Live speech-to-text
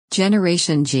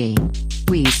Generation G.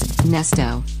 Weez,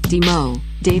 Nesto, Demo,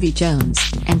 Davy Jones,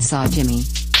 and Saw Jimmy.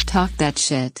 Talk that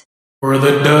shit. For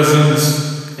the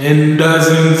dozens and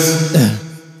dozens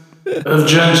of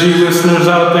Gen G listeners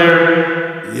out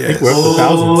there, yes.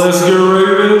 Let's get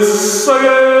ready to suck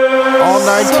it. All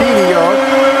 19 of y'all.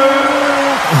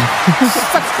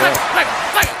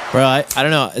 Bro, I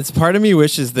don't know. It's part of me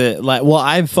wishes that, like, well,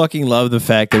 I fucking love the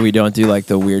fact that we don't do like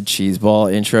the weird cheese ball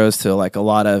intros to like a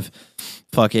lot of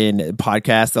fucking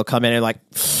podcasts. They'll come in and like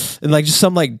just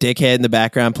some like dickhead in the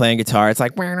background playing guitar. It's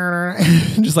like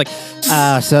just like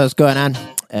so what's going on?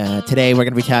 Today we're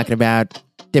gonna be talking about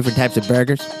different types of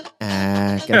burgers.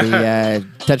 Gonna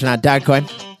be touching on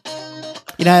Dogecoin.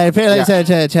 You know, apparently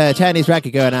there's a Chinese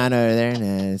rocket going on over there,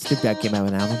 and Snoop Dogg came out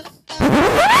with an album.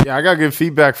 Yeah, I got good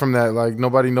feedback from that. Like,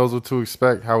 nobody knows what to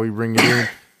expect, how we bring it in.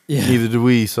 Yeah. Neither do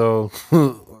we. So,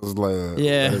 it was like,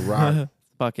 let it rock.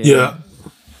 Fucking yeah.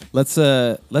 Let's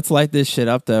light this shit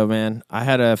up though, man. I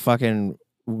had a fucking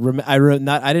I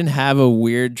didn't have a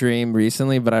weird dream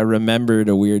recently, but I remembered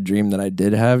a weird dream that I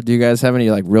did have. Do you guys have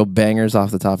any like real bangers off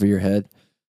the top of your head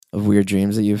of weird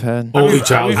dreams that you've had? Holy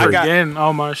child, forgetting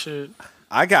all my shit.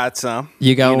 I got some.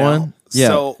 You got one? Yeah.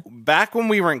 So back when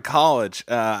we were in college,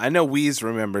 I know Weez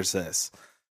remembers this,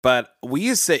 but we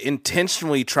used to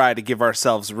intentionally try to give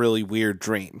ourselves really weird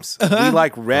dreams. We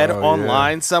like read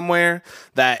online somewhere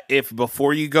that if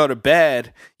before you go to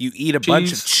bed, you eat a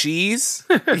bunch of cheese,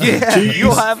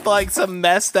 you'll have like some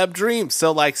messed up dreams.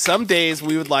 So like some days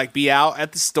we would like be out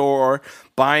at the store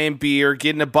buying beer,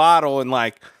 getting a bottle, and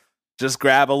like just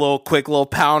grab a quick little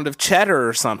pound of cheddar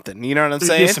or something. You know what I'm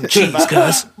saying? Get some cheese,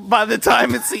 cuz. By the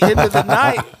time it's the end of the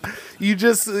night,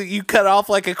 you cut off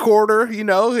like a quarter, and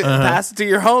pass it to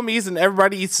your homies, and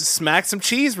everybody eats to smack some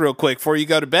cheese real quick before you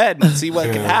go to bed and see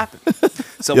what can happen.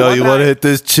 So yo, you want to hit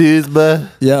this cheese,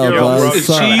 man? Yo, is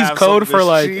cheese code for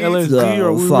like LSD,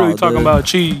 or we really talking about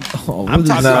cheese? I'm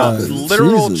talking about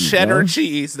literal cheddar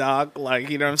cheese, dog.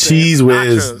 Like, you know what I'm saying? Cheese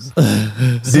whiz.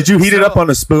 Did you heat it up on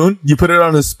a spoon? You put it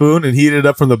on a spoon and heat it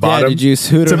up from the bottom? Did you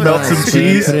to melt some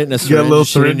cheese? Put it in a syringe, get a little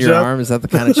shoot it in syringe your up? arm? Is that the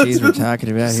kind of cheese we're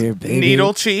talking about here, baby?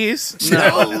 Needle cheese?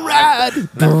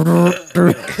 No.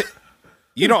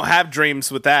 You don't have dreams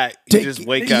with that. You just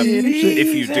wake up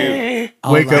if you do.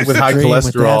 Wake up with high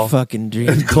cholesterol fucking dream.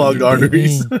 and clogged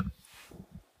arteries. Oh,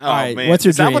 right, man. what's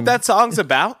your Is that dream? what that song's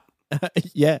about?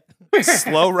 Yeah.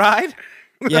 Slow ride?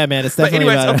 Yeah, man, it's But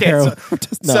definitely anyways, about okay, heroin.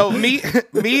 so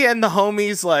me and the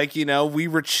homies, like, we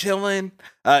were chilling.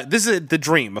 This is the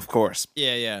dream, of course.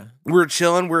 Yeah. We were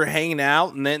chilling, we were hanging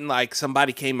out, and then like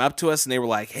somebody came up to us and they were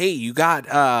like, "Hey, you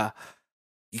guys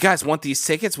want these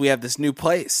tickets? We have this new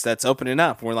place that's opening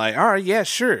up." And we're like, "All right, yeah,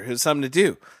 sure. There's something to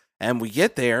do." And we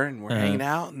get there and we're hanging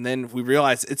out, and then we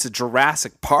realize it's a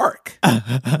Jurassic Park.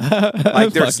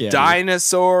 Like there's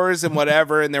dinosaurs and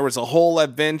whatever, and there was a whole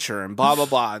adventure and blah blah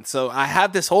blah. And so I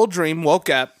had this whole dream,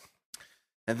 woke up,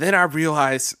 and then I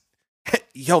realized,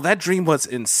 yo, that dream was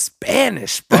in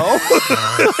Spanish, bro. I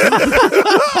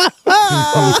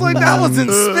was like, that was in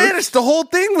Spanish. The whole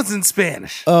thing was in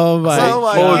Spanish. Oh my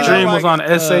god. The whole dream was on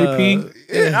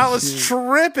SAP. I was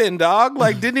tripping, dog.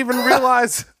 Like, didn't even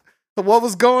realize what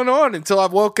was going on until I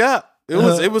woke up. It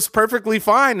was perfectly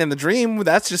fine in the dream.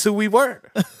 That's just who we were.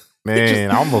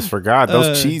 Man, I almost forgot.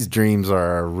 Those cheese dreams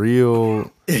are a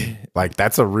real, like,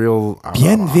 that's a real.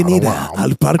 Bienvenida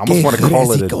al Parque I almost want to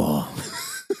call it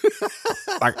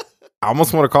I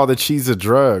almost want to call the cheese a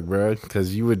drug, bro,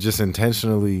 because you would just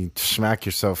intentionally smack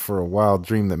yourself for a wild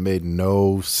dream that made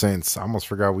no sense. I almost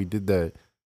forgot we did that.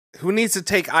 Who needs to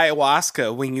take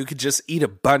ayahuasca when you could just eat a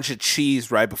bunch of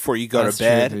cheese right before you go That's to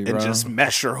bed trippy, and bro. just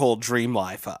mess your whole dream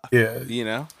life up? Yeah. You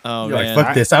know? Oh You're man. like,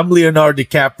 fuck this. I'm Leonardo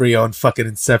DiCaprio on fucking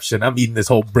Inception. I'm eating this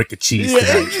whole brick of cheese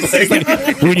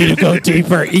tonight. We need to go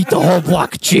deeper. Eat the whole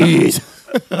block of cheese.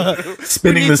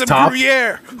 Spinning We need this some top.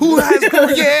 Gruyere. Who has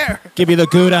Gruyere? Give me the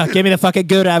Gouda. Give me the fucking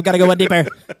Gouda. I've got to go one deeper.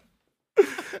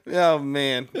 Oh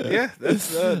man, yeah,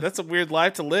 that's a weird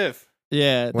life to live.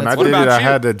 Yeah. When I what did it, about I you?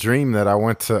 had a dream that I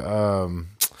went to,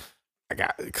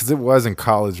 because it was in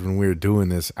college when we were doing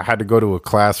this. I had to go to a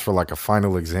class for like a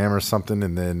final exam or something,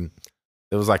 and then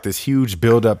it was like this huge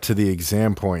build up to the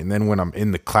exam point. And then when I'm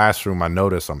in the classroom, I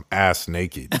notice I'm ass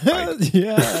naked. Like,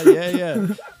 yeah.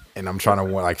 and I'm trying to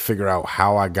like figure out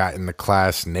how I got in the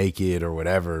class naked or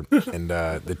whatever. And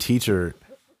the teacher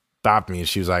stopped me and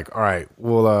she was like, "All right,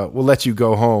 we'll let you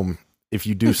go home if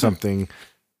you do something,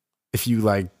 if you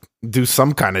like do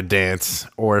some kind of dance,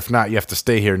 or if not, you have to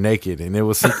stay here naked." And it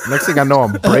was next thing I know,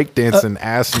 I'm breakdancing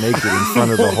ass naked in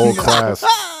front of the whole class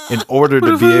in order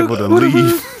to be able to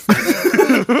leave.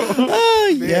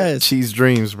 yes. Cheese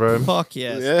dreams, bro. Fuck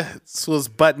yes. Yeah, this was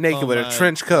butt naked Oh, with my. a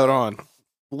trench coat on,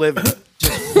 living.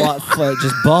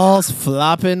 Just balls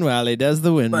flopping while he does the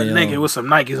But windmill. naked with some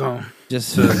Nikes on.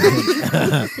 Just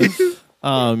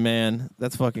oh man,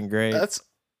 that's fucking great.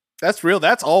 That's real.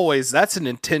 That's an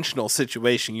intentional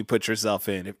situation you put yourself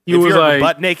in. If You was you're like-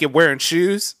 butt naked wearing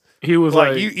shoes, He was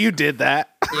like like, you did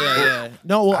that. yeah.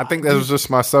 No, well, I think that was just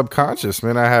my subconscious,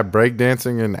 man. I had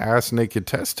breakdancing and ass naked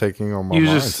test taking on my You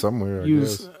mind just- somewhere. I you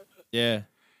guess. was yeah.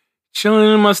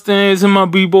 chilling in my stands in my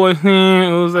b-boy thing.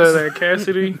 It was that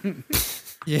Cassidy,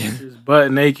 Yeah. just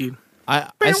butt naked.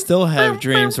 I still have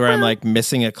dreams where I'm like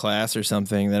missing a class or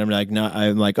something that I'm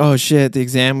like, oh shit, the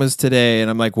exam was today, and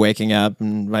I'm like waking up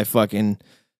and my fucking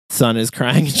son is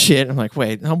crying and shit. I'm like,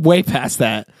 wait, I'm way past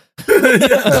that. I'm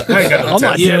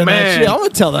not Yeah, doing that man. shit. I'm gonna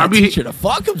tell that I be- teacher to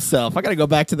fuck himself. I gotta go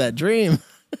back to that dream.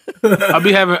 I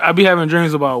be having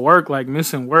dreams about work, like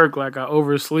missing work, like I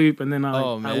oversleep and then I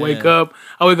Oh, I wake man. up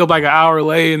like an hour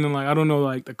late and then like I don't know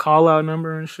like the call out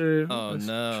number and shit. Oh, It's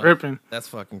no. tripping, That's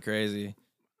fucking crazy.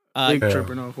 big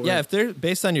tripping off. Yeah, if they're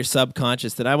based on your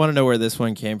subconscious, then I want to know where this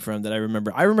one came from that I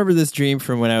remember. I remember this dream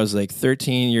from when I was like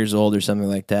 13 years old or something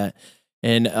like that.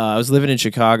 And I was living in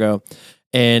Chicago.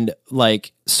 And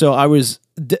like, so I was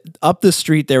up the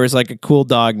street, there was like a cool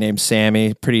dog named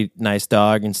Sammy, pretty nice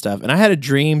dog and stuff. And I had a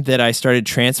dream that I started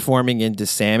transforming into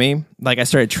Sammy. Like I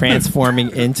started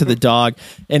transforming into the dog.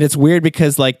 And it's weird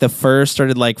because like the fur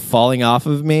started like falling off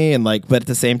of me. And like, but at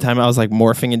the same time, I was like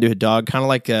morphing into a dog, kind of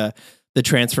like the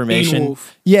transformation.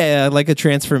 Wolf. Yeah, like a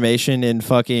transformation in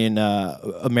fucking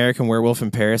American Werewolf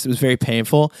in Paris. It was very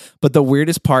painful. But the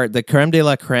weirdest part, the creme de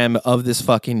la creme of this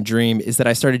fucking dream is that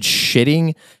I started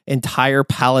shitting entire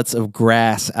pallets of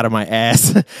grass out of my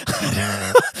ass.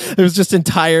 It was just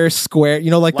entire square,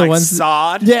 you know, like the Like ones.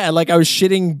 sod. Yeah, like I was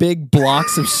shitting big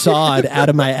blocks of sod out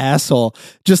of my asshole,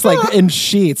 just like in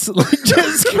sheets, like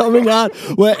just coming out.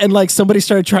 And like somebody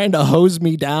started trying to hose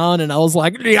me down, and I was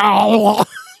like,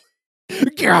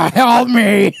 God, help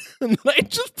me. And I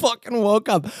just fucking woke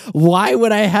up. Why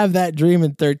would I have that dream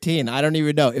in 13? I don't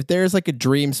even know. If there's like a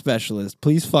dream specialist,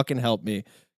 please fucking help me.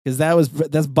 Because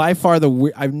that's by far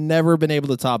I've never been able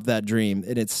to top that dream,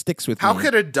 and it sticks with How me.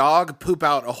 could a dog poop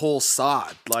out a whole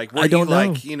sod? Like, were I don't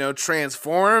you know. like,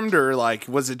 transformed, or like,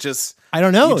 was it just I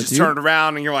don't know. you just dude. turned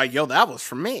around and you're like, yo, that was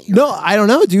for me? No, I don't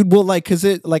know, dude. Well, like, cause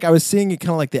I was seeing it kind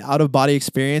of like the out of body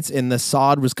experience, and the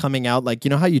sod was coming out. Like, you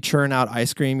know how you churn out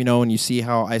ice cream, when you see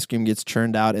how ice cream gets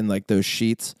churned out in like those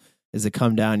sheets as it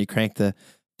come down, you crank the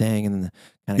thing and then it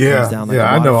kind of comes down like a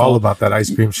I know all waterfall. about that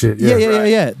ice cream shit.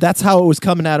 Yeah. That's how it was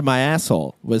coming out of my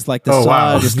asshole. Was like the Oh, sod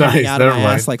wow. just coming Nice. out of Never my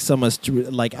mind. ass like so much.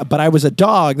 Like, but I was a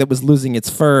dog that was losing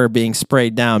its fur being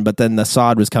sprayed down, but then the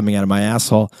sod was coming out of my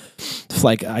asshole, it's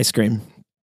like ice cream.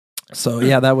 So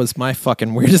yeah, that was my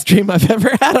fucking weirdest dream I've ever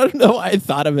had. I don't know why I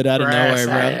thought of it out of Grass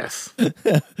nowhere, ass.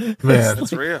 Man,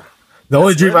 That's real. the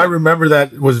only dream I remember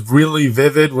that was really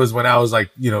vivid was when I was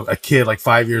like, a kid, like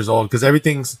 5 years old, because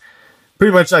everything's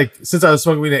pretty much like since I was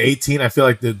smoking weed at 18. I feel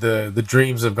like the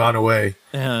dreams have gone away.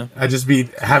 bro. Yeah. I just be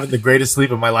having the greatest sleep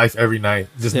of my life every night,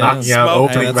 just Yeah. knocking out, Smoke.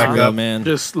 opening Hey, back that's real, up. man.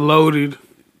 Just loaded.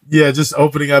 Yeah, just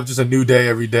opening up, just a new day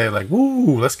every day. Like,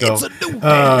 woo, let's go.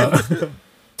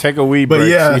 Take a weed But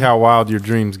break. yeah. See how wild your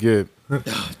dreams get.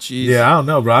 Jeez. Yeah, I don't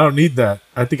know, bro. I don't need that.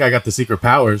 I think I got the secret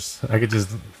powers. I could just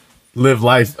live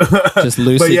life. Just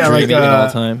lucid But yeah, dreaming like, at all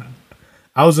time.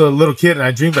 I was a little kid and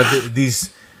I dreamed that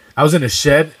these. I was in a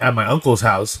shed at my uncle's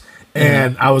house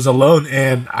and I was alone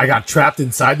and I got trapped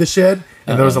inside the shed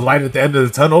and there was a light at the end of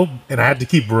the tunnel and I had to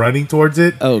keep running towards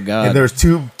it. Oh, God. And there was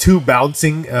two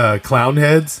bouncing clown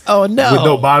heads. Oh, no. With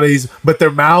no bodies, but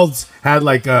their mouths had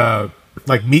like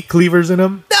meat cleavers in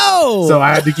them. No. So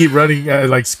I had to keep running,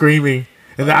 like screaming.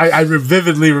 And I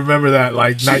vividly remember that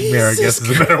like nightmare, I guess is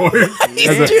a better word.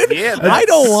 Dude, Yeah, I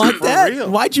don't want for that.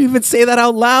 real. Why'd you even say that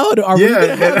out loud? Are we Yeah,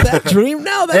 gonna have that dream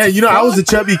now? That's Yeah, I was a fucked.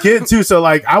 chubby kid too, so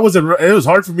like it was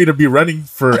hard for me to be running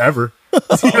forever. Bro,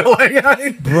 think I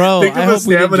of the hope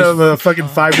we didn't stamina of a fucking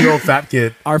 5-year-old fat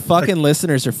kid. Our fucking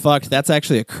listeners are fucked. That's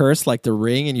actually a curse, like the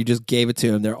ring, and you just gave it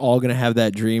to them. They're all gonna have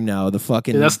that dream now. The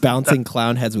fucking that's- bouncing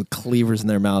clown heads with cleavers in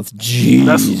their mouths.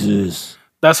 Jesus.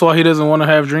 That's why he doesn't want to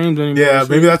have dreams anymore. Yeah, See?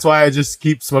 maybe that's why I just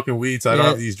keep smoking weed, so I don't Yeah.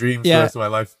 have these dreams Yeah. the rest of my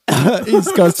life. He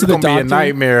just goes to the It's gonna be a doctor.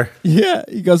 nightmare. Yeah,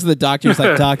 he goes to the doctor. He's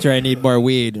like, "Doctor, I need more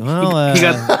weed." Well, He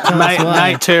got tell us why.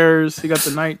 night terrors. He got the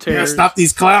night terrors.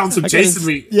 these clowns from I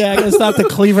gotta- Yeah, I gotta stop the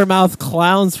cleaver mouth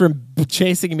clowns from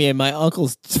chasing me in my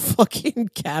uncle's fucking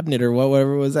cabinet or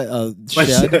whatever was that? My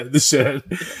Shed. shed, the shed.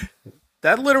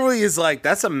 That literally is like,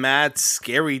 that's a mad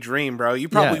scary dream, bro. You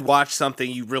probably Yeah. watched something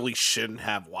you really shouldn't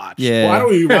have watched. Yeah. Well, I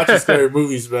don't even watch scary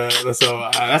movies, man. So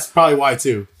that's probably why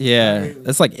too. Yeah.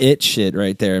 That's like it shit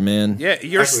right there, man. Yeah,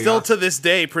 you're Exactly, still yeah. to this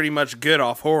day pretty much good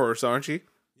off horrors, aren't you?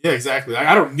 Yeah, exactly. Like,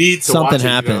 I don't need to Something watch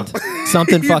happened. It, you know?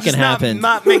 Something You're fucking just not- happened.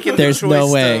 Not making the There's no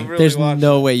choice way. to really There's watch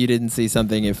no way you didn't see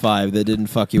something at 5 that didn't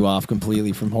fuck you off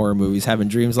completely from horror movies. Having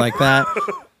dreams like that,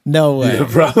 no way.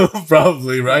 Yeah,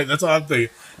 probably, right? That's what I'm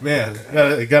thinking. Man,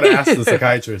 gotta ask the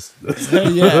psychiatrist.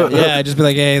 yeah. Just be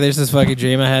like, hey, there's this fucking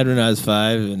dream I had when I was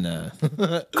 5,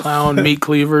 and Clown meat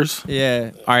cleavers.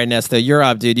 yeah. All right, Nesta, you're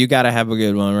up, dude. You gotta have a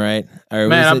good one, right? Or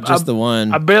Man, was it just the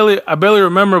one? I barely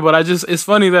remember, but it's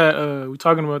funny that we're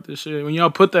talking about this shit. When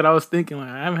y'all put that, I was thinking like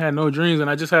I haven't had no dreams,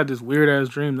 and I just had this weird ass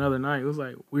dream the other night. It was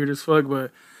like weird as fuck, but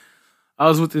I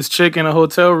was with this chick in a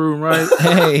hotel room, right?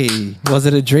 Hey, was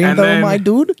it a dream And though, then- my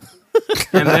dude?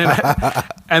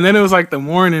 and then it was like the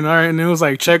morning, all right, and it was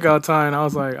like checkout time. I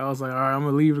was like, all right, I'm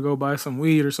gonna leave to go buy some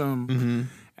weed or something. Mm-hmm.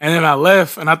 And then I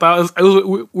left, and I thought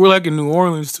we're like in New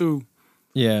Orleans too.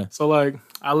 Yeah. So like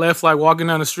I left like walking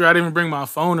down the street. I didn't even bring my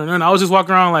phone or nothing. I was just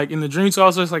walking around like in the dream. So I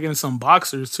was just like in some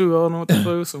boxers too. I don't know what the fuck.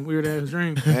 It was some weird ass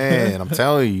dream. Man, I'm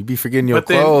telling you, you be forgetting your But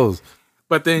then- clothes.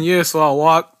 But then yeah, so I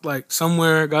walked like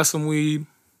somewhere, got some weed,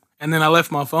 and then I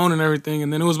left my phone and everything.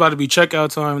 And then it was about to be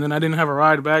checkout time, and then I didn't have a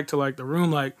ride back to like the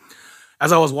room. Like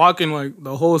as I was walking, like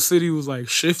the whole city was like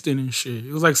shifting and shit.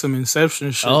 It was like some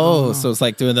Inception shit. Oh, so it's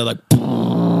like doing the like.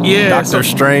 yeah. Doctor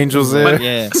Strange was there.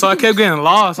 Yeah. So I kept getting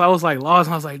lost. I was like lost.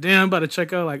 And I was like, damn, I'm about to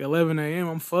check out like 11 a.m.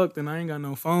 I'm fucked and I ain't got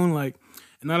no phone. Like,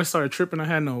 and then I started tripping. I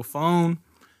had no phone.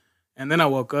 And then I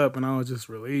woke up and I was just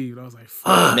relieved. I was like,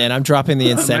 fuck. Man, I'm dropping the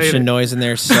made Inception it. noise in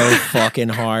there so fucking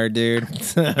hard, dude.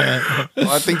 Well,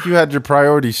 I think you had your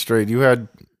priorities straight. You had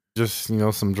just,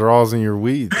 some draws in your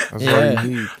weed. That's all Yeah.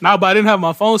 you need. Nah, but I didn't have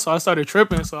my phone, so I started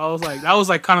tripping. So I was like, that was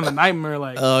like kind of the nightmare.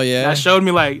 Like, Oh, yeah? that showed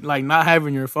me like not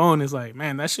having your phone is like,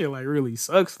 man, that shit like really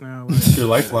sucks now. Like, Your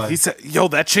lifeline. He said, yo,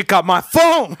 that chick got my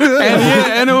phone.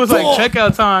 and it was like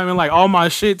checkout time and like all my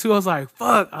shit too. I was like,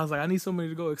 fuck. I was like, I need somebody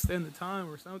to go extend the time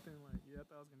or something. Like, yeah, I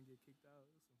thought I was gonna get kicked out.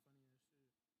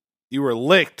 You were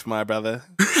licked, my brother.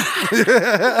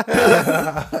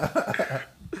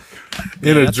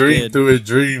 In a that's dream, good. through a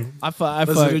dream. I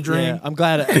Was it a dream? Yeah, I'm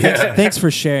glad. Thanks for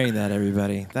sharing that,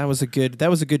 everybody. That was a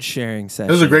good sharing session.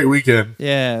 It was a great weekend.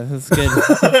 Yeah, that's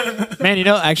good. Man,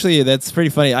 actually, that's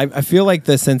pretty funny. I feel like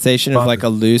the sensation of like a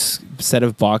loose set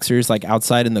of boxers, like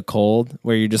outside in the cold,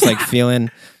 where you're just like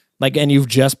feeling like, and you've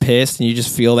just pissed and you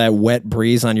just feel that wet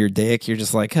breeze on your dick. You're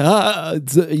just like, I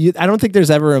don't think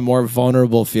there's ever a more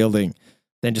vulnerable feeling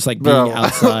than just like being No.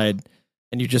 outside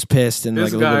and you just pissed and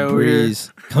This like a guy little over here.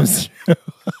 breeze comes through.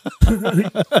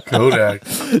 Kodak.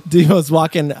 Dimo's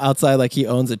walking outside like he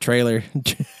owns a trailer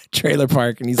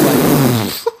park, and he's like,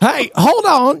 "Hey, hold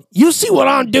on! You see what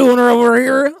I'm doing over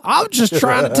here? I'm just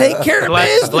trying to take care of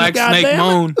business." Black Snake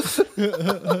goddammit."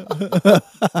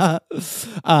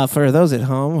 Moan. For those at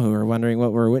home who are wondering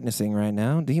what we're witnessing right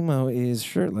now, Dimo is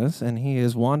shirtless and he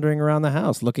is wandering around the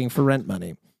house looking for rent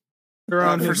money.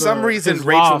 For some reason,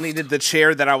 Rachel needed the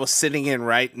chair that I was sitting in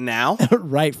right now.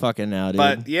 Right fucking now, dude.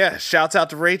 But yeah, shouts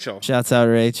out to Rachel. Shouts out,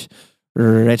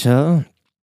 Rachel.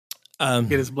 Get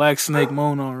his Black Snake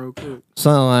Moan on real quick.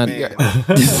 So, Man.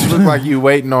 Look like you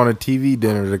waiting on a TV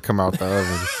dinner to come out the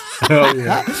oven. Hell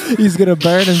yeah. he's gonna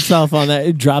burn himself on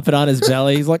that, drop it on his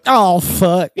belly. He's like, "Oh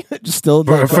fuck!" Just still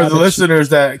For like, the grabbing listeners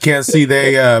that can't see,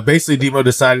 they basically Demo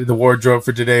decided the wardrobe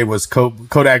for today was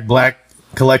Kodak Black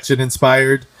collection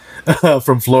inspired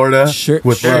from Florida Shirt-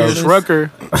 with Darius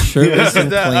Rucker. shirtless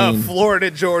and The clean.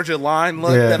 Florida Georgia line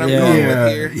look Yeah. that I'm Yeah. going Yeah.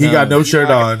 with here. He got no shirt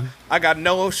on. I got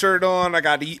no shirt on. I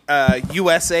got a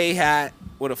USA hat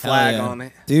with a flag Hell yeah. on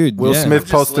it. Dude. Will yeah. Smith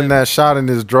just posting living. that shot in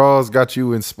his drawers got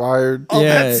you inspired. Oh,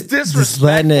 Yeah, that's just disrespectful.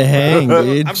 letting it hang, dude. I'm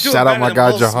doing Shout out better my than guy,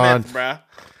 Will Jahan. Smith, bruh.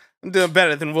 I'm doing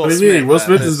better than Will What do you Smith. mean? Will bruh.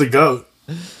 Smith is the GOAT.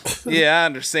 Yeah, I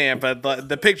understand, but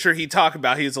the picture he talked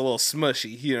about, he was a little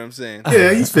smushy. You know what I'm saying?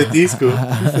 Yeah, he's 50. He's cool.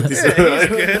 He's 50. Yeah, he's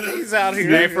good. He's out here.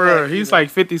 Hey, for real, he's like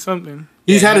 50 something.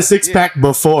 He's had a six pack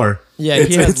before. Yeah, it's,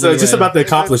 he has it's just leeway. about the That's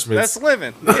accomplishments.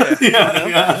 living. Yeah,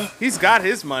 you know? He's got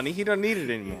his money. He don't need it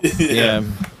anymore. Yeah.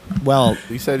 Well,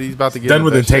 He said he's about to get Done in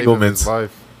with the best shape of entanglements. his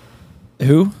life.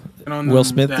 who? And on Will them-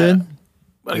 Smith that- did?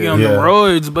 Better get on Yeah. the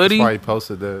roads, buddy. That's why he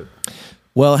posted that.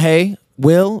 Well, hey,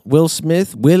 Will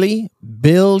Smith, Willie,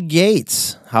 Bill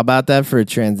Gates. How about that for a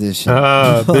transition?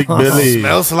 Big Billy.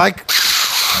 Smells like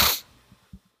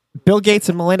Bill Gates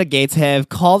and Melinda Gates have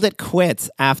called it quits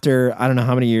after, I don't know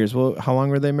how many years. Well, how long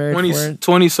were they married 20, for?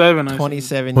 27. I think.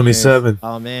 27 27. years.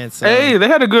 Oh, man. So, Hey, they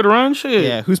had a good run. Shit.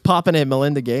 yeah, who's popping at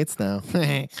Melinda Gates now?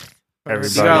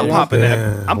 Everybody. I'm popping Yeah.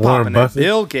 that. I'm Warren popping that Buffett.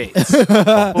 Bill Gates. You're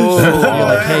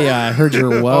like, hey, I heard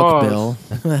you're woke, Bill.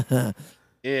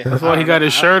 Yeah, That's why he got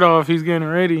his shirt off. He's getting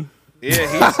ready.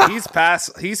 Yeah, he's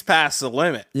past the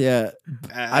limit. Yeah.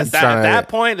 At that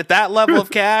point, at that level of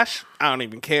cash, I don't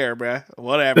even care, bruh.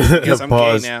 Whatever. I guess I'm gay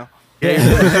Pause. now.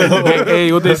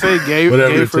 Hey, what they say?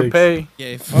 Whatever Gay it for takes.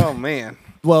 pay. Oh man.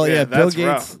 Well, yeah, Bill that's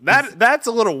Gates. rough. That's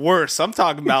a little worse. I'm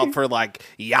talking about for like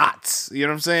yachts. You know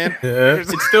what I'm saying? Yeah.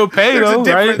 It's still pay There's though, a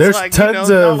difference. right? There's like, tons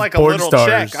not of like a porn little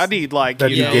stars check. I need like that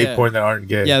do know. gay porn that aren't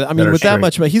gay. Yeah, I that mean, are with that straight.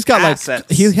 much money, he's got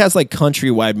Assets. he has like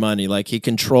countrywide money. Like he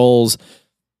controls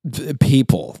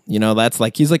people. You know, that's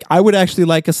like he's like, I would actually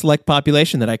like a select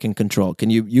population that I can control. Can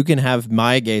you can have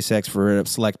my gay sex for a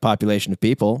select population of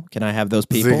people? Can I have those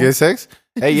Is people? it gay sex?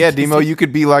 Hey, yeah, Demo, you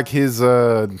could be like his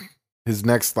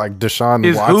next like Deshaun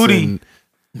His Watson,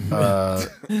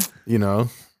 you know,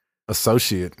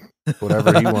 associate,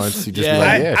 whatever he wants. You just Yeah. be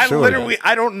like, yeah, I sure. literally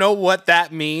I don't know what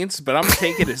that means, but I'm gonna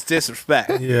take it as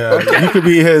disrespect. Yeah, you could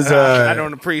be his. I don't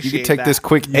you appreciate could take that. this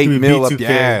quick You 8 could be mil up B2K. your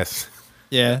ass.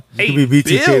 Yeah. You could be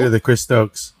B2K Bill? to the Chris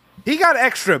Stokes. He got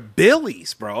extra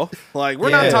billies, bro. Like we're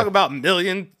not Yeah. talking about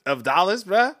 $millions,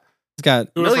 bro. He's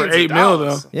got Do it for Millions 8 of mil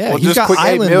dollars. though. yeah, Well, he's just got quick 8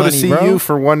 island mil money, to see bro. you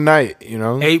for one night, you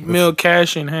know? 8 mil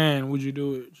cash in hand. Would you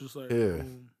do it? Just like Yeah.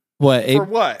 What? For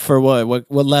what? For what?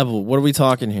 What level? What are we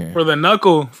talking here? for the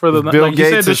knuckle for the Bill like you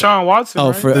Gates said is- Deshaun Watson.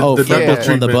 Oh, right? for The from knuckle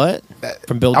from the butt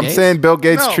from Bill I'm Gates. saying Bill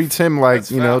Gates No, treats him like,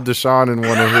 that's you know, foul. Deshaun in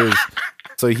one of his.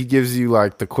 So he gives you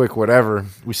like the quick whatever.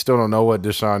 We still don't know what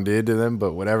Deshaun did to them,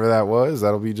 but whatever that was,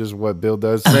 that'll be just what Bill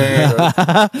does.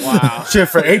 Wow. Shit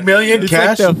for 8 million It's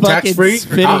cash, like the tax fucking free.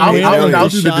 spinning I'll wheel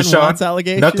do the Deshaun Watts Deshaun.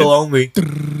 allegation. Knuckle only.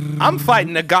 I'm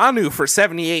fighting Naganu for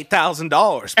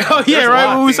 $78,000. Oh yeah,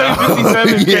 right. When we say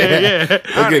 57K, yeah.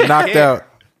 He'll get knocked out.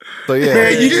 So yeah,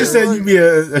 Man, you just said you'd be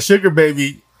a sugar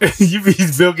baby. You be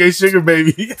Bill Gates sugar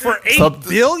baby. For $8 Some-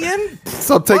 billion?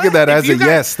 so I'm taking What? that If as you a guys-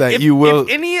 yes that if- you will. If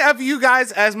any of you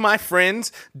guys, as my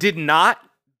friends, did not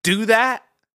do that,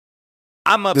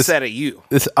 I'm upset at you.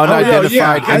 This unidentified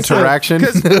yeah, I said- interaction.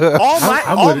 Because I'm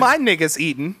all with it. my niggas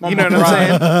eating. You know what I'm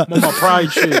saying? I'm on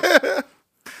pride shit.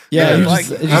 Yeah, you like-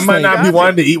 just, I just might like, not be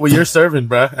wanting to eat what you're serving,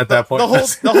 bruh, at that point.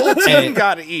 The whole team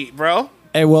got to eat, bro.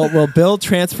 Hey, well, Bill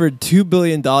transferred $2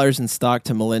 billion in stock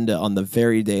to Melinda on the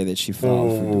very day that she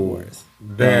filed for divorce.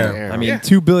 Damn. I mean, Yeah,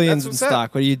 $2 billion that's in what's up.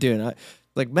 stock. What are you doing?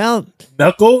 Like Mel,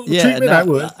 Knuckle yeah, treatment, no, I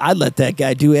would. I'd let that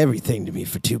guy do everything to me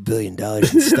for $2 billion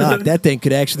in stock. That thing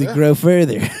could actually grow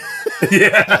further.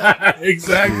 Yeah,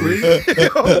 exactly.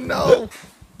 Oh, no.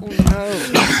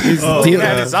 Oh, He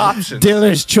had his options.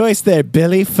 Dealer's choice there,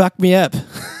 Billy. Fuck me up.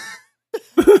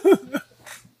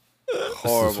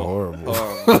 Horrible.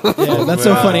 Yeah, that's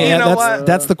so funny. You Yeah, know that's what?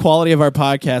 that's the quality of our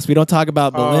podcast. We don't talk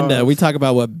about Melinda. We talk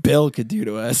about what Bill could do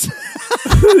to us.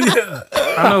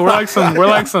 I know we're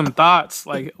like some thoughts.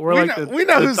 Like we're We like know, the, we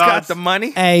know the who's got thoughts. the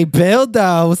money. Hey, Bill,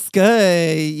 though, what's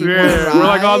good? You Yeah, wanna we're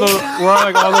like all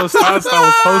ride? those thoughts that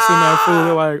was posting that fool.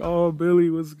 They're like, oh, Billy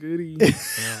was goody.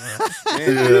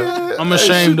 I'm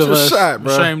ashamed shoot of your us. shot,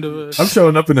 bro. Ashamed of us. I'm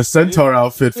showing up in a centaur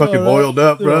outfit, fucking oiled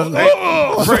up, bro.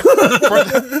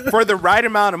 For the right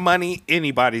amount of money,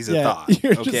 anybody's a Yeah, thought.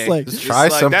 you're Okay? just like- It's Try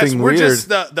something We're weird. just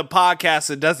the podcast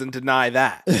that doesn't deny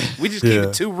that. We just keep Yeah.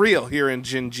 it too real here in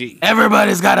Gen G.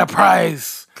 Everybody's got a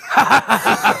prize.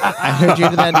 I heard you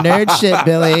into that nerd shit,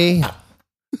 Billy.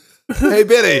 Hey,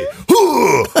 Billy.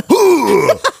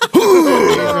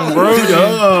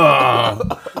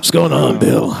 What's going on,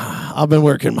 Bill? I've been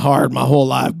working hard my whole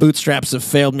life. Bootstraps have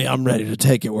failed me. I'm ready to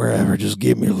take it wherever. Just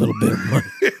give me a little bit of money.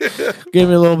 Give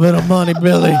me a little bit of money,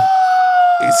 Billy.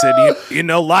 He said, you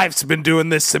know, life's been doing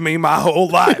this to me my whole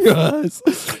life.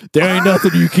 There ain't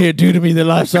nothing you can't do to me that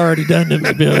life's already done to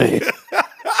me, Billy.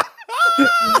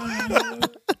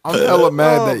 I'm hella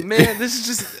mad Oh that man, this is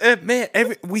just man.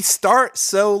 We start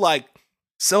so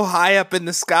high up in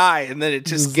the sky, and then it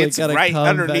just Just, gets gotta right come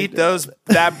underneath back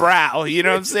that brow. You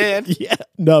know what I'm saying? Yeah,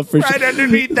 no, for Right sure.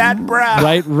 underneath that brow.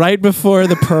 Right before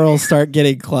the pearls start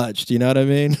getting clutched. You know what I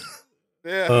mean?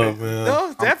 Yeah. Oh, man.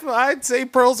 No, definitely. I'd say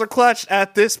pearls are clutched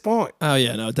at this point. Oh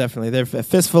yeah, no, definitely. They're a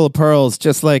fistful of pearls,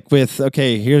 just like with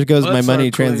okay. Here goes my Butts money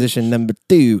are transition number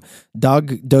 2,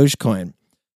 Dogecoin.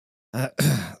 All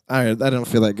right, I don't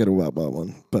feel that good about that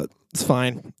one, but it's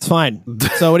fine. It's fine.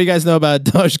 So, what do you guys know about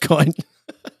Dogecoin?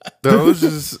 those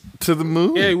is to the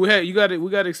moon. Yeah, we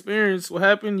got experience. What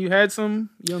happened? You had some.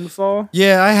 You on the saw?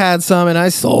 Yeah, I had some and I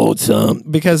sold some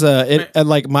because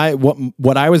like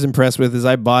what I was impressed with is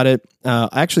I bought it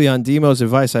actually on Demo's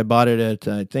advice. I bought it at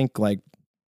I think like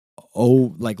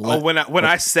when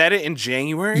I said it in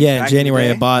January. yeah, in back January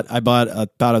the I day? bought about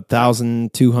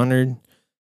 1,200.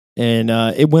 and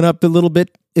it went up a little bit.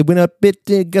 It went up a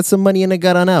bit, got some money, and I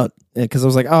got on out because I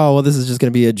was like, oh, well, this is just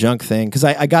going to be a junk thing. Because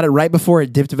I got it right before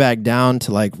it dipped back down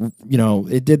to like,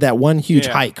 it did that one huge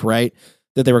hike, right?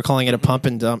 That they were calling it a pump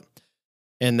and dump.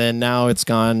 And then now it's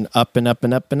gone up and up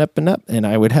and up and up and up. And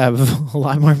I would have a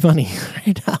lot more money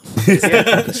right now.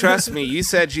 Yeah, trust me, you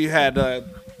said you had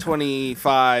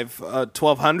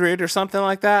 1,200 or something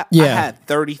like that. Yeah. I had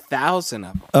 30,000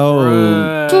 of them.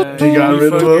 Oh, You got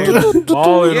rid of them.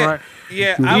 Balling, Yeah, right?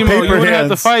 yeah. Demo, I you was- wouldn't have to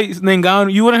hands. fight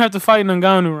Ngannou. You wouldn't have to fight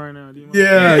Ngannou right now, Demo.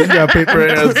 Yeah, you got paper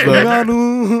hands.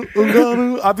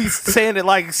 Though. I'll be saying it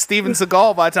like Steven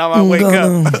Seagal by the time I wake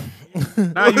up.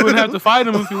 Now you wouldn't have to fight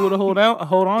him if you would have hold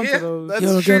on Yeah, to those. that's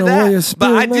You're true. gonna wear your That.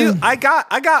 But I spirit, do. man.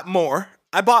 I got more.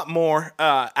 I bought more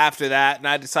after that, and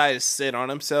I decided to sit on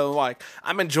them. So like,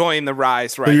 I'm enjoying the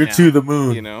rise right So you're now. to the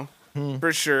moon. You know,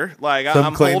 for sure. Like Some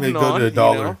I'm claim holding they go on. to a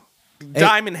dollar. You know?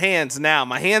 Diamond hands now.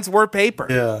 My hands were paper.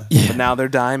 Yeah. But now they're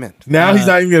diamond. Now he's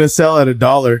not even gonna sell at $1.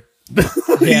 yeah,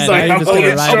 He's now like, you're I'm just holding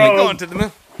gonna ride I'll be strong. going to the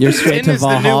moon. You're straight 10 to is the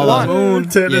new Valhalla. one. Moon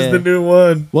 10 Yeah. is the new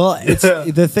one. Well, it's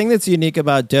the thing that's unique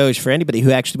about Doge for anybody who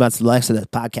actually wants to listen to this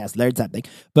podcast, learn something.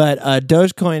 But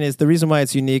Dogecoin is the reason why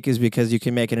it's unique is because you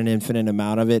can make it an infinite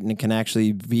amount of it, and it can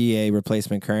actually be a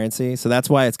replacement currency. So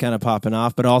that's why it's kind of popping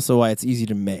off, but also why it's easy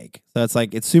to make. So it's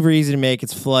like it's super easy to make.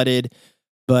 It's flooded,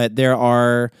 but there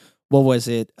are what was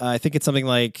it? I think it's something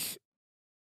like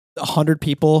 100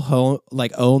 people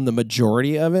own the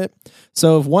majority of it.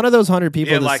 So if one of those 100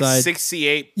 people Yeah, like decide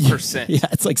 68%. yeah,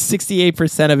 it's like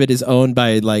 68% of it is owned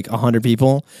by like 100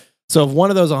 people. So if one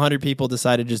of those 100 people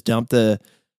decide to just dump them,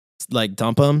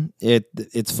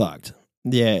 it's fucked.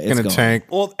 Yeah, it's Gonna gone. tank.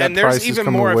 Well, That and there's price is even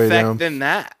coming more way effect down. than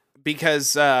that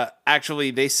because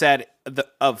actually they said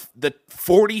of the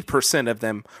 40% of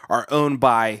them are owned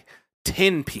by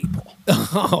 10 people.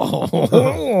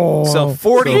 Oh. So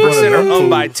 40% are owned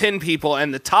by 10 people,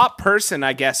 and the top person,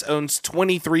 I guess, owns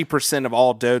 23% of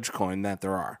all Dogecoin that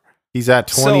there are. He's at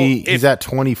 20. So he's at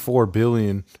 24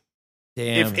 billion.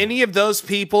 Damn. If any of those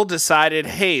people decided,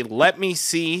 hey, let me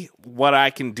see what I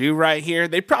can do right here,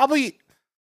 they probably,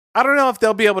 I don't know if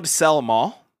they'll be able to sell them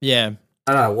all, yeah.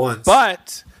 Not at once.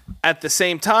 but at the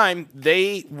same time,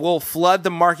 they will flood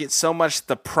the market so much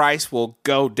the price will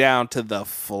go down to the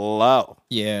flow.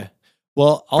 Yeah.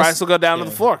 Well, also, Price will go down to yeah.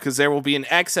 the floor because there will be an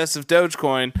excess of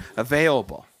Dogecoin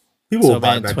available. people So will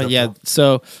buy man, back up. yeah. though.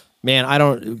 So man, I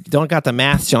don't got the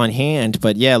maths on hand,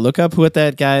 but yeah, look up what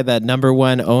that guy, that number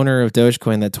one owner of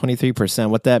Dogecoin, that 23%,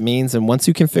 what that means. And once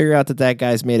you can figure out that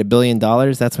guy's made $1 billion,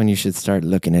 that's when you should start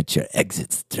looking at your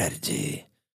exit strategy.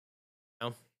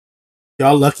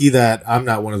 Y'all lucky that I'm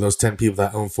not one of those 10 people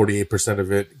that own 48%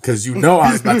 of it because you know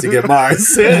I was about to get mine.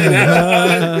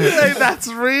 Hey, that's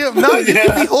real. No, you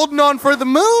could be holding on for the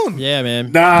moon. Yeah,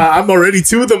 man. Nah, I'm already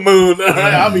to the moon.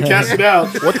 I'll be cashing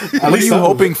out. What are you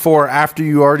hoping for after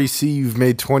you already see you've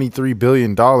made $23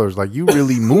 billion? Like, you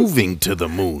really moving to the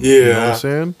moon. You know what Yeah. I'm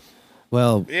saying?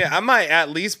 Well, Yeah, I might at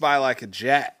least buy like a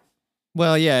jet.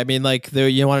 yeah. I mean, like,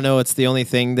 you want to know what's the only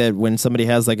thing that when somebody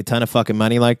has like a ton of fucking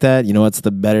money like that, you know what's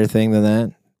the better thing than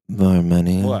that? More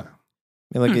money. What?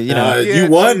 I mean, like, you know. You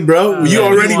won, bro. You Yeah,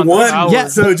 already you want won. the power. Yeah,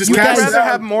 So just you cash I'd guys- it rather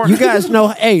out. have more. You guys know,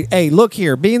 hey, look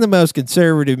here. Being the most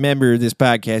conservative member of this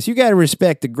podcast, you got to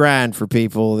respect the grind for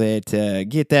people that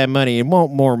get that money and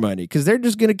want more money because they're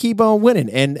just going to keep on winning.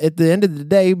 And at the end of the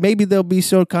day, maybe they'll be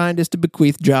so kind as to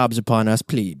bequeath jobs upon us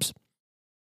plebes.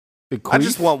 I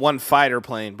just want one fighter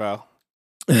plane, bro.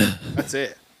 That's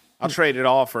it. I'll trade it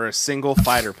all for a single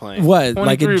fighter plane. What,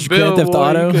 like a 23 Grand Theft boy,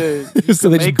 Auto? you could So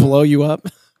they just make- blow you up?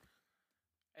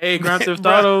 Hey, Grand Theft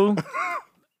Bro. Auto.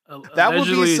 That would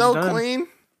allegedly be is so done. clean.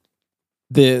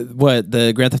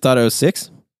 The Grand Theft Auto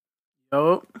 6?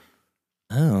 Yup.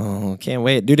 Oh, can't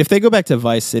wait. Dude, if they go back to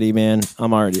Vice City, man,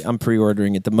 I'm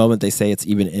pre-ordering it the moment they say it's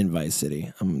even in Vice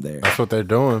City. I'm there. That's what they're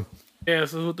doing. Yeah,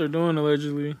 this is what they're doing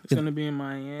allegedly. It's gonna be in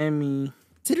Miami.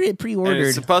 Consider it And pre-ordered.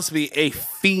 it's supposed to be a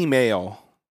female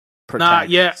Nah,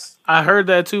 protagonist. yeah, I heard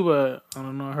that too, but I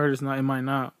don't know. I heard it's not. It might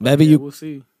not. But Maybe yeah, you- We'll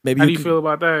see. maybe How do you you could- feel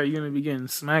about that? You gonna be getting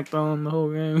smacked on the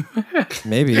whole game?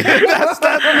 Maybe.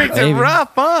 That makes it Maybe.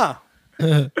 rough, huh?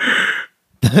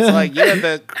 It's like, yeah,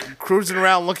 the cruising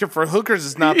around looking for hookers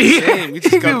is not the Yeah, same. You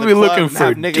just you go to could the be club looking and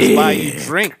have for niggas buy you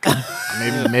drink.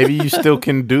 Maybe you still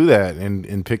can do that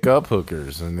and pick up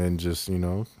hookers and then just,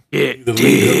 Yeah, give them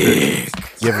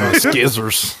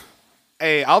skizzers.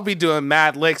 Hey, I'll be doing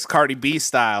mad licks Cardi B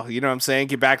style. You know what I'm saying?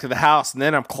 Get back to the house and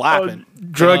then I'm clapping.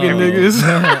 drugging niggas.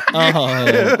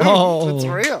 It's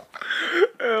real.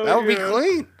 That would be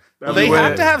clean. That'd They be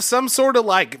have wet. to have some sort of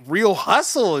like real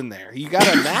hustle in there. You got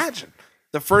to imagine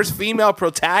the first female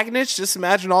protagonist. Just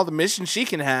imagine all the missions she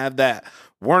can have that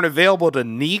weren't available to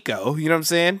Nico. You know what I'm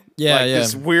saying? Yeah, like yeah.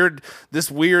 This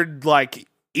weird like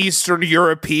Eastern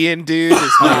European dude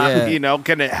is not, yeah. you know,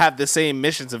 gonna have the same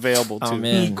missions available to. Oh,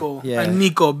 man. Nico, Yeah.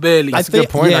 Nico Belly. That's a good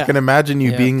point. yeah. I can imagine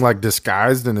you Yeah. being like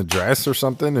disguised in a dress or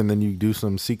something, and then you do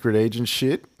some secret agent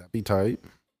shit. That'd be tight.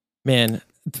 Man,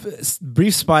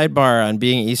 brief sidebar on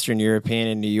being Eastern European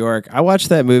in New York. I watched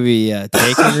that movie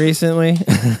Taken recently,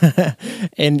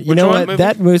 and you Which know one what? movie?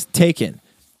 That was Taken.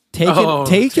 Taken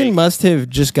Taken. must have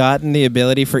just gotten the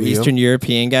ability for Liam? Eastern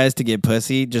European guys to get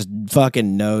pussy, just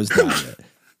fucking nosedive it.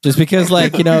 Just because,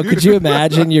 like, you know, could you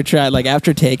imagine you're trying, like,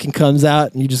 after Taken comes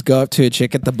out and you just go up to a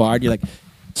chick at the bar and you're like,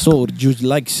 so, would you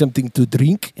like something to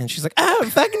drink? And she's like, oh,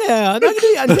 fuck no, I'm not going to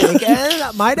be on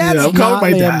Taken. My dad's I'm calling not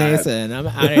my Liam dad. Neeson. I'm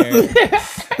out of here.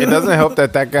 It doesn't help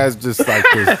that guy's just like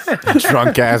this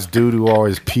drunk ass dude who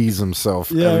always pees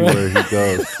himself everywhere he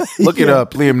goes. Look it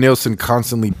up. Liam Nielsen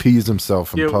constantly pees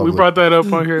himself in Yeah, public. we brought that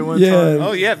up on here one Yeah. time.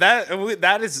 Oh yeah,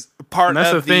 that is part That's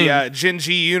of the the thing. Gen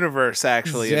G universe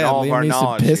actually, in Yeah, all of Liam our Neeson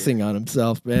knowledge. here. pissing on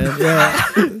himself, man. Yeah.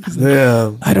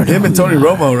 Yeah, I don't know him and who Tony you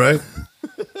are. Romo, right?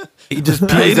 he just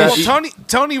Hey, pees well, out.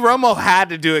 Tony Romo had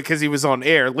to do it because he was on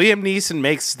air. Liam Neeson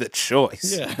makes the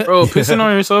choice. Yeah. Bro, pissing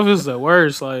on yourself is the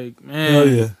worst. Like, man. Oh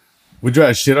yeah. Would you try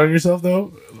to shit on yourself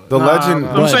though? The legend.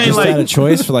 I'm What, saying, just like- out of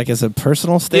choice for like as a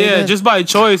personal statement? Yeah, just by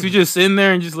choice. You just sit in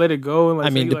there and just let it go. And like, I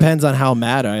mean, say, like, depends on how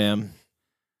mad I am.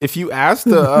 If you ask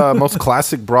the most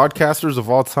classic broadcasters of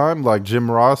all time, like Jim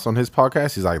Ross on his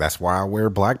podcast, he's like, "That's why I wear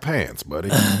black pants, buddy."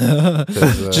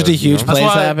 'Cause, Just a huge you know, That's place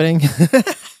why- happening.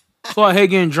 That's why I hate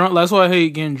getting drunk. That's why I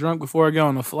hate getting drunk before I get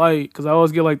on the flight because I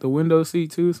always get like the window seat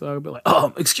too. So I'd be like,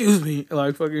 "Oh, excuse me,"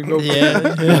 like fucking go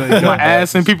yeah. my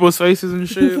ass in people's faces and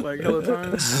shit like hella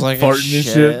times. It's like Farting and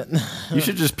shit. You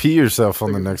should just pee yourself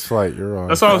on the next flight you're on.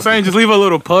 That's what I'm saying. Just leave a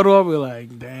little puddle. I'll be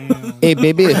like, damn. Hey,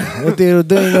 baby, what are you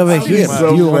doing over here?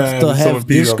 so Do you want mad. to I'm so have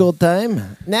beat disco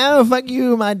time? No, fuck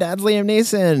you. My dad's Liam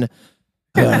Neeson.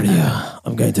 How are you?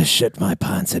 I'm going to shit my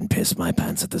pants and piss my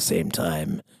pants at the same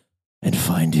time and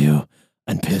find you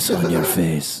and piss on your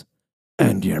face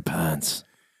and your pants.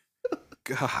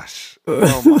 Gosh.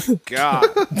 Oh my god.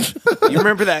 You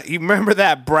remember that? You remember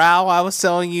that brow I was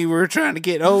telling you we were trying to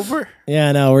get over?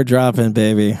 Yeah, no, we're dropping,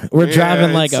 baby. We're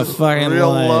dropping like a it's fucking real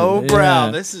line. low brow.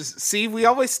 Yeah. This is see, we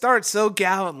always start so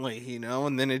gallantly, you know,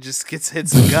 and then it just hits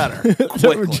the gutter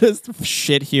We're quickly. just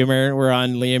shit humor. We're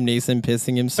on Liam Neeson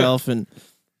pissing himself and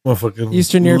Motherfucking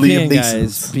Eastern European Liam guys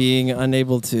Neeson's. being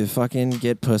unable to fucking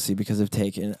get pussy because of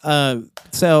Taken.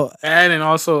 So And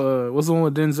also, what's the one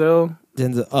with Denzel?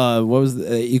 Denzel, what was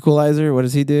the Equalizer? What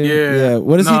does he do? Yeah.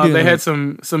 What does he do? They had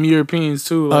some Europeans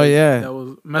too. Like, Oh, yeah. That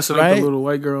was messing up Right? the little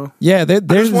white girl. Yeah, I there's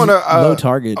just want to. low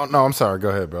target. Oh no, I'm sorry. Go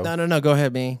ahead, bro. No, go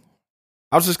ahead, me.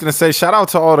 I was just gonna say, shout out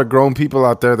to all the grown people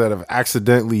out there that have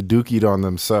accidentally dookied on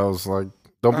themselves. Like,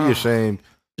 don't be ashamed.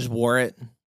 Just wore it.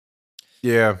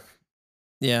 Yeah,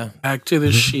 Yeah. Back to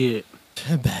the shit.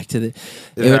 Back to the. It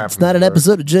It's happens, not an bro.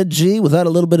 episode of Judge G without a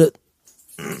little bit of.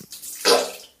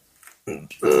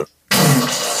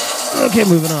 Okay,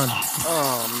 moving on.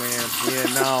 Oh man.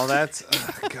 Yeah, no, that's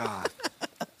God.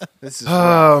 This is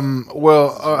rough.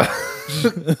 Well,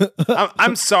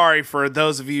 I'm sorry for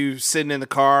those of you sitting in the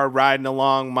car, riding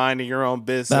along, minding your own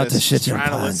business, About to shit your trying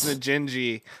to pants. listen to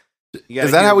Genji. You gotta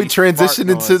is that hear how we these fart transition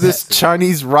into noises. this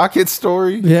Chinese rocket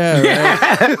story?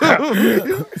 Yeah.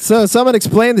 Right. So, someone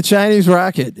explain the Chinese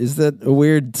rocket. Is that a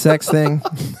weird sex thing?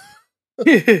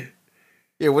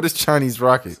 Yeah, what is Chinese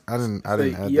rocket? I didn't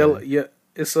The add yellow, that. yeah,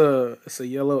 it's a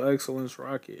yellow excellence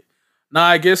rocket. Nah,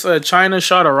 I guess China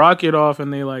shot a rocket off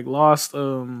and they like lost.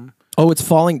 Oh, it's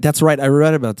falling. That's right. I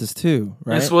read about this too.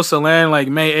 Right? It's supposed to land like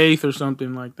May 8th or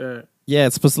something like that. Yeah,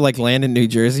 it's supposed to like land in New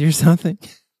Jersey or something.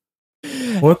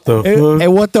 What the Hey, fuck? hey,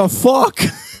 what the fuck?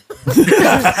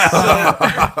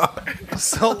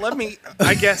 So let me,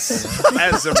 I guess,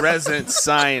 as a resident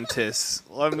scientist,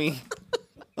 let me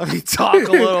talk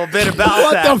a little bit about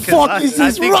What that. the fuck 'cause is I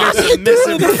this think there's rocket some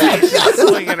misinformation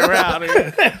swinging around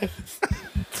here.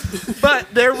 But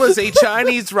there was a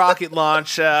Chinese rocket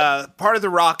launch. Part of the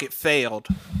rocket failed,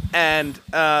 and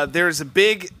there's a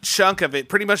big chunk of it,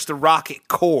 pretty much the rocket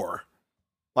core,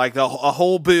 like a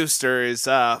whole booster, is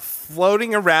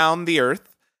floating around the Earth.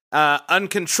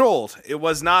 Uncontrolled. It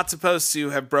was not supposed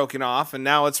to have broken off, and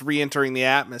now it's re-entering the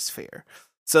atmosphere.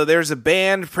 So there's a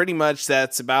band pretty much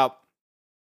that's about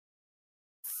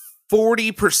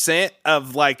 40%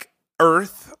 of like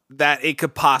Earth that it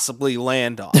could possibly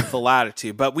land on, the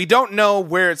latitude. But we don't know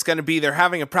where it's going to be. They're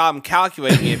having a problem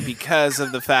calculating it because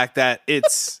of the fact that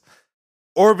it's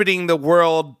orbiting the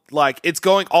world, like it's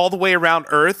going all the way around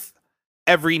Earth,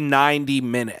 every 90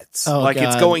 minutes. Oh, like God.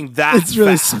 it's going that It's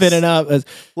really fast. spinning up.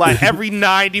 Like every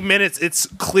 90 minutes, it's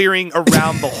clearing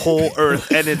around the whole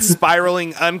Earth, and it's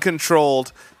spiraling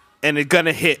uncontrolled, and it's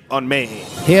gonna hit on May.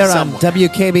 Here somewhere. on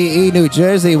WKBE New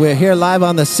Jersey, we're here live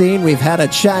on the scene. We've had a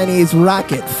Chinese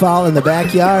rocket fall in the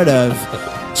backyard of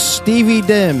Stevie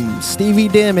Dim. Stevie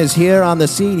Dim is here on the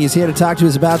scene. He's here to talk to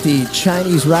us about the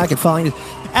Chinese rocket falling.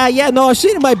 I was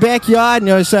sitting in my backyard and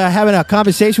I was having a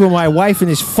conversation with my wife, and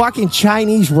this fucking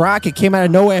Chinese rocket came out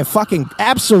of nowhere and fucking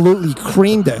absolutely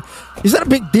creamed her. It's not a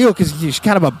big deal because she's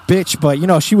kind of a bitch, but,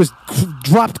 she was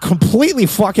dropped completely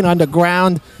fucking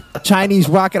underground. Chinese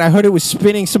rocket. I heard it was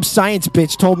spinning. Some science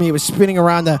bitch told me it was spinning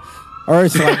around the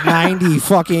Earth like 90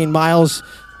 fucking miles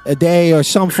a day or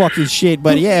some fucking shit.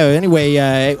 But yeah, anyway,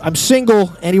 I'm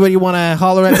single. Anybody want to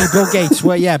holler at me? Bill Gates,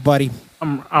 where you at, buddy?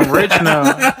 I'm rich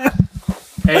now.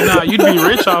 Hey, nah, you'd be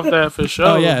rich off that for sure.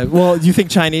 Oh yeah. Well, do you think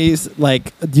Chinese do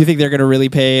you think they're gonna really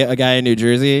pay a guy in New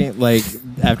Jersey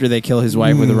after they kill his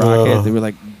wife with a rocket? They were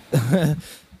like,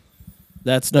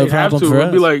 that's no They have problem to. for It'd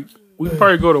us. be like we'd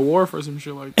probably go to war for some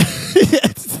shit like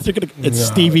that. It's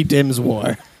Stevie Dim's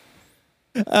war.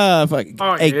 Fuck.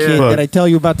 Oh, Hey yeah. kid, did I tell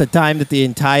you about the time that the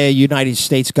entire United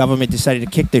States government decided to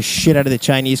kick the shit out of the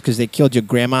Chinese because they killed your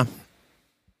grandma?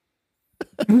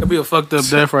 It'd be a fucked up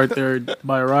death right there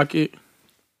by a rocket.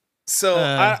 So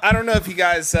I don't know if you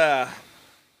guys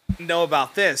know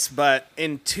about this, but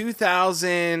in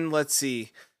 2000,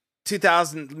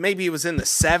 maybe it was in the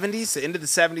 70s, the end of the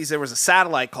 70s, there was a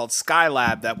satellite called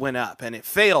Skylab that went up, and it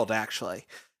failed actually,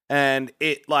 and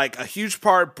it a huge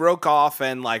part broke off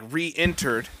and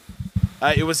re-entered.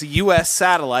 It was a U.S.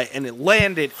 satellite, and it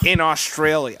landed in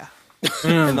Australia.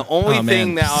 And the only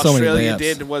thing that So many Australia layups.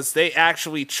 did was they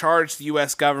actually charged the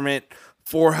U.S. government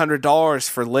 $400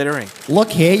 for littering. Look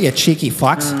here, you cheeky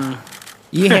fucks.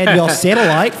 You had your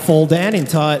satellite fall down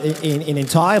in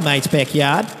entire mate's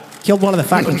backyard. Killed one of the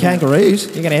fucking kangaroos.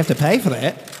 You're going to have to pay for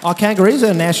that. Our kangaroos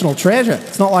are a national treasure.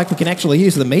 It's not like we can actually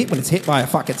use the meat when it's hit by a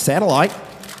fucking satellite.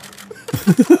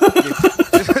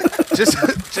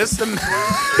 Just the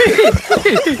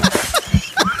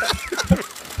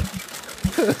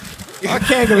Our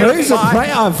kangaroos are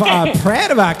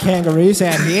proud of our kangaroos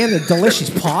out here and the delicious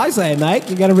pies they make.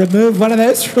 You're going to remove one of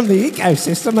those from the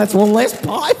ecosystem. That's one less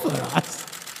pie for us.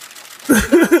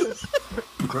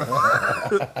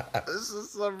 This is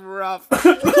some rough.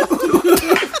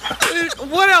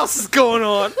 What else is going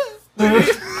on?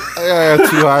 I got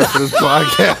too high for this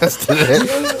podcast today.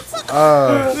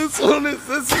 This is slow.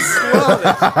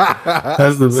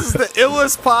 That's This is the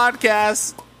illest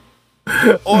podcast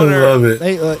I order. love it.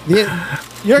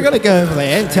 You're going to go over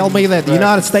there and tell me that the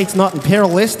United States not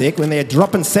imperialistic when they're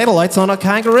dropping satellites on our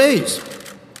kangaroos.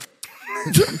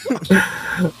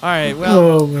 All right, well,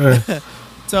 Oh man.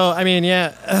 so I mean,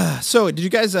 yeah. So, did you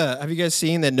guys have you guys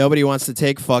seen that nobody wants to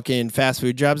take fucking fast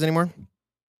food jobs anymore?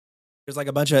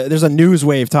 There's a news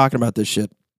wave talking about this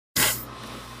shit.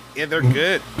 Yeah, they're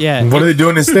good. Yeah. What are they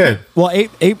doing instead? Well, eight.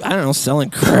 I don't know, selling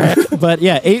crack, but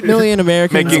yeah, 8 million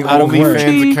Americans Making out of work.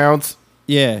 OnlyFans accounts.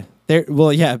 Yeah,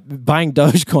 buying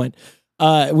Dogecoin.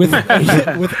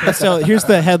 So here's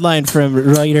the headline from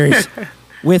Reuters.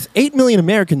 With 8 million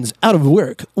Americans out of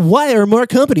work, why are more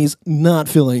companies not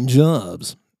filling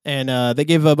jobs? And they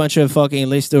give a bunch of fucking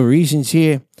list of reasons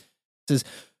here. It says,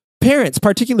 parents,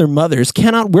 particular mothers,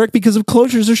 cannot work because of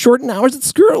closures or shortened hours at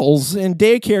schools, and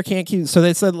daycare can't keep. So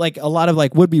they said a lot of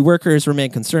would-be workers remain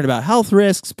concerned about health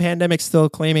risks. Pandemic still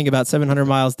claiming about 700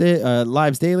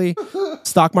 lives daily.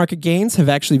 Stock market gains have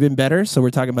actually been better. So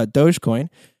we're talking about Dogecoin.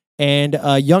 And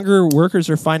younger workers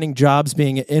are finding jobs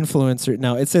being influencer.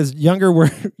 Now it says younger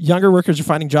workers are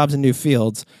finding jobs in new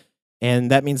fields,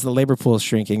 and that means the labor pool is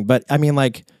shrinking. But I mean,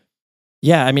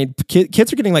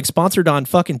 kids are getting sponsored on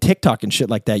fucking TikTok and shit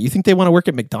like that. You think they want to work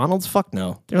at McDonald's? Fuck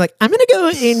no. They're like, I'm gonna go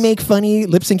and make funny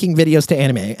lip syncing videos to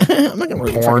anime. I'm not gonna work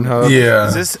at fucking- Pornhub. Yeah.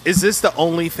 Is this the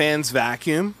OnlyFans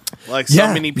vacuum? So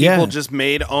Yeah, many people yeah. just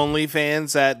made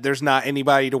OnlyFans that there's not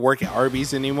anybody to work at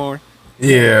Arby's anymore.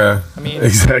 Yeah. I mean-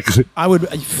 exactly. I would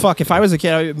if I was a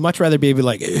kid, I would much rather be able to be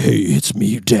like, hey, it's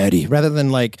me, daddy, rather than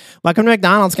welcome to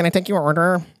McDonald's. Can I take your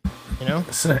order? You know?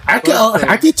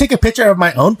 I could take a picture of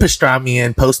my own pastrami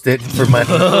and post it for money.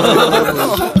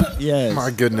 Yes.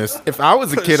 My goodness. If I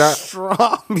was a kid,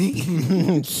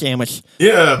 Sandwich.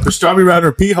 Yeah, pastrami around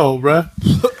her pee hole, bruh.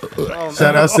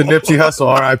 Shout out to Nipsey Hussle,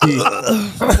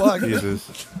 R.I.P.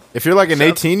 Jesus. If you're an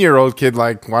 18-year-old kid,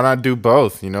 why not do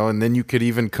both, And then you could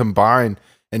even combine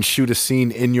and shoot a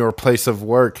scene in your place of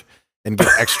work and get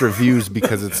extra views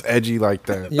because it's edgy like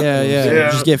that. Yeah, yeah.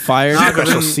 Yeah. Just get fired.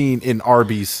 Special scene in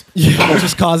Arby's. Yeah,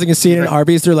 just causing a scene in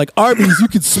Arby's. They're like, Arby's, you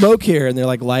could smoke here. And they're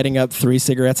like lighting up 3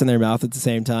 cigarettes in their mouth at the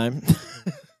same time.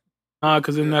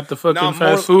 Because in at the fucking No,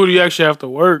 fast food, you actually have to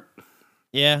work.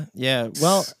 Yeah, yeah.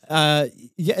 Well,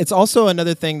 yeah, it's also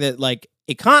another thing that like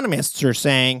economists are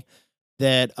saying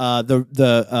that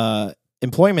the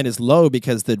employment is low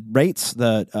because the rates,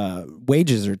 the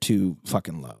wages are too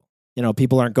fucking low. You know,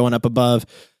 people aren't going up above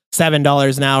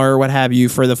 $7 an hour or what have you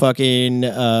for the fucking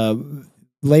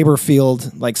labor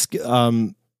field. Like,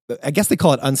 I guess they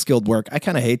call it unskilled work. I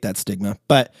kind of hate that stigma,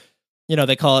 but you know,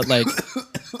 they call it like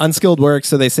unskilled work.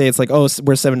 So they say it's like, oh,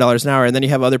 we're $7 an hour. And then you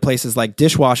have other places like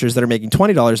dishwashers that are making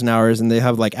 $20 an hour and they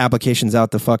have like applications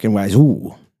out the fucking wise.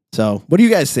 Ooh. So what do you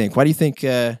guys think? Why do you think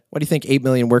 8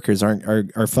 million workers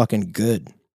are fucking good?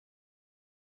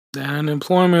 The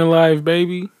unemployment life,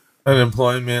 baby.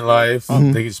 Unemployment life.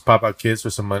 Mhm. They can just pop out kids for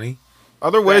some money.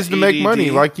 Other ways to make EDD.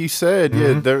 money, like you said.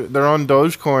 Yeah, they're on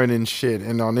Dogecoin and shit,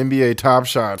 and on NBA Top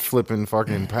Shot flipping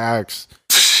fucking packs.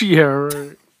 Yeah,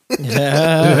 right.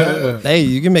 Yeah. Hey,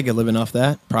 you can make a living off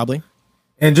that, probably.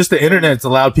 And just the internet's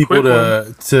allowed people Quick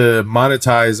to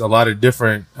monetize a lot of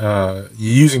different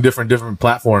using different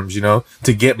platforms, you know,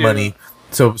 to get money.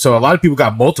 So a lot of people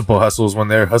got multiple hustles when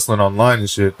they're hustling online and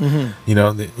shit. You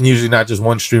know, usually not just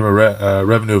one stream of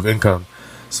revenue of income.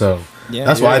 So Yeah.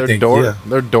 that's why I they're think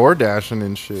they're door dashing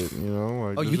and shit. You know,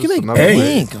 like, Oh, there's you can just make another way.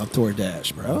 bank off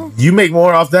DoorDash, bro. you make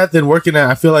more off that than working at.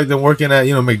 I feel like than working at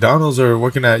McDonald's or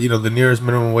working at the nearest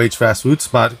minimum wage fast food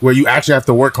spot where you actually have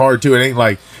to work hard too. It ain't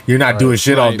like you're not doing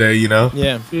shit all day. You know.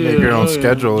 Yeah. Make your own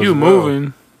schedule You as well.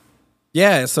 moving.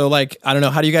 Yeah, so like I don't know,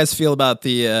 how do you guys feel about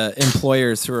the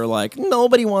employers who are like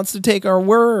nobody wants to take our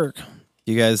work?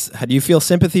 You guys, how do you feel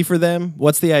sympathy for them?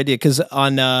 What's the idea? Because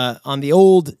on the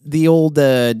old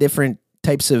different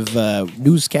types of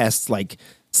newscasts like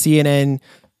CNN,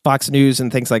 Fox News,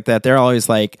 and things like that, they're always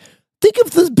like, think of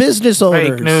the business owners.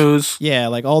 Fake news. Yeah,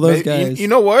 like all those guys. You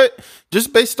know what?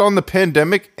 Just based on the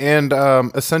pandemic and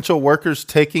essential workers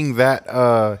taking that,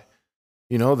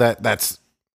 that's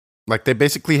like they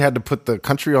basically had to put the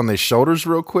country on their shoulders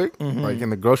real quick, like in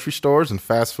the grocery stores and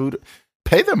fast food.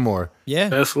 Pay them more. Yeah,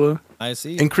 Tesla. I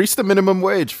see. Increase the minimum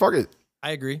wage. Fuck it. I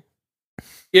agree.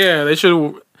 Yeah, they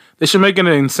should make it an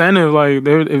incentive. Like if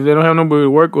they don't have nobody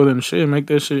to work with and shit, make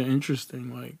that shit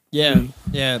interesting. Like Yeah,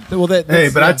 yeah. Well, Hey,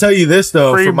 but I tell you this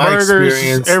though, free from my burgers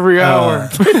experience, every hour.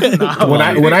 Nah,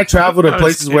 when I travel to I'm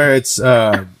places kidding. where it's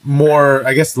more,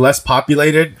 I guess, less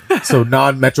populated, so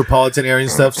non-metropolitan area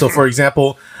and stuff. So, for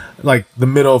example, like the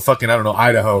middle of fucking, I don't know,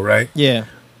 Idaho, right? yeah,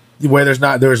 Where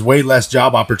there's way less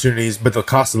job opportunities, but the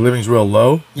cost of living is real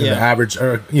low. And Yeah. the average,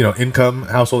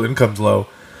 household income's low.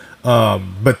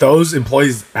 But those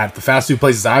employees at the fast food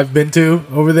places I've been to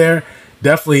over there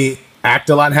definitely act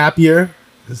a lot happier,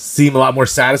 seem a lot more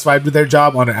satisfied with their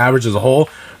job on an average as a whole,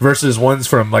 versus ones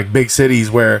from like big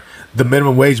cities where the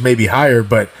minimum wage may be higher,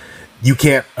 but you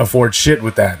can't afford shit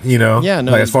with that, Yeah,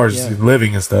 no, like as far as yeah.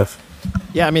 living and stuff.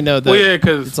 yeah. I mean, no, Well, yeah,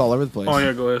 because it's all over the place. Oh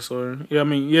yeah, go ahead, sorry. Yeah, I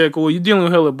mean, yeah, cool. You're dealing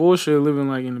with hella bullshit living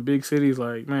like in the big cities.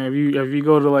 Like, man, if you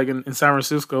go to like in San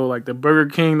Francisco, like the Burger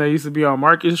King that used to be on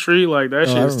Market Street, like that Oh, I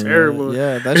shit is remember terrible. that.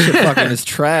 Yeah, that shit fucking is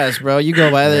trash, bro. You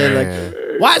go by there Man.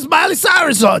 like, why is Miley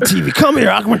Cyrus on TV? Come here,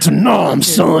 I went to Nam,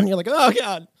 son. You're like, oh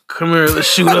god. Come here, let's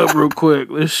shoot up real quick.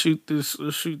 Let's shoot this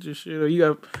shit up. You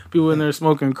got people in there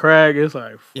smoking crack. It's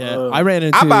like, Yeah, fuck. I ran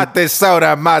into How about this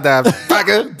soda,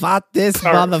 motherfucker? bought this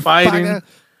Start motherfucker. fighting.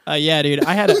 Yeah, dude.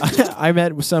 I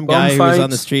met with some guy who was on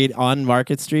the street on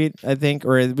Market Street, I think,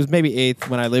 or it was maybe 8th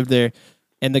when I lived there.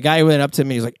 And the guy went up to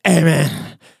me. He's like, "Hey,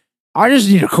 man, I just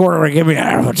need a quarter to get me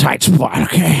out of a tight spot,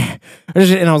 okay?"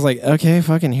 And I was like, "Okay,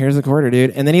 fucking here's a quarter, dude."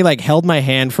 And then he like held my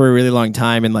hand for a really long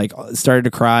time and like started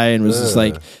to cry and was just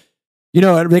like,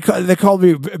 they called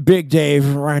me Big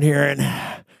Dave around here, and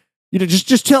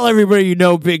just tell everybody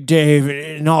Big Dave,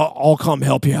 and I'll come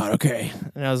help you out, okay?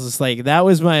 And I was just like, that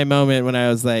was my moment when I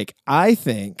was like, I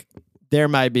think there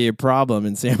might be a problem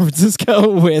in San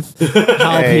Francisco with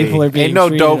how Hey, people are being ain't no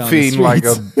treated dope on the fiend like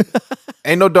streets.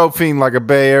 ain't no dope fiend like a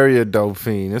Bay Area dope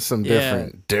fiend. It's some Yeah.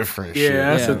 different yeah, shit.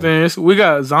 that's Yeah. the thing. We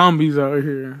got zombies out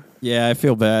here. Yeah, I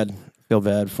feel bad. Feel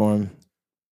bad for him.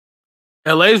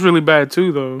 LA's really bad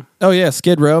too, though. Oh yeah,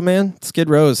 Skid Row, man. Skid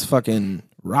Row is fucking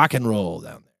rock and roll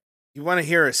down You want to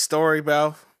hear a story, Bo?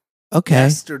 there. Okay.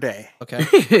 Yesterday, Okay.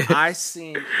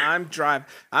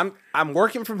 I'm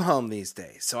working from home these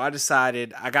days, so I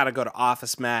decided I got to go to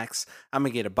Office Max. I'm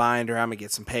gonna get a binder. I'm gonna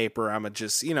get some paper. I'm gonna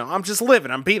just, I'm just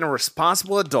living. I'm being a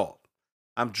responsible adult.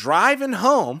 I'm driving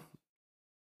home,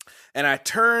 and I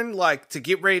turn like to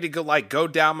get ready to go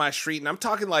down my street, and I'm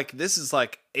talking like this is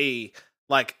like a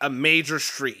major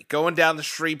street going down the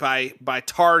street by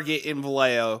Target in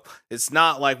Vallejo. It's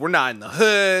not like we're not in the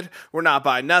hood, we're not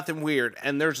by nothing weird,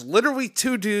 and there's literally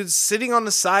two dudes sitting on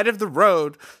the side of the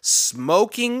road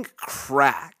smoking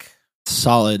crack.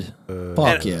 Solid. Fuck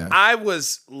And yeah. I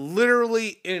was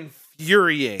literally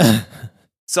infuriated.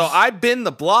 So I bend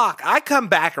the block. I come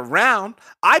back around.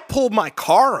 I pulled my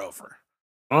car over.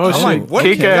 Oh I'm shit! like, what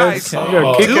Kick you ass! guys You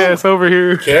got kick doing? ass over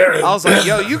here. Karen. I was like,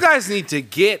 yo, you guys need to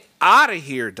get out of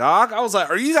here, dog. I was like,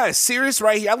 are you guys serious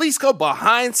right here? At least go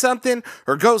behind something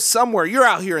or go somewhere. You're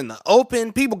out here in the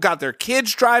open. People got their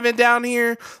kids driving down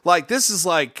here. Like, this is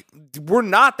like, we're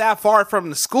not that far from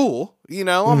the school. You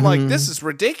know, I'm like, this is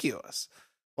ridiculous.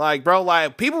 Like, bro,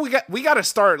 like people, we got to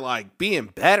start like being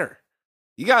better.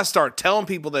 You got to start telling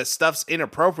people that stuff's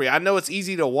inappropriate. I know it's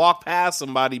easy to walk past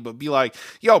somebody, but be like,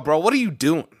 yo, bro, what are you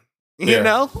doing? You Yeah.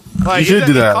 know? Like, You should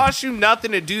do that. It costs you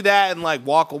nothing to do that and like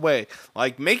walk away.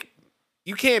 Like,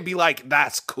 you can't be like,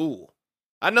 that's cool.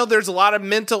 I know there's a lot of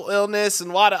mental illness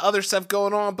and a lot of other stuff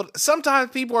going on, but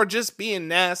sometimes people are just being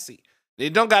nasty. They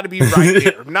don't got to be right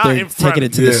there, not They're in front taking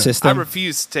of it to you. the Yeah. I system.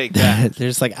 refuse to take that. They're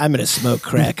just like, I'm gonna smoke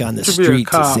crack on the Should be a street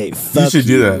to cop. say fuck should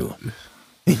do that.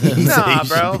 Nah,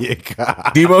 bro.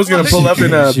 Demo's gonna pull up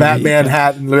in a Should be Batman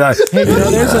hat and be like, Hey,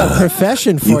 there's a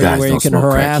profession for you, guys where you don't can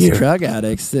smoke crack harass here. drug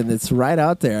addicts, and it's right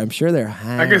out there. I'm sure they're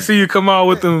high. I can see you come out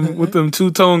with them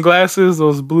two-tone glasses,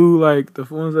 those blue like the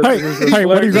ones that. Hey,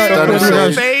 what do you got? Yo, What do you so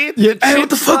guys- bathed, Yeah, the Hey, what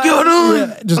the chick's fuck y'all like- doing?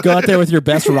 Yeah, just go out there with your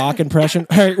best rock impression.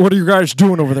 Hey, what are you guys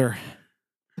doing over there?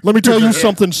 Let me tell you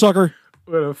something, sucker.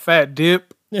 With a fat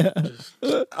dip. Yeah.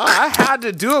 I had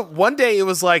to do it. One day it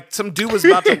was like some dude was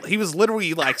about to, he was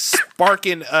literally like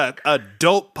sparking a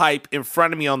dope pipe in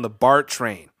front of me on the BART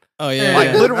train. Oh yeah. Like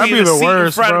Yeah, literally that'd be in the the seat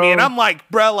worst, in front of me. bro. And I'm like,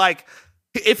 bro, like,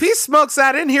 if he smokes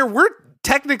that in here, we're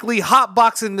technically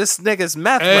hotboxing this nigga's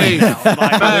meth Hey. right now.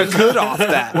 Like, we're good off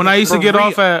that. When I used to For get real.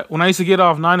 off at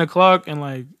 9:00 and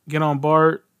like get on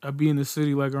BART, I'd be in the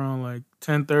city like around like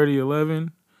 10:30,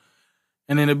 11.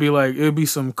 And then it'd be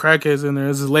some crackheads in there.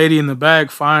 There's this lady in the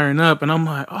back firing up, and I'm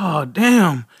like, oh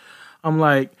damn. I'm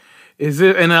like, is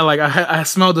it? And I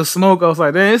smelled the smoke. I was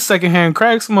like, damn, it's secondhand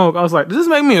crack smoke. I was like, does this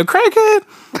make me a crackhead?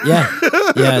 Yeah.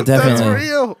 Yeah, definitely. That's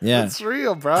real. Yeah. That's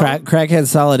real, bro. Crackhead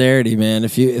solidarity, man.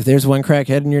 If there's one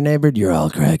crackhead in your neighborhood, you're all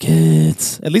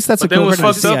crackheads. At least that's But a then cool what's word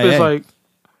in fucked up CIA. is like,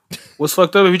 what's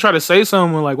fucked up if you try to say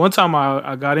something. Like one time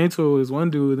I got into it with this one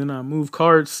dude, then I moved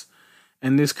carts.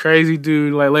 And this crazy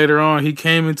dude, like later on, he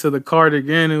came into the cart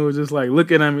again and was just like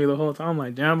looking at me the whole time. I'm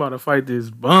like, damn, I'm about to fight this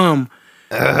bum.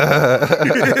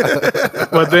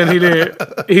 But then he didn't.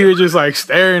 He was just like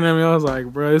staring at me. I was like,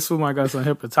 bro, this fool might got some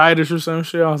hepatitis or some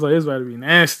shit. I was like, it's about to be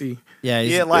nasty. Yeah,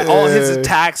 Yeah, like all his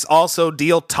attacks also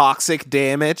deal toxic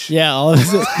damage. yeah,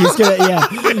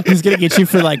 he's gonna get you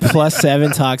for like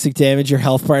 +7 toxic damage. Your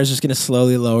health bar is just gonna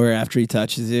slowly lower after he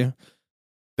touches you.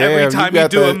 Every Damn, time you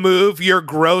got do a that- move, you're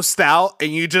grossed out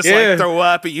and you just Yeah. like throw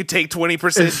up and you take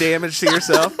 20% damage to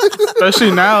yourself.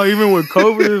 Especially now, even with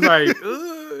COVID, it's like,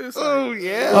 it's like Oh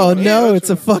yeah. Oh no,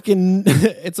 it's a fucking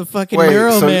Wait, so-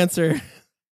 neuromancer.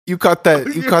 You caught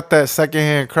that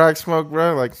secondhand crack smoke,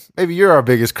 bro. Like maybe you're our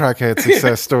biggest crackhead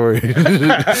success story.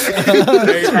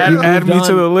 hey, add me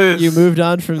to the list. You moved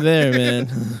on from there, man.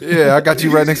 Yeah, I got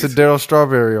you right next to Daryl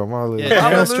Strawberry on my list. Yeah, Aaron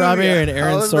Hallelujah. Strawberry and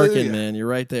Aaron Hallelujah. Sorkin, man. You're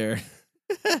right there.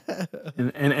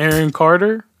 and Aaron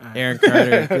Carter. Aaron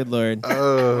Carter, good lord.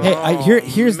 Oh. Hey,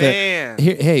 here's man.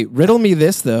 hey, riddle me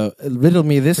this though. Riddle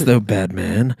me this though, bad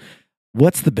man.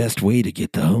 What's the best way to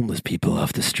get the homeless people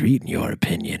off the street, in your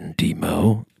opinion,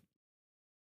 Demo?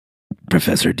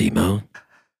 Professor Demo?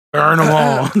 Burn them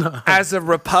all. As a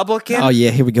Republican, Oh yeah,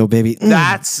 here we go, baby.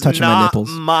 that's touching my not nipples.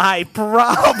 my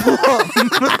problem.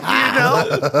 You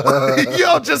know?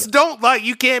 Yo, just don't like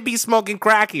you can't be smoking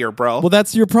crack here, bro. Well,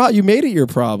 that's your problem. You made it your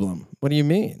problem. What do you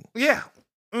mean? Yeah.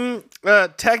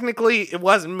 Technically it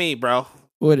wasn't me, bro.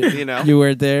 What You know. you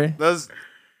weren't there?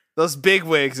 Those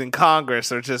bigwigs in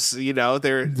Congress are just, you know,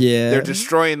 they're Yeah.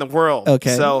 destroying the world.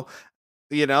 Okay. So,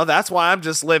 you know, that's why I'm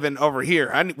just living over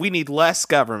here. We need less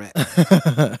government.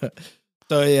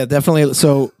 So yeah, definitely.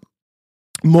 So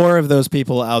more of those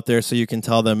people out there, so you can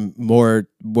tell them more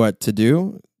what to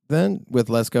do. Then with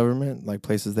less government, like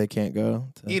places they can't go.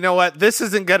 You know what? This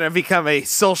isn't going to become a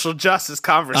social justice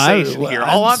conversation here.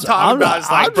 All I'm I'm talking about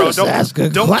is like, bro,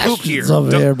 don't poop here.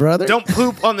 over here, brother. Don't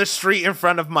poop on the street in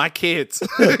front of my kids.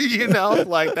 You know,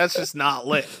 like that's just not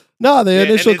lit. No, the And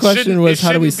initial it question shouldn't- was it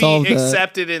how do we shouldn't be solve that?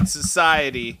 accepted in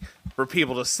society for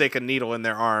people to stick a needle in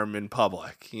their arm in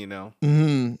public.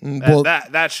 Well,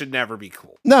 That should never be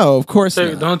cool. no, of course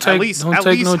not. Don't At take least no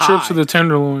trips to hide. the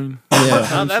Tenderloin.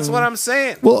 Yeah. That's what I'm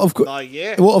saying. Well, of course.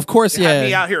 Yeah. Well, of course, They had me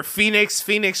yeah. out here,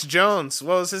 Phoenix Jones.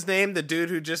 What was his name? The dude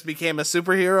who just became a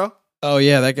superhero. Oh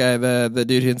yeah, that guy, the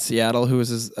dude in Seattle who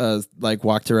was like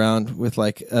walked around with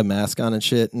like a mask on and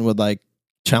shit, and would like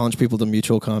challenge people to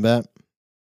mutual combat.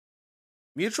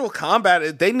 Mutual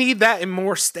combat. They need that in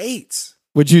more states.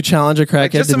 Would you challenge a Like,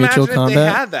 crackhead just to mutual imagine if they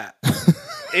combat? had that.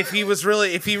 if he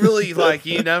really like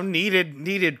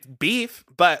needed beef,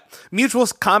 but mutual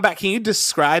combat. Can you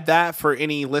describe that for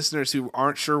any listeners who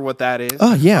aren't sure what that is?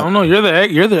 Oh I yeah. don't know. You're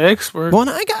the expert. Well,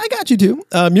 no, I got you too.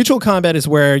 Mutual combat is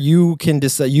where you can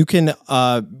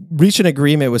reach an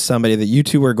agreement with somebody that you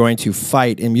two are going to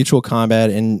fight in mutual combat,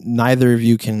 and neither of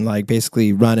you can like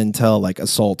basically run until like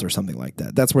assault or something like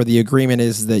that. That's where the agreement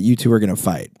is that you two are going to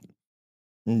fight.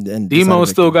 And Demo decide a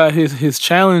still victory. got his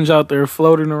challenge out there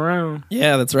floating around.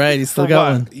 Yeah, that's right. He's still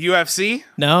got one. UFC?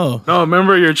 No. No,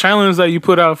 remember your challenge that you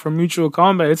put out for Mutual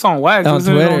Combat? It's on wax, On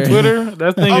isn't it? On Twitter. Twitter.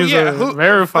 That thing Oh is yeah,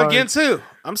 verified. against who?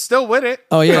 I'm still with it.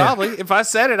 Oh, yeah. Probably. If I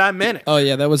said it, I meant it. Oh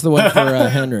yeah, that was the one for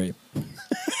Henry.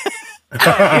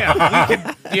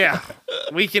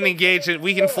 We can engage it.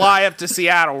 We can fly up to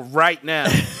Seattle right now.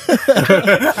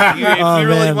 If you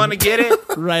really man. want to get it,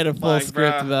 Write a full like,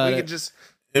 script bruh, about we it. could just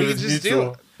It we was could just do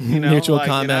mutual. it. You know, Mutual like,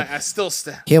 and combat. I still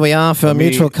Here we are for me-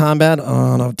 mutual combat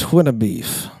on a Twitter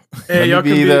beef. Hey, y'all Let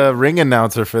me can be be the ring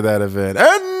announcer for that event.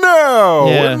 And now,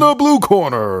 Yeah. in the blue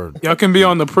corner. y'all can be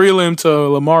on the prelim to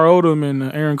Lamar Odom and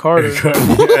Aaron Carter.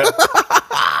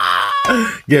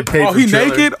 Get paid. Oh, for he chilling.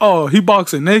 naked? Oh, he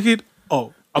boxing naked?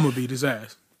 Oh, I'm gonna beat his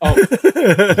ass. Oh,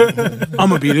 I'm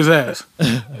gonna beat his ass.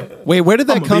 Wait, where did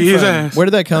that I'ma come beat his from? ass. Where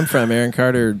did that come from? Aaron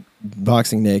Carter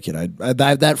boxing naked.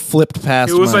 That flipped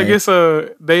past. It was, my, I guess,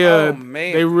 they Oh,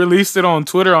 man. they released it on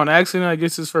Twitter on accident. I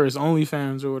guess it's for his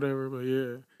OnlyFans or whatever. But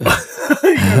yeah,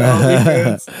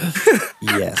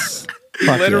 yes.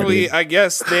 Fuck yeah, literally, dude. I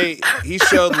guess he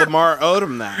showed Lamar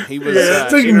Odom that he was.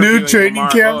 It's like interviewing new training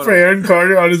Lamar camp for Odom. Aaron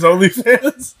Carter on his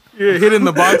OnlyFans. yeah, hit in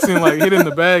the boxing, like hit in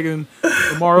the bag, and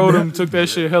Lamar Odom took that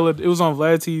shit hella. It was on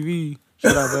Vlad TV.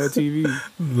 Shout out Vlad TV.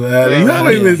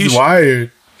 That He is sh-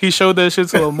 wired. He showed that shit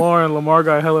to Lamar, and Lamar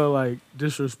got hella like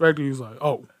disrespected. He was like,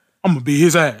 "Oh, I'm gonna beat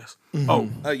his ass." Oh,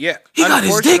 Yeah, He got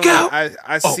his dick Unfortunately, out?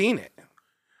 I seen it.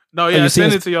 no, Have yeah, I you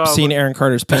sent it to y'all. seen but- Aaron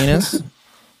Carter's penis?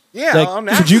 Yeah,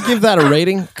 Like, could you give that a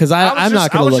rating? Because I'm not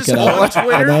going to look it up. I was on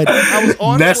Twitter. I was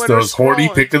on Twitter Nesto's horny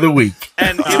scrolling, pick of the week.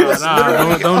 and it was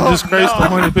literally don't disgrace the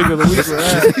horny pick of the week with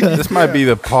that. This might be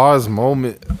the pause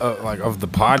moment of the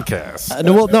podcast.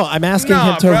 No, I'm asking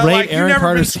him to bro, rate like, Aaron you've never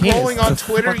Carter's been scrolling penis. on It's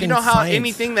Twitter. You fucking know how science.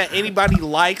 anything that anybody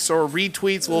likes or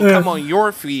retweets will come on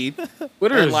your feed.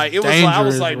 Twitter And is like it was, dangerous, I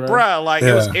was like, bro. bruh, like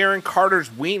it was Yeah. Aaron Carter's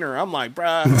wiener. I'm like,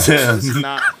 bruh,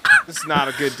 Yeah. this is not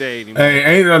a good day anymore.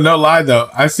 Hey, ain't no lie though.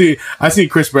 I see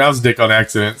Chris Brown's dick on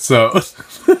accident. So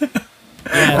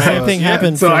Yeah, same thing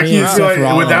happened so for I me can't and feel Seth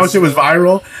like when that Rollins. shit was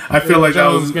viral. I feel like that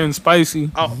Jones was. getting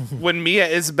spicy. Oh, when Mia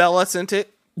Isabella sent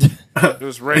it, it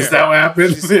was rare. Is that what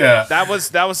happened? Yeah. That was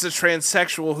the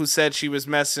transsexual who said she was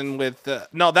messing with.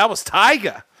 No, that was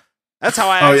Tyga. That's how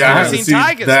I Oh actually yeah, I haven't seen seen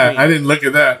Tyga's that. tweet. I didn't look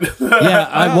at that.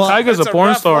 Yeah, well, Tiger's it's a a porn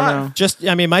rough star life. now. just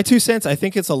I mean, my 2 cents. I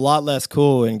think it's a lot less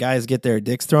cool when guys get their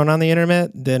dicks thrown on the internet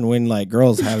than when like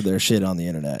girls have their shit on the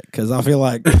internet. Because I feel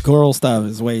like girl stuff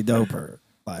is way doper.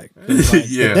 Like, it's like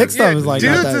Yeah. the dick stuff Yeah, is like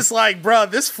dude's not that- just like, bro,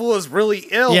 this fool is really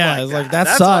ill. yeah, like it's like that.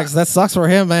 that sucks. That sucks for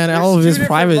him, man. All of There's his two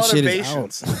private different shit is out.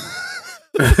 motivations.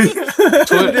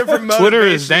 Two different Twitter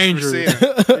is motivations for dangerous.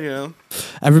 seeing it, you know?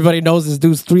 Everybody knows this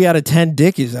dude's 3 out of 10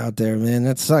 dickies out there, man.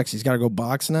 That sucks. He's got to go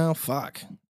box now. Fuck.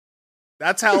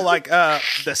 That's how like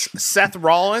Seth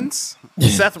Rollins.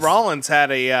 Seth Rollins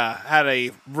had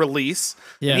a release.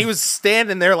 Yeah. And he was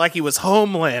standing there like he was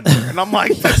Homelander, and I'm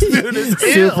like, this dude is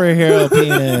ill. Superhero It's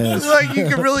penis. like you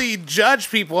can really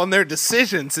judge people on their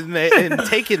decisions and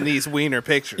taking these wiener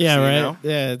pictures. Yeah, you right. know?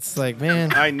 Yeah, it's like, man.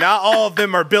 Like not all of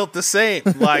them are built the same.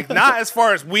 Like not as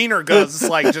far as wiener goes. It's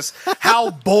like just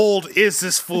how bold is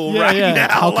this fool Yeah, right yeah.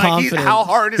 now? How Like confident. how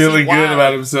hard is Feeling he good wilding?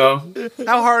 about himself.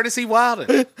 How hard is he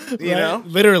wilding? You know.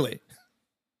 Literally.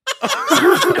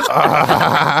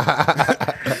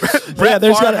 Brett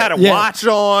there's Favre gotta- had a yeah. watch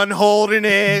on, holding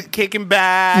it, kicking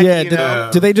back. Yeah, you know?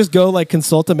 do they just go like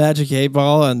consult a Magic 8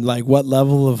 Ball on like what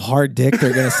level of hard dick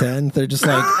they're gonna send? They're just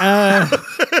like, I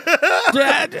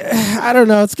don't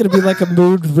know. It's gonna be like a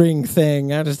mood ring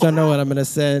thing. I just don't know what I'm gonna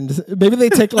send. Maybe they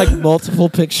take like multiple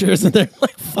pictures and they're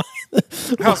like, fine.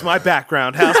 How's my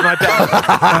background? How's my background?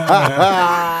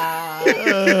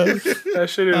 That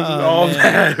shit is Oh, all man.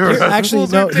 bad, bro. Actually,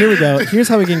 no. Here we go. Here's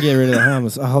how we can get rid of the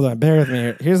homeless. Hold on, bear with me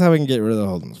here. Here's how we can get rid of the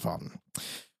homeless problem.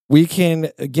 We can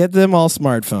get them all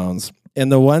smartphones,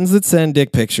 and the ones that send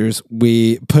dick pictures,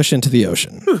 we push into the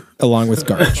ocean along with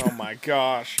garbage. Oh my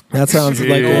gosh. That sounds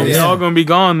like Yeah, they all gonna be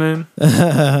gone then.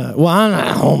 well, I'm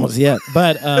not homeless yet,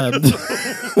 but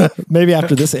maybe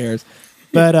after this airs.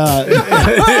 But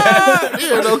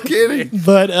Yeah, no kidding.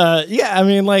 But yeah, I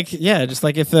mean, like, yeah, just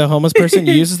like if the homeless person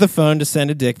uses the phone to send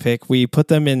a dick pic, we put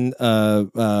them in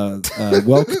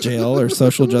woke jail or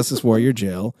social justice warrior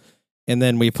jail, and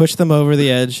then we push them over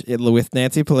the edge with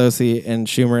Nancy Pelosi and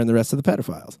Schumer and the rest of the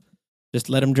pedophiles. Just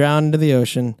let them drown into the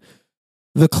ocean.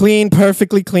 The clean,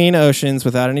 perfectly clean oceans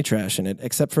without any trash in it,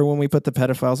 except for when we put the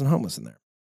pedophiles and homeless in there.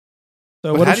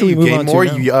 So what How should do we you move gain on more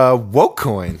to now? woke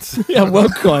coins? Yeah,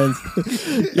 woke coins.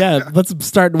 Yeah, let's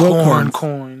start woke Corn coins.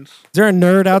 coins, Is there a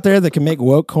nerd out there that can make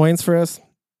woke coins for us?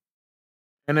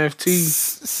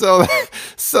 NFTs.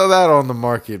 Sell that on the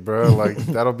market, bro. Like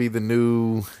that'll be the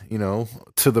new,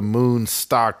 to the moon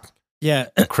stock Yeah,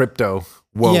 crypto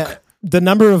woke. yeah. The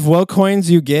number of woke coins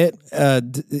you get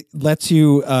lets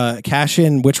you cash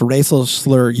in which racial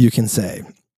slur you can say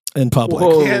in public.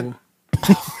 Whoa. Yeah.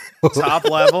 Top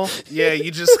level. Yeah,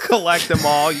 you just collect them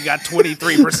all. You got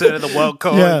 23% of the woke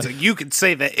coins. Yeah. And you can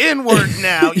say the N word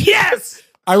now. Yes.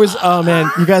 Oh man,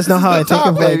 you guys know how I think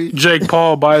of like Jake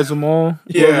Paul buys them all.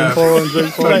 Yeah. Logan Paul and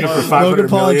Jake Paul. Like, for 500 Logan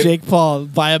Paul and million. Jake Paul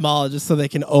buy them all just so they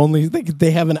can only they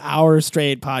have an hour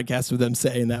straight podcast with them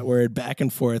saying that word back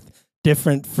and forth,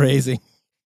 different phrasing.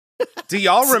 Do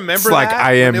y'all remember It's like that?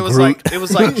 I am When it was Groot. like it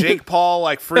was like Jake Paul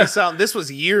like freestyle. This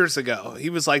was years ago.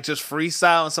 He was like just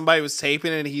freestyle and somebody was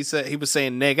taping it and he was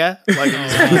saying nigga like it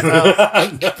was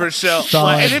freestyle for sure.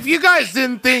 Like, and if you guys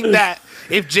didn't think that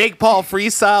if Jake Paul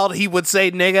freestyled he would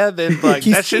say nigga, then like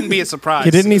that shouldn't be a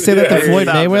surprise. Didn't he say that to Yeah. Floyd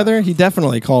Stop Mayweather? He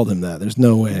definitely called him that. There's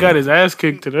no way. Got his ass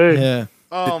kicked today. Yeah.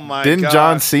 Oh my Didn't god.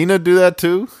 John Cena do that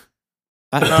too?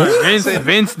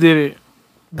 Vince did it.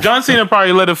 John Cena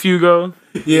probably let a few go.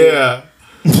 Yeah.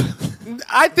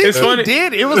 I think It's he funny.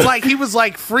 did. It was like he was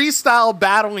like freestyle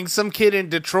battling some kid in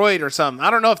Detroit or something.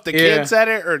 I don't know if the Yeah. kid said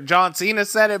it or John Cena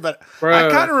said it, but I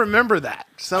Bruh. kind of remember that.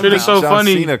 Somehow. Shit is so John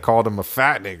funny. Cena called him a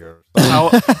fat nigga.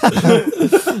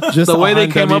 Just The way they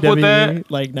on came up with WWE,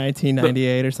 that- like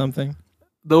 1998 or something.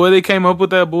 The way they came up with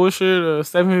that bullshit,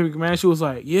 Stephanie McMahon, she was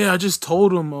like, "Yeah, I just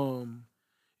told him,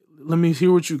 let me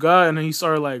hear what you got," and then he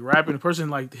started like rapping. The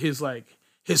person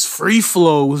his free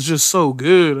flow was just so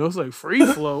good. I was like, "Free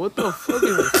flow? What the fuck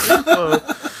is a free flow?"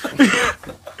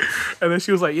 And then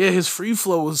she was like, "Yeah, his free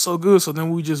flow was so good." So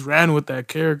then we just ran with that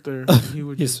character. He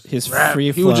would His just rap.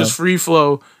 free He would flow. just free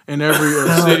flow in every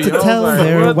city. to I was tell like,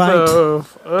 they're what the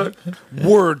fuck?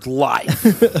 Word life.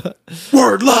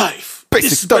 Word life. Basic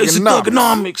This is basic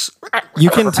thugonomics. You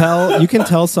can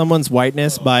tell someone's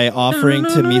whiteness by offering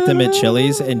to meet them at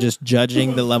Chili's and just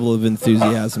judging the level of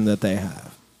enthusiasm that they have.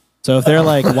 So if they're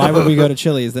like, "Why would we go to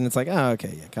Chili's?" Then it's like, "Oh,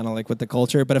 okay, yeah, kind of like with the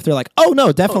culture." But if they're like, "Oh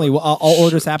no, definitely, I'll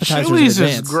order us appetizers Chili's in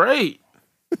is advance." great.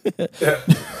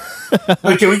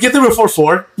 Wait, can we get there before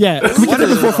 4? Yeah, can we get What them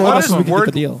is- before 4 what bucks is so we can get word-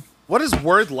 the deal. What does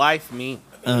word life mean?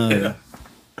 Because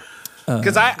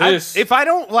This. if I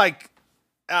don't like,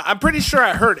 I'm pretty sure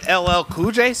I heard LL Cool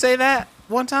J say that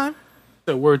one time.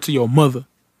 That word to your mother.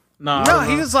 Nah, I No, don't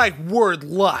he know. was like word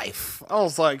life. I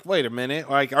was like, wait a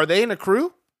minute, like, are they in a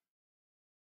crew?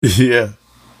 Yeah.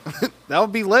 That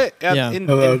would be lit. Yeah. In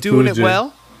LL doing Cool it J.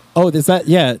 well. Oh, is that?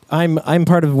 Yeah, I'm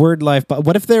part of Word Life. But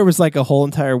what if there was like a whole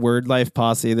entire Word Life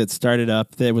posse that started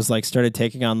up that was like started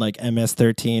taking on like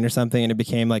MS-13 or something, and it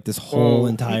became like this whole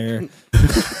entire, A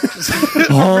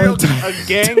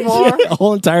gang war a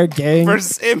whole entire gang,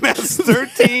 versus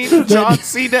MS-13, John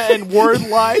Cena, and Word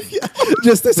Life.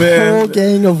 just this Man. whole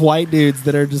gang of white dudes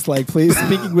that are just like, please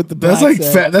speaking with the That's black like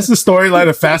accent. that's the storyline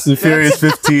of Fast and Furious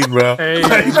 15, bro. Hey,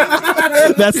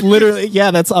 That's literally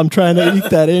I'm trying to eat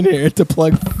that in here to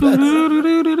plug.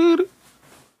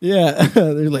 Yeah,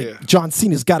 they're like, Yeah. John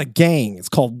Cena's got a gang. It's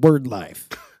called Word Life.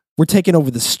 We're taking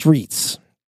over the streets.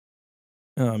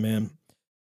 Oh man.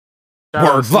 shout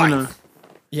out Word Cena. life.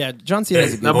 Yeah, John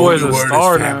Cena's a good That Oh, boy is your a word is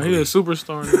star now. family. He a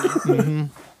superstar now. Mhm.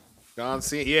 John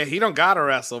Cena, yeah, he don't gotta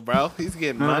wrestle, bro. He's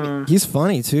getting money. He's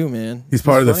funny too, man. He's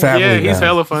part of the funny. family. Yeah, he's now.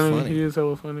 hella funny. funny. He is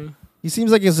hella funny. He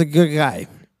seems like he's a good guy.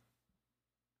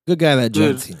 Good guy, that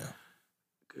John Good. Cena.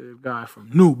 Good guy from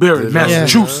Newbury, Yeah.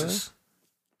 Massachusetts.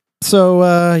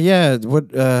 So yeah,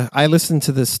 I listened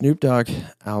to the Snoop Dogg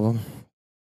album.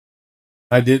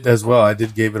 I did as well. I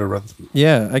did gave it a run through.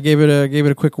 Yeah, I gave it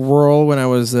a quick whirl when I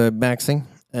was maxing,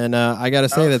 and I gotta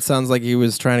say that sounds like he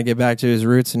was trying to get back to his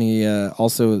roots, and he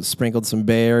also sprinkled some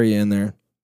Bay Area in there.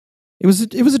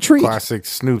 It was a treat. Classic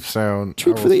Snoop sound.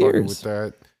 Treat I for the was fucking ears. with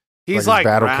that. He's like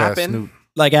his Battlecast rapping. Snoop.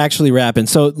 Like actually rapping.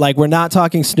 So like we're not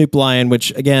talking Snoop Lion,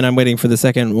 which again I'm waiting for the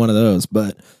second one of those,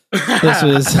 but this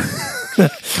was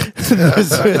this It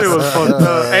was fucked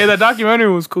up. Hey, that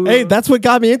documentary was cool. Hey, that's what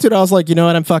got me into it. I was like, you know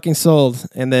what, I'm fucking sold.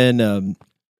 And then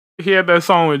he had that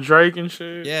song with Drake and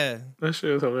shit. yeah. That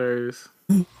shit was hilarious.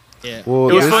 Yeah. Well,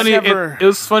 It was this- funny. never- It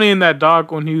was funny in that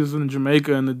doc when he was in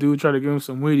Jamaica and the dude tried to give him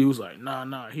some weed. He was like,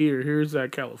 "Nah, here's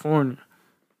that California."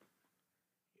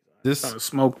 this Trying to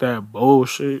smoke that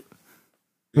bullshit.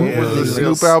 what was the These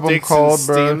Snoop little album sticks and called,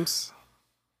 bro? stems.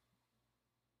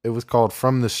 It was called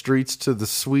From the Streets to the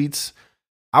Sweets.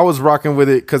 I was rocking with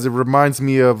it because it reminds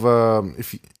me of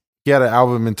he had an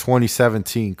album in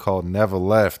 2017 called Never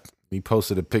Left. He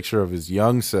posted a picture of his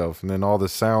young self, and then all the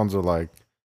sounds are like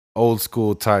old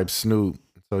school type Snoop.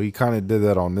 So he kind of did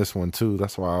that on this one too.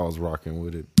 That's why I was rocking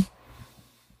with it.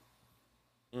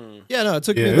 Yeah, no, it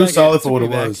took Yeah, me it was back- solid took for what me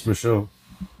it back. was, for sure.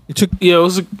 It took Yeah, it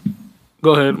was.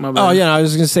 Go ahead, my bad. Oh yeah, no, I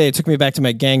was just gonna say it took me back to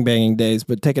my gangbanging days,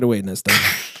 but take it away, Nesta.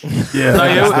 Yeah, No,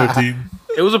 yeah, that's 13.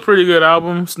 It was a pretty good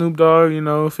album. Snoop Dogg,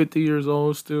 50 years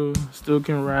old, still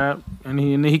can rap, and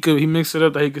he mixed it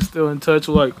up that he could still in touch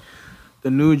with like the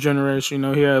new generation.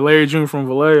 He had Larry June from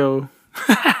Vallejo,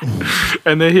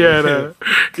 and then he had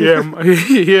he had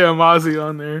Mozzie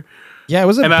on there. Yeah, it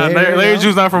was a And Bay Larry Area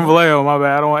June's not from Vallejo. My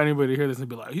bad. I don't want anybody to hear this and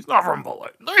be like, he's not from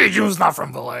Vallejo. Larry June's not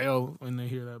from Vallejo when they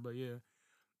hear that. But yeah.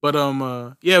 But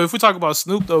yeah. If we talk about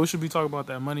Snoop though, we should be talking about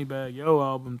that Moneybag Yo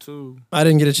album too. I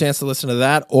didn't get a chance to listen to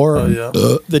that or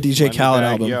the DJ Khaled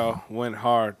Moneybag album. Yo, went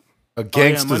hard. A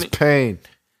Gangsta's Pain.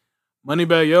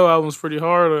 Moneybag Yo album's pretty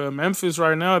hard. Memphis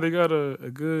right now they got a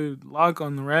good lock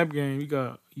on the rap game. You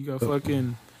got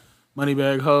fucking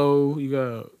Moneybag Ho. You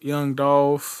got Young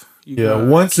Dolph. You Yeah, got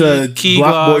once Key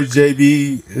Block Boy Glock.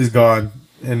 JB is gone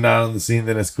and not on the scene,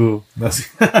 then it's cool. You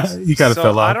kind of So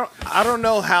fell off. I don't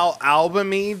know how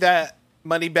albumy that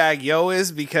Moneybag Yo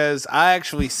is because I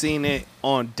actually seen it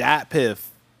on Dat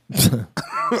Piff.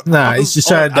 Nah, he's just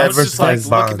trying to I was just diversify like his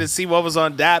looking to bonds. see what was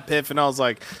on Dat Piff, and I was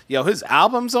like, "Yo, his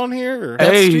album's on here." Or? That's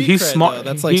Hey, street he's cred, smart. though.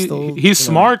 That's like still, he's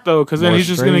smart though, because then More he's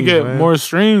just gonna streams, get man. more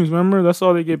streams. Remember, that's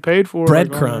all they get paid for.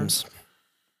 breadcrumbs.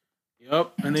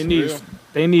 Yep, and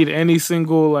they need any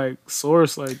single like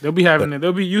source. Like they'll be having it.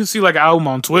 You see like an album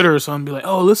on Twitter or something. Be like,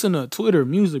 oh, listen to Twitter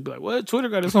music. Be like, what? Twitter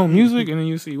got its own music, and then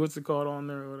you see what's it called on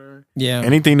there or whatever. Yeah.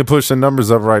 Anything to push the numbers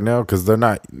up right now because they're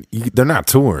not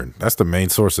touring. That's the main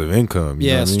source of income. you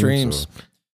know Yeah, what I mean? streams. So-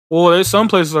 Well, there's some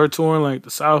places are touring like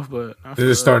the South, but not They're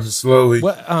for just us. starting slowly.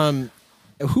 What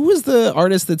who was the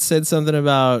artist that said something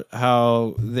about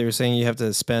how they were saying you have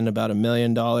to spend about $1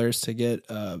 million to get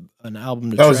an album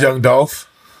to That was track? Young Dolph.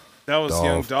 That was Dolph.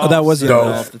 Young Dolph. Oh, that was Young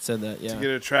Dolph. Dolph that said that. to Yeah. get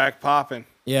a track popping.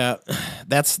 Yeah.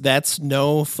 That's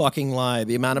no fucking lie.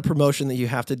 The amount of promotion that you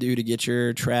have to do to get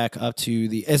your track up to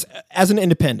the as an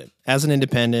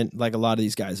independent, like a lot of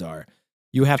these guys are,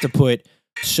 you have to put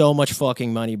so much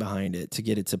fucking money behind it to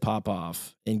get it to pop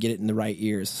off and get it in the right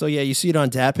ears. So yeah, you see it on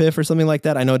DatPiff or something like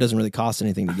that. I know it doesn't really cost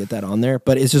anything to get that on there,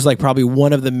 but it's just like probably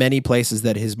one of the many places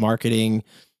that his marketing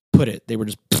put it. They were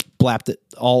just blapped it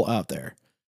all out there.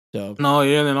 So No,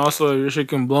 yeah, and then also your shit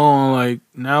can blow on like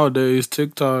nowadays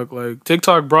TikTok. Like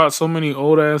TikTok brought so many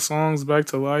old ass songs back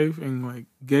to life and like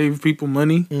gave people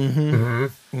money.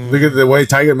 Look at the way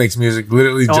Tiger makes music,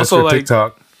 literally just Also, for like-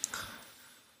 TikTok.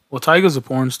 Well, Tyga's a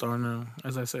porn star now,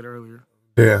 as I said earlier.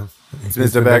 Yeah, It's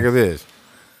the back of this.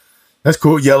 That's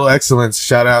cool. Yellow excellence.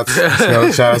 Shout out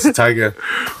to Tiger,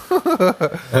 He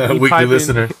weekly piping-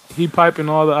 listener, He piping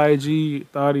all the IG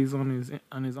thotties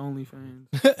on his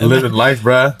OnlyFans. living life,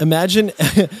 bruh.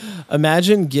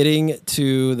 imagine getting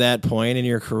to that point in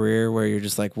your career where you're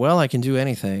just like, well, I can do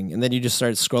anything. And then you just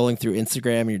start scrolling through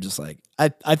Instagram and you're just like,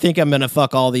 I think I'm going to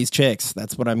fuck all these chicks.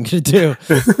 That's what I'm going to do.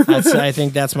 I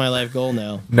think that's my life goal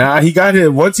now. Nah,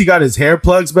 once he got his hair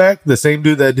plugs back, the same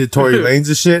dude that did Tory Lanez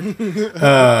and shit.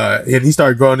 And he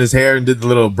started growing his hair and did the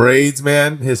little braids,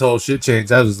 man. His whole shit changed.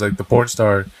 That was like the porn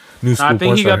star, new school I think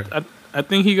porn he star. got. I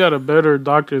think he got a better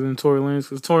doctor than Tory Lanez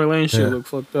because Tory Lanez shit Yeah. look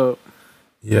fucked up.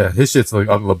 Yeah, his shit's like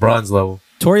on LeBron's level.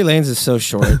 Tory Lanez is so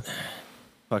short.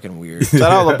 Fucking weird. Shout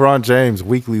out LeBron James,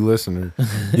 weekly listener.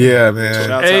 Yeah, man.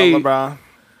 Shout Hey. out to LeBron.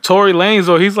 Tory Lanez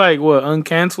though, he's like what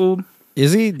uncanceled.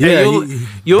 Is he? Yeah,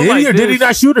 you'll did like he or did he this.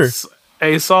 not shoot her?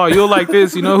 Hey, Saul, you'll like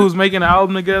this. You know who's making an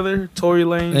album together? Tory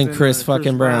Lanez And Chris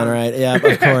fucking Brown, right? Yeah, of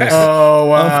course. Oh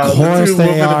wow! Of course The two they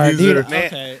women are, dude. abuser. Man.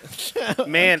 Okay.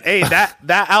 Man, hey, that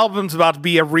album's about to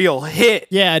be a real hit.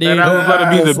 Yeah, dude. And that was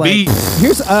about to be It's the beat.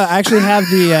 Here's I actually have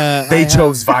the They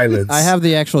chose violence. I have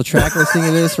the actual track listing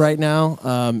of this right now.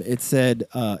 It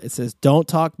says "Don't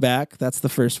Talk Back." That's the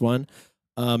first one.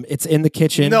 It's in the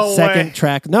kitchen. No Second way.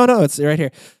 track. No, it's right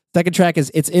here. Second track is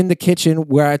 "It's in the Kitchen,"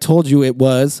 where I told you it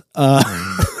was.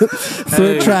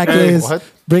 Third track is what?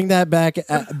 "Bring That Back."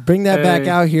 Bring that back Hey.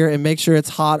 out here and make sure it's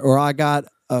hot, or I got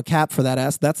a cap for that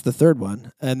ass. That's the third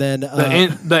one, and then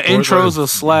The intro's a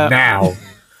slap. now.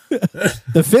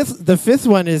 the fifth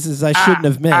one is I shouldn't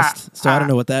have missed. So I don't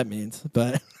know what that means,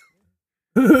 but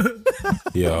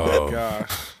Yo. Gosh,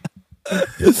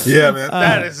 Yeah, man.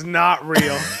 that is not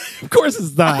real. of course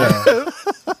it's not.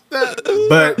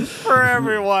 But For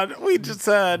everyone, we just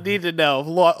need to know.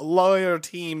 Lawyer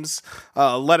teams,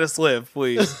 let us live,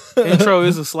 please. Intro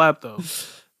is a slap though.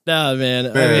 No, man.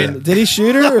 I Man. mean, did he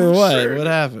shoot her or what? Sure. What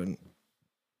happened?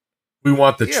 we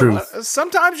want the Yeah, truth. well,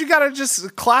 sometimes you gotta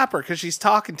just clap her because she's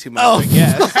talking too much. Oh. I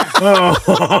guess.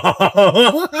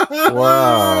 Oh.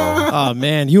 Wow. Oh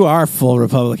man, you are full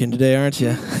Republican today, aren't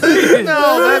you?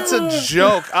 No, that's a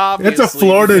joke. Obviously, It's a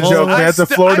Florida because joke, man. It's a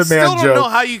Florida I still man don't joke. know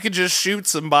how you could just shoot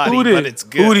somebody, Hootie, but it's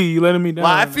good. Hootie, you letting me down.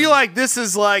 Well, I feel like this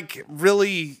is like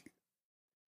really.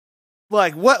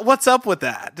 Like what's up with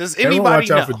that? Does Everyone anybody watch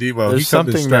know? out for Demo. There's He come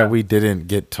to something strap. that we didn't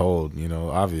get told,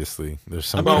 obviously. There's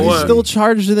something. About He's what? still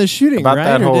charged in the shooting, About right?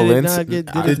 that Or whole did it not incident.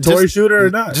 get? I- Did Did it, Tory shoot her or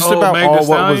not? Just Oh, about Meg Thee all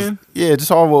what was, Stallion? just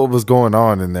all what was going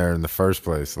on in there in the first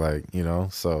place. Like,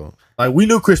 so Like we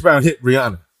knew Chris Brown hit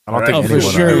Rihanna. I don't think oh, for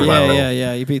anyone sure. knew.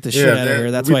 Yeah. You beat the shit out of her.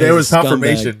 That's why there he's was a scumbag.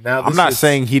 confirmation. Now I'm this not is-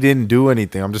 saying he didn't do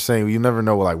anything. I'm just saying you never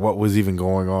know like what was even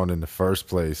going on in the first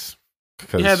place.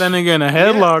 he had that nigga in a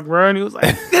headlock, bro, and he was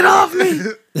like, "Get off me!"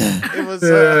 It was,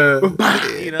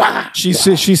 you know, She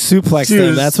suplexed She him.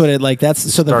 was- That's what it like.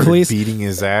 That's so the started police. beating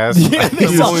his ass. Yeah, they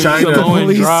was saw- trying to- the Samoan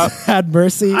police drop. had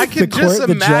mercy. I the could court, just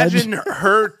the judge. imagine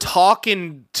her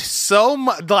talking so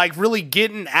much, like really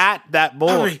getting at that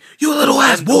boy. You little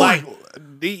ass And, boy. like,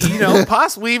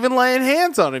 possibly even laying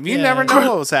hands on him. You Yeah. never know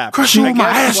what was happening. Crush you I with my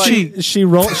guess, ass like, cheek. She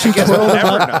rolled. She guess twirled we'll him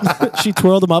never up. She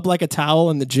twirled him up like a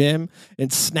towel in the gym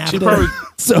and snapped She it. probably-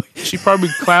 So She probably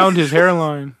clowned his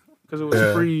hairline because it was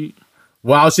Yeah. free.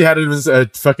 While she had him in a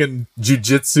fucking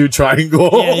jujitsu triangle.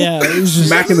 yeah. It was just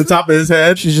Smacking the top of his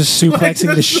head. she's just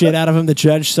suplexing the shit out of him. The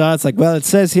judge saw. It's like, well, it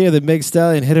says here that Meg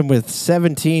Stallion hit him with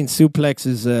 17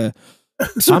 suplexes.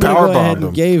 I'm gonna go ahead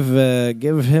powerbombed and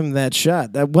give him that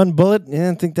shot. That one bullet. I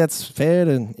don't think that's fair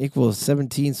to equal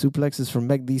 17 suplexes from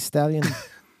Meg Thee Stallion.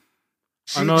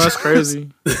 I know that's crazy.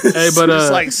 Hey, but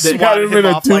just like got swatted him in him a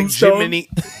off like tombstone. Jiminy.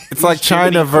 It's like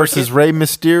China versus Rey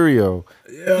Mysterio.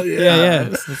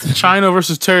 yeah. China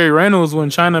versus Terry Reynolds when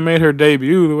China made her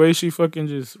debut, the way she fucking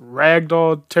just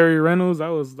ragdolled Terry Reynolds,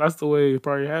 that's the way it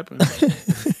probably happened.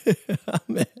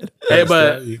 Hey,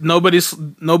 but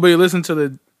nobody listened to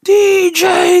the DJ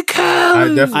I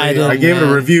Khaled. definitely I I, did, gave it a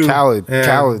man. review. Khaled. And,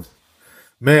 Khaled.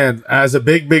 Man, as a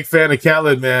big fan of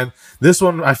Khaled, man, this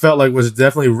one I felt like was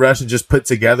definitely rushed and just put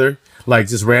together. Like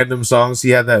just random songs. He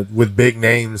had that with big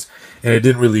names and it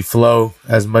didn't really flow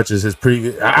as much as his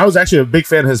previous. I was actually a big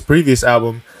fan of his previous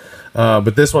album.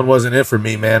 But this one wasn't it for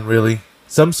me, man, really.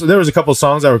 There was a couple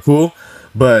songs that were cool,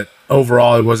 but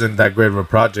overall it wasn't that great of a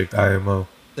project, IMO.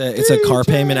 It's a car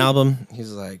payment album.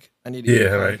 He's like, I need to get Yeah, a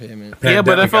car right. payment. Yeah,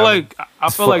 but I Pandemic feel album. like I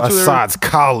feel like too, Assad's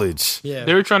college. Yeah.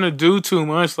 they were trying to do too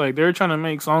much. Like they were trying to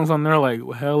make songs on there like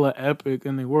hella epic,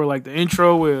 and they were like the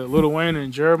intro with Lil Wayne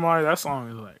and Jeremiah. That song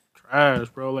is like trash,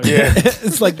 bro. Like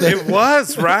It's like It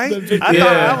was, right? I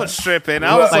thought I was tripping.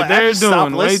 I was like like, I they're just stopped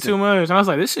doing way listening. too much. And I was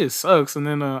like, this shit sucks. And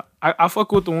then I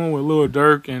fuck with the one with Lil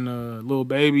Durk and Lil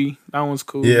Baby. That one's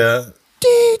cool. Yeah.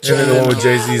 And then the one with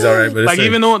Jay-Z's alright, but it's Like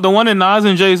even though the one in Nas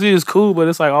and Jay Z is cool, but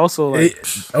it's like also like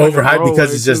overhyped throwaway,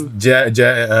 because it's just too.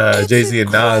 Jay-Z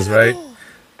and Nas, right?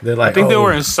 They're like, I think they oh,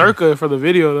 were in Circa for the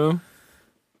video though.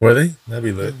 Were they? That'd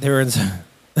be lit. they were in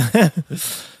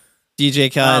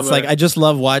DJ Khaled. It's like but- I just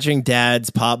love watching dads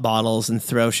pop bottles and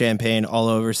throw champagne all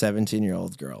over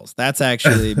 17-year-old girls. That's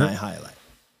actually my highlight.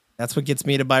 That's what gets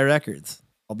me to buy records.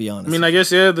 I'll be honest. I mean, I guess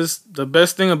the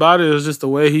best thing about it is just the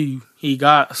way he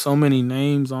got so many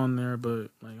names on there, but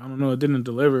like I don't know, it didn't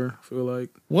deliver. I feel like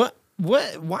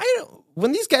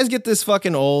when these guys get this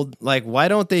fucking old, like why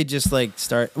don't they just like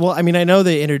start? Well, I mean, I know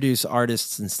they introduce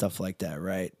artists and stuff like that,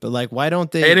 right? But like, why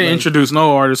don't they? they didn't like, introduce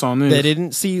no artists on this. They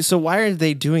didn't see. So why are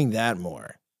they doing that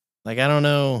more? Like, I don't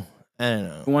know.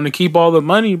 They want to keep all the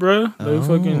money, bro. They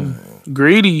fucking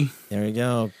greedy. There we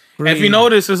go. If you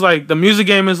notice, it's like the music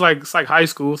game is like it's like high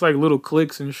school. It's like little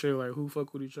cliques and shit. Like who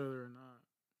fuck with each other or not.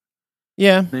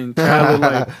 Yeah. And Khaled,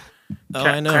 like,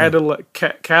 I know.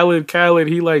 Khaled,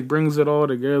 he like brings it all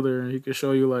together, and he can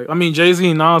show you like, I mean, Jay-Z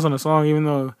and Nas on the song, even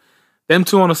though them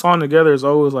two on a song together is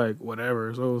always like whatever.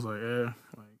 It's always like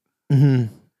like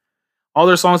all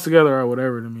their songs together are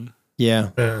whatever to me. Yeah.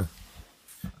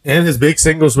 And his big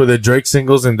singles were the Drake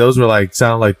singles, and those were like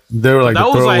sound like they were like That the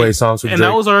was throwaway like, songs from and Drake.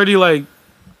 that was already like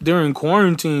during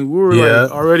quarantine. We were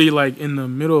like already like in the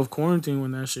middle of quarantine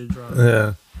when that shit dropped.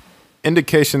 Yeah.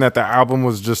 Indication that the album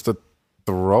was just a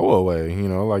throwaway, you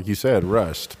know, like you said,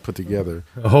 rushed, put together.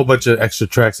 A whole bunch of extra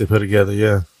tracks they put together,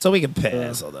 yeah. So we can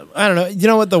pass all them. I don't know. You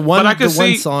know what? The one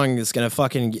song is gonna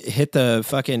fucking hit the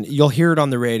fucking. You'll hear it on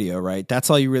the radio, right?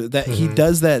 That's all you really. That he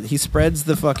does that. He spreads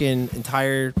the fucking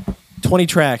entire 20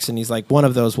 tracks, and he's like, one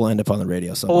of those will end up on the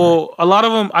radio somewhere. Well, a lot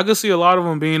of them, I could see a lot of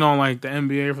them being on like the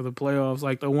NBA for the playoffs,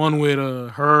 like the one with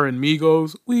her and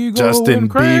Migos. We Justin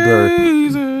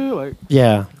crazy. Like,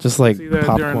 yeah, just like see that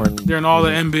popcorn during all the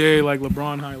NBA like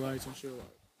LeBron highlights and shit.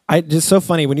 Just so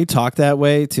funny when you talk that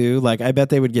way too. Like, I bet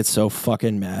they would get so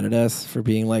fucking mad at us for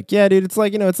being like, yeah, dude, it's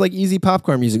like, you know, it's like easy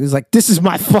popcorn music. It's like, this is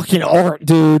my fucking art,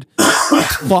 dude.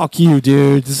 Fuck you,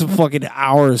 dude. This is a fucking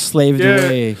hour slaved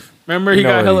away. Remember he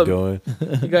got hella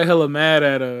mad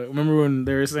at remember when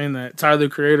they were saying that Tyler the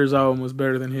Creator's album was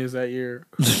better than his that year.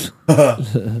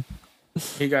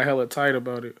 He got hella tight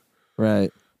about it.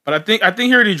 Right. But I think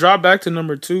he already dropped back to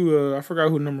number 2. I forgot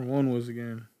who number 1 was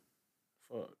again.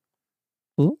 Fuck.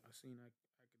 Who?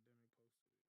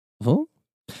 Who?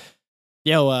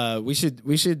 Yo, we should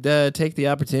take the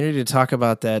opportunity to talk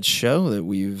about that show that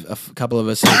a couple of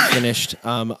us have finished.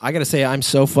 I gotta say, I'm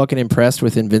so fucking impressed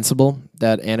with Invincible,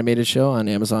 that animated show on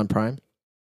Amazon Prime.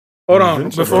 Hold on,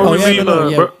 before we leave,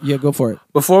 go for it.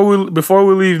 Before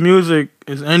we leave music,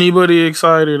 is anybody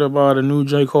excited about a new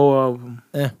J. Cole album?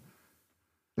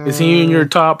 Is he in your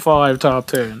top 5, top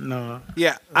 10? No.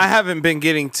 Yeah, I haven't been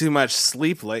getting too much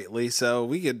sleep lately, so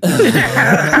we could.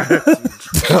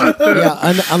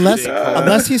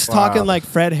 Unless he's talking like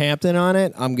Fred Hampton on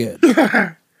it, I'm good.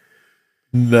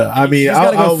 No, I mean,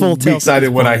 I'll be excited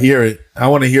when I hear it. I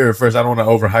want to hear it first. I don't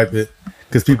want to overhype it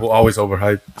because people always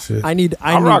overhype shit.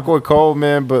 I rock with Cole,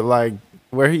 man, but like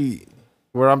where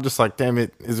I'm just like, damn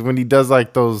it, is when he does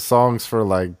like those songs for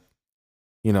like,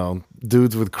 you know,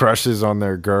 dudes with crushes on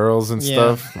their girls and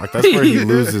stuff. Like that's where he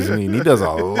loses me. And he does a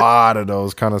lot of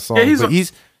those kind of songs. Yeah,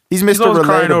 he's Mr. Relatable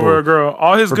crying over a girl.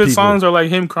 All his good songs are like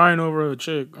him crying over a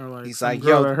chick, or like he's like,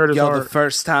 yo, the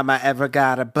first time I ever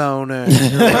got a boner. Hey,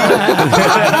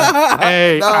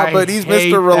 but he's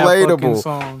Mr.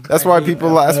 Relatable. That's why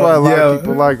people. That's why a lot of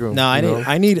people like him. No,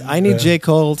 I need J.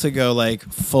 Cole to go like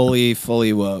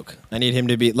fully woke. I need him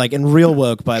to be like, and real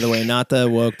woke, by the way, not the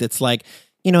woke that's like,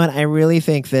 you know what? I really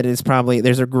think that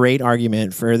there's a great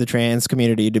argument for the trans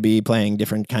community to be playing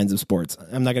different kinds of sports.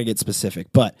 I'm not gonna get specific,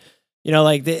 but you know,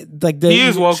 he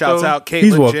is woke. Shouts though. out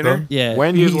Caitlyn Jenner. Though. Yeah,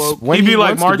 when he be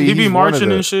like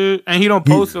marching and shit, and he don't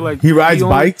post it like he rides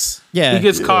bikes. Yeah, he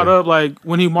gets caught up like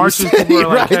when he marches. People are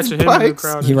like catching him in the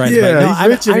crowd. He rides bikes. No, he's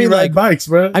rich and he rides bikes,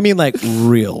 bro. I mean, like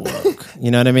real woke. You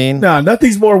know what I mean? Nah,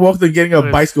 nothing's more woke than getting a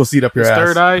bicycle seat up your ass.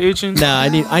 Third eye itching. Nah,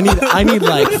 I need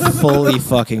like fully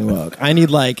fucking woke. I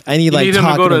need like him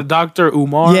to go to Dr.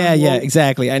 Umar. Yeah,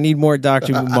 exactly. I need more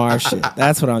Dr. Umar shit.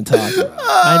 That's what I'm talking about.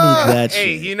 I need that shit.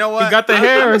 Hey, you know what? He got the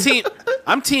hair.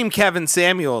 I'm team Kevin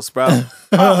Samuels, bro.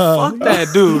 Fuck that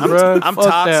dude, bro. I'm fuck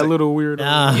toxic. that little weirdo.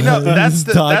 Nah. You know, that's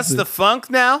the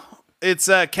funk now. It's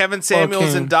Kevin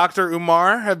Samuels and Dr.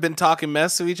 Umar have been talking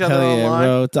mess to each other online.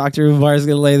 Bro. Dr. Umar's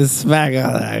gonna lay the smack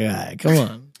on that guy. Come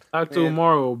on. Dr.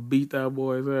 Umar will beat that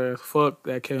boy's ass. Fuck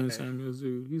that Kevin Samuels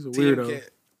dude. He's a weirdo.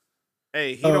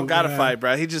 Hey, he don't gotta fight,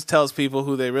 bro. He just tells people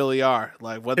who they really are,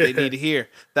 like what they need to hear.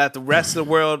 That the rest of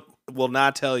the world will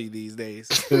not tell you these days.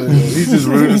 He's just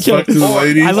rude as fuck to the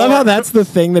ladies. I love how that's the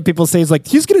thing that people say is like,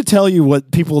 he's going to tell you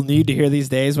what people need to hear these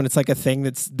days when it's like a thing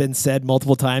that's been said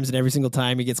multiple times and every single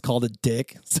time he gets called a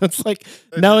dick. So it's like,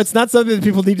 no, it's not something that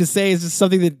people need to say. It's just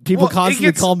something that people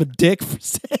constantly call him a dick for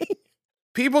saying.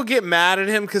 People get mad at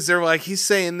him because they're like, he's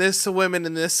saying this to women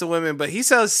and this to women, but he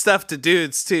says stuff to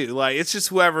dudes too. Like, it's just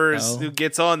who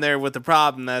gets on there with the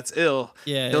problem that's ill.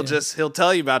 Yeah, he'll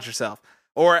tell you about yourself.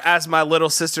 Or as my little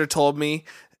sister told me,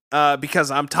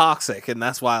 because I'm toxic, and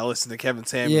that's why I listen to Kevin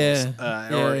Samuels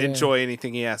enjoy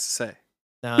anything he has to say.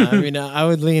 No, I mean, I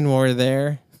would lean more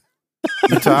there.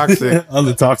 You're toxic. On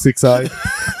the toxic side.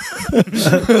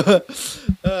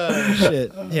 Oh,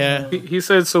 shit. Yeah. He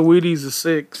said Saweetie's a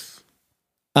 6.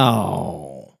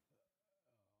 Oh.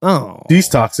 He's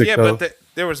toxic, yeah, though. But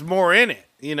there was more in it.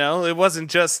 You know, it wasn't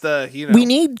just the we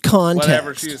need context.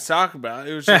 whatever she was talking about.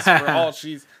 It was just for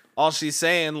all she's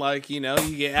saying. Like, you know,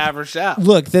 you get averaged out.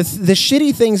 Look, the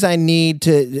shitty things I need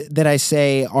to that I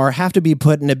say have to be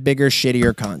put in a bigger,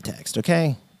 shittier context.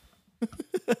 Okay.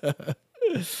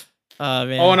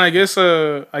 Man. Oh, and I guess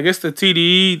the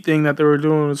TDE thing that they were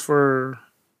doing was for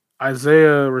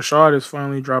Isaiah Rashad is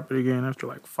finally dropping again after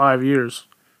like 5 years.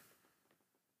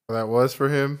 That was for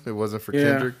him. It wasn't for Yeah.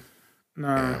 Kendrick.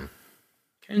 Nah, Damn.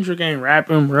 Kendrick ain't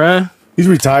rapping, bruh. He's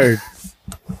retired.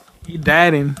 He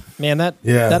dadding. Man, that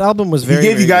Yeah. album was He very.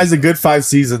 gave you very guys a good 5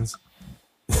 seasons.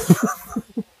 good.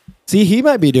 See, he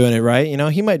might be doing it right. You know,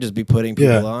 he might just be putting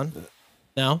people Yeah. on.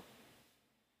 No.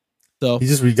 So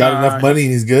He got Nah. enough money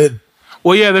and he's good.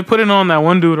 Well, yeah, they're putting on that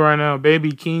one dude right now,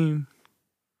 Baby Keem.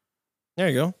 there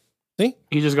you go. See,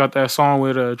 He just got that song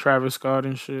with Travis Scott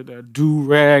and shit. That do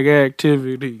rag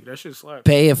activity. That shit slaps.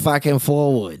 pay it fucking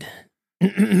forward.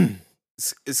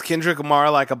 Is Kendrick Lamar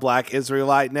like a black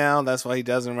Israelite now? That's why he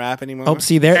doesn't rap anymore. Oh,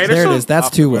 see there, Hey, there there's it is. some- That's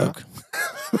too woke.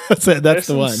 That's it. That's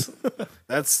the one.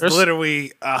 That's There's-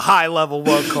 literally a high level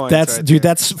woke coin. That's right dude. there.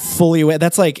 That's fully away.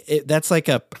 That's like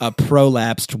a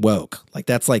prolapsed woke. Like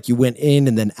that's like you went in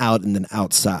and then out and then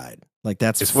outside. Like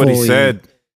that's It's what he fully- said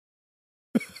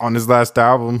on his last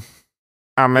album.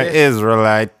 I'm an Yeah.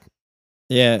 Israelite.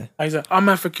 Yeah, He's like, I'm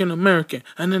African American.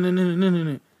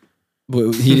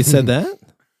 He said that.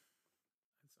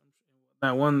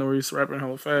 That one where he's rapping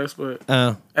hella fast, but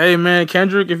Oh, hey man,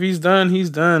 Kendrick, if he's done, he's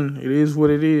done. It is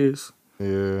what it is.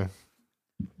 Yeah.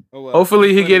 Oh, well. Hopefully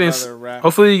he Plenty get of other rap-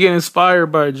 hopefully he get inspired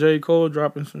by J. Cole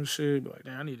dropping some shit. Be like,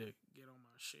 damn, I need to get on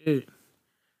my shit.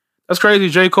 That's crazy.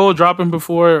 J. Cole dropping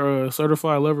before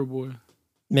Certified Lover Boy.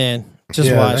 man, just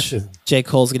Yeah, that watch. shit. J.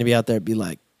 Cole's gonna be out there and be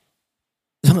like,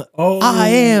 Oh, I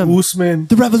am Usman.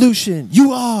 the revolution.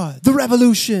 You are the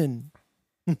revolution.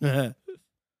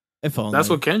 If only. That's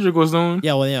what Kendrick was doing.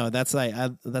 Yeah, well, yeah, that's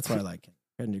that's why I like it.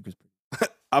 Kendrick was-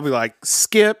 I'll be like,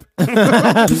 skip.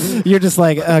 You're just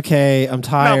like, okay, I'm Now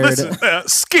tired. listen,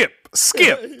 skip.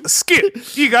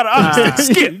 You gotta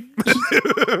understand,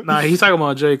 skip. Nah, he's talking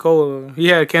about J. Cole. He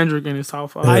had Kendrick in his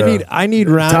top 5. I need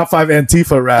round. Top 5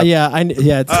 Antifa rap. He's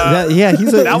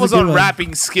a That was a good on one.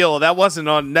 rapping skill. That wasn't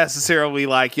on necessarily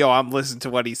like, yo, I'm listening to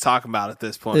what he's talking about at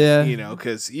this point. Yeah. You know,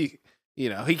 because he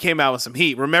came out with some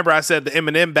heat. Remember, I said the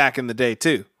Eminem back in the day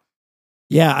too.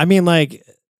 Yeah, I mean, like,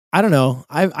 I don't know.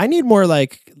 I need more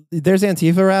like there's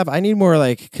Antifa rap. I need more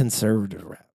like conservative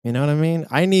rap. You know what I mean?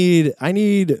 I need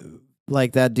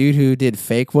like that dude who did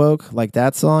Fake Woke, like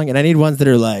that song, and I need ones that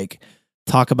are like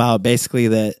talk about basically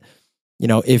that, you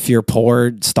know, if you're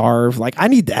poor, starve. Like I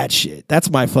need that shit. That's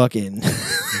my fucking.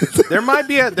 There might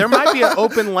be an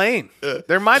open lane.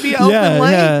 There might be an Yeah, open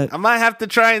lane. yeah. I might have to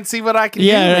try and see what I can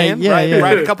Yeah, do, right, man. yeah, yeah.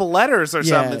 Write a couple letters or Yeah.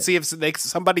 something and see if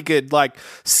somebody could like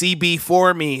CB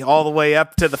for me all the way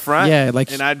up to the front. Yeah,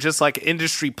 like- and I just like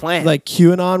industry plan. Like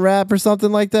QAnon rap or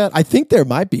something like that. I think there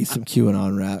might be some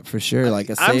QAnon rap for sure. Like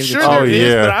a I'm Save the sure Children. there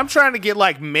is, yeah. but I'm trying to get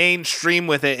like mainstream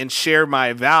with it and share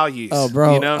my values. Oh,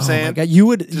 bro! You know what I'm Oh, saying? my God. You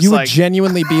would Just like-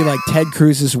 genuinely be like Ted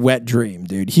Cruz's wet dream,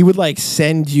 dude. He would like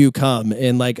send you cum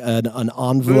in like an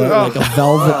envelope, like a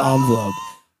velvet envelope.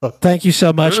 Thank you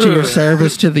so much to your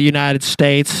service to the United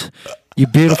States, you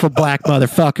beautiful black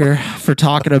motherfucker, for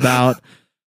talking about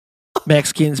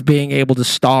Mexicans being able to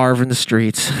starve in the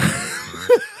streets.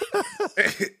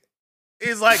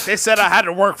 He's like, they said I had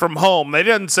to work from home. They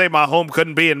didn't say my home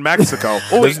couldn't be in Mexico.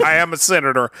 Oh, I am a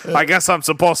senator. I guess I'm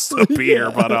supposed to be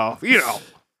here, but you know.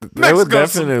 They would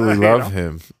Mexico's- definitely you know. love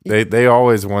him. They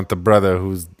always want the brother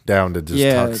who's down to just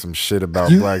Yeah. talk some shit about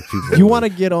You- black people. You want to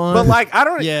get on? But like, I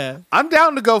don't. yeah, I'm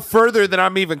down to go further than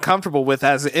I'm even comfortable with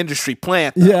as an industry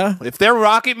plant. yeah. If they're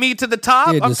rocking me to the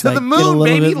top, Yeah, up just, to like, the get a moon, little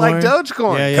baby, bit like more.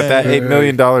 Dogecoin. Yeah, Cut that $8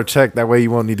 million check. That way you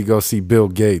won't need to go see Bill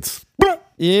Gates.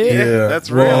 Yeah. That's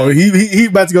Well, real. he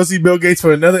about to go see Bill Gates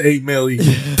for another $8 million.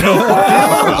 He's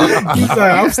like,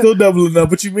 I'm still doubling up.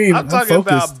 What you mean? I'm talking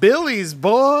focused. about Billy's,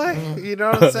 boy. You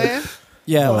know what I'm saying?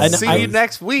 Yeah, I, See I- you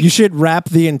next week. You should wrap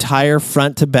the entire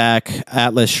front to back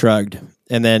Atlas Shrugged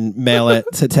and then mail it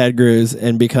to Ted Cruz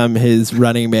and become his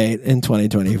running mate in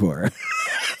 2024.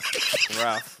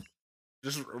 Rough.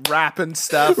 Just rapping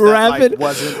stuff that Rapping. like,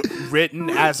 wasn't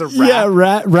written as a rap. Yeah,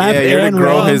 rap Yeah, you're and to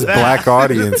grow run. his black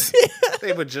audience.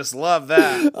 They would just love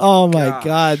that. Oh my Gosh.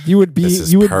 God, you would be This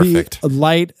is you would perfect. be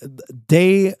light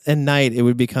day and night. It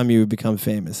would become you would become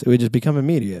famous. It would just become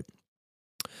immediate.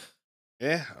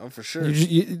 Yeah, oh for sure.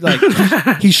 Like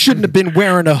he shouldn't have been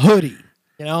wearing a hoodie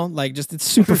You know, like just it's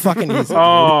super fucking easy. Oh,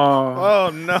 Oh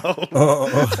no,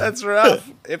 that's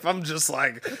rough. If I'm just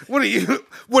like, what do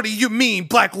you mean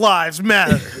Black Lives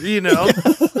Matter? You know,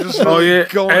 just Oh, yeah.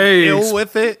 going Hey, ill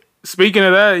with it. speaking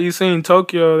of that, you seen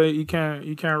Tokyo that you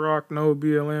can't rock no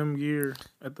BLM gear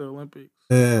at the Olympics.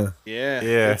 Yeah. Yeah,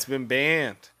 Yeah. it's been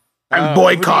banned. I'm Who do you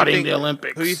boycotting think- the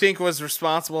Olympics. Who do you think was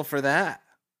responsible for that?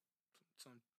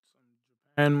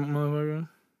 And motherfucker.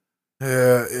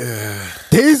 Yeah.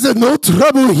 There's no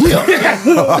trouble here.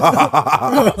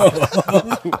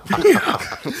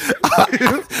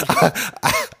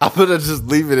 I'm gonna just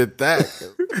leave it at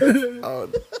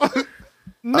that.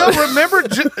 No, remember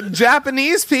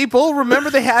Japanese people? Remember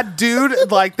they had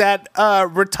dude like that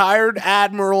retired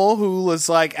admiral who was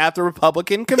like at the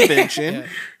Republican convention.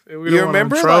 We You don't want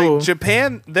remember, no trouble. like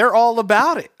Japan, they're all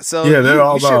about it. So Yeah, they're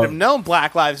all you should about have it. known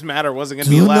Black Lives Matter wasn't going to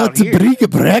be Do allowed not here. bring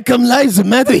Black Lives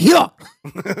Matter here.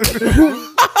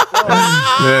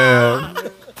 Yeah.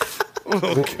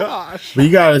 Oh gosh. But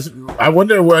you guys, I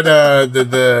wonder what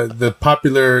the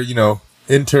popular,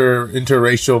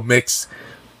 interracial mix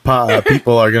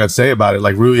people are gonna say about it,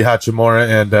 like Rui Hachimura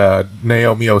and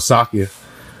Naomi Osaka.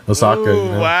 Ooh,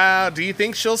 wow. Do you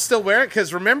think she'll still wear it?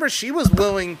 Because remember, she was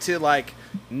willing to like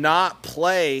not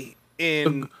play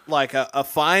in like a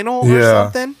final or Yeah.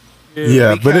 something.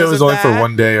 Yeah, but it Because was of only for that?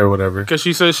 one day or whatever. Cause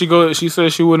she said she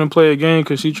said she wouldn't play a game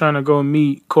because she trying to go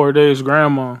meet Corday's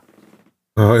grandma.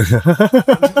 Oh, yeah.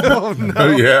 Oh no,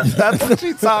 Yeah. that's what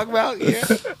she's talking about. Yeah.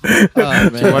 Oh,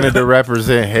 She man. wanted to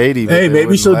represent Haiti. but Hey, they maybe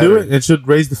wouldn't she'll let do her. it and she'll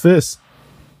raise the fist.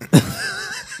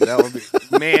 That would be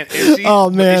man. Is she, Oh,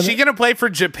 man. is she gonna play for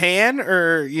Japan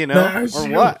or No, or she-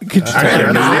 what? Could you,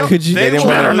 Better not. could you They didn't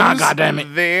will want her not, lose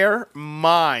goddammit. their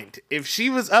mind if she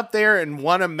was up there and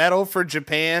won a medal for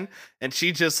Japan, and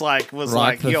she just like was Rock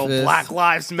like, the "Yo, fist. Black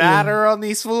Lives Matter on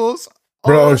these fools."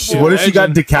 Bro, Oh, what if she got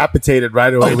legend. decapitated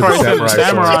right away with the Probably said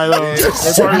samurai? the sword?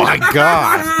 samurai though. Oh my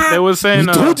god! They was saying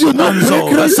told you not to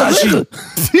make Hasashi.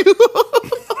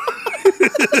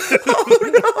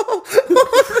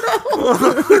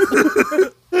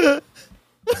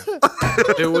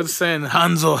 they was saying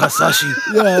Hanzo Hasashi.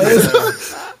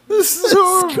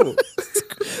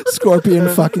 Scorpion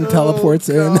fucking teleports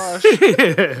in.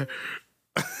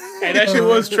 And that shit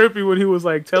was trippy when he was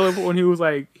like when he was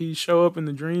like he show up in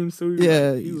the dreams too.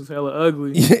 Yeah. He was hella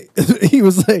ugly. He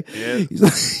was like, he's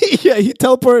like yeah, he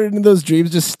teleported into those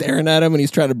dreams just staring at him when he's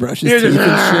trying to brush his He was teeth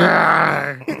just,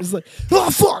 and shit. He's like,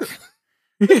 oh, fuck.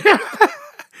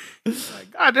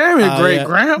 God damn it, great Yeah.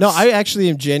 gramps. No, I actually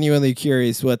am genuinely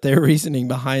curious what their reasoning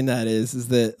behind that is. Is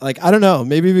that like I don't know,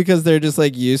 maybe because they're just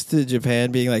like used to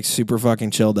Japan being like super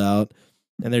fucking chilled out,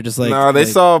 and they're just like No, they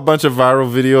like, saw a bunch of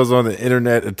viral videos on the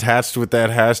internet attached with that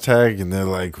hashtag, and they're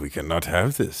like, "We cannot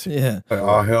have this." yeah.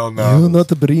 Oh, hell You no. not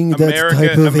to bring that type of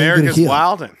anger America's here.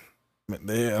 wilding.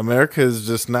 America is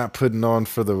just not putting on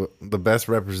for the best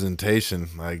representation,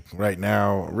 like right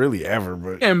now, really ever.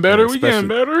 But getting better. We especially getting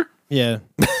better. Yeah.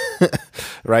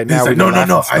 right He's now. like, we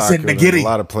no. I said in a Nagiri.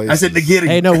 lot of places. I said Nagiri.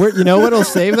 Hey, no, you know what'll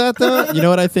save that though? You know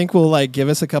what I think will like give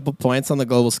us a couple points on the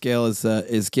global scale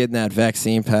is getting that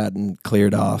vaccine patent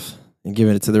cleared off and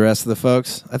giving it to the rest of the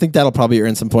folks. I think that'll probably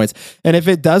earn some points. And if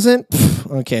it doesn't,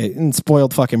 okay, and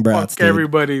spoiled fucking brats. Fuck dude.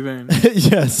 everybody then.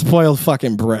 Yeah, spoiled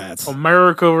fucking brats.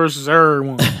 America versus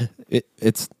everyone.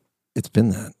 It's been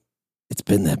that. It's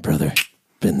been that, brother.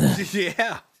 Been that.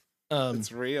 Yeah, Um,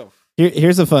 it's real.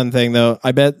 here's a fun thing though.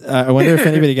 I bet I wonder if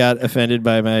anybody got offended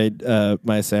by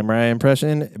my samurai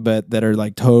impression, but that are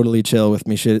like totally chill with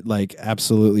me shit like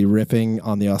absolutely ripping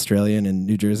on the Australian in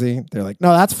New Jersey. They're like,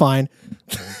 no, that's fine.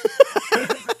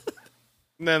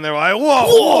 And then they're like,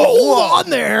 "Whoa, on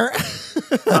there.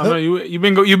 I don't know,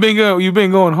 you've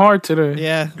been going hard today.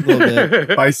 Yeah, a little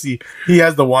bit. Spicy. He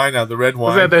has the wine out, the red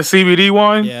Was wine. that CBD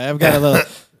wine? Yeah, I've got a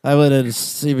little. I went in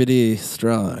CBD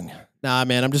strong. Nah,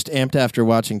 man, I'm just amped after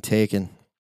watching Taken.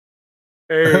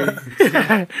 Hey.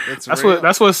 It's that's real.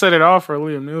 what set it off for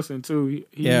Liam Nielsen too.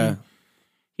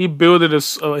 He builded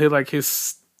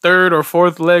his third or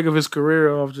fourth leg of his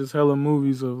career off just hella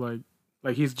movies of like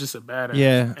he's just a badass.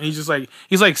 Yeah. and he's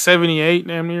like 78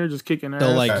 damn near just kicking ass.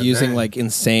 So like God using damn. like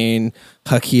insane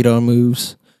Hakido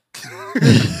moves.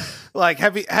 Like,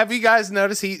 have you guys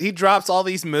noticed he drops all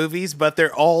these movies, but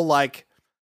they're all like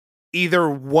either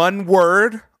one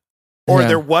word or Yeah.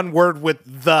 they're one word with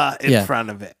the in Yeah. front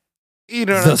of it. You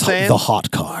know what I'm saying? The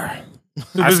hot car.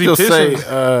 Too I busy still say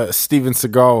pissing. Steven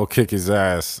Seagal will kick his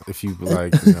ass if you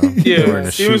like. Yeah, during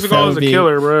a Steven shoot. Seagal is a would be-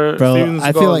 killer, bro. Bro, Steven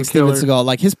I Seagal feel is like a Steven killer. Seagal,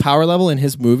 like his power level in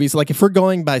his movies, like if we're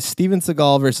going by Steven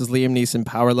Seagal versus Liam Neeson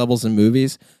power levels in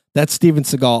movies, that's Steven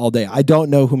Seagal all day. I don't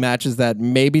know who matches that.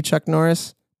 Maybe Chuck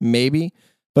Norris, maybe.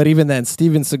 But even then,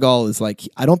 Steven Seagal is like,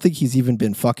 I don't think he's even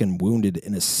been fucking wounded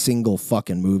in a single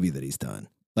fucking movie that he's done.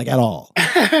 Like at all.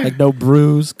 Like no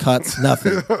bruise, cuts,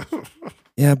 nothing.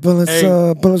 Yeah, bullets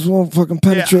won't fucking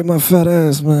penetrate my fat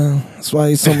ass, man. That's why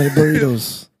I eat so many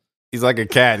burritos. He's like a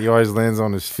cat. He always lands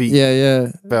on his feet.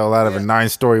 Yeah. Fell out of a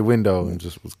 9-story window and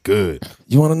just was good.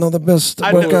 You want to know the best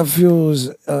workout fuel is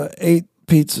 8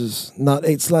 pizzas, not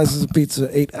 8 slices of pizza,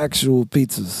 8 actual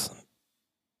pizzas.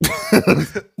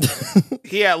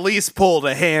 He at least pulled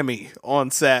a hammy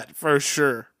on set for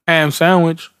sure. Ham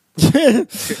sandwich.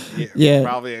 Yeah.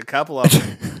 Probably a couple of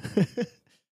them.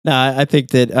 No, I think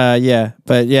that, yeah.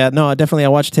 But yeah, no, definitely I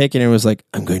watched Taken and it was like,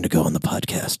 I'm going to go on the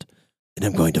podcast and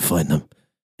I'm going to find them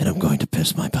and I'm going to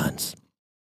piss my pants.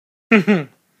 All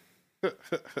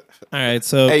right,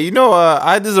 so. Hey,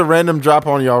 I just a random drop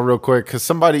on y'all real quick because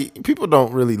people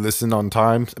don't really listen on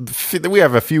time. We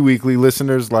have a few weekly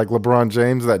listeners like LeBron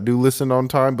James that do listen on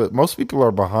time, but most people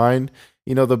are behind.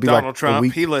 They'll be Donald like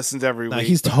Trump, he listens every week.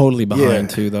 He's totally behind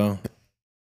too, though.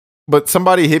 But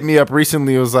somebody hit me up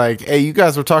recently. It was like, "Hey, you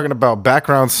guys were talking about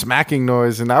background smacking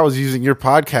noise, and I was using your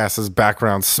podcast as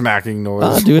background smacking noise."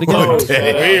 I'll do it again.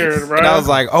 Weird, bro. And I was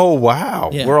like, "Oh wow,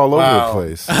 Yeah. we're all over the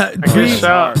place."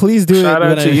 Please do it. Shout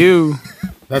out to you.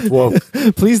 That's woke.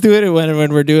 Please do it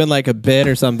when we're doing like a bit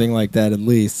or something like that, at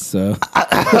least. So.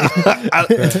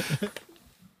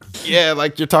 Yeah,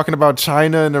 like you're talking about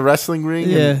China in the wrestling ring.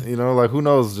 Yeah. And, like who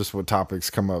knows just what topics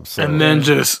come up. So And then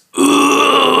just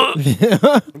During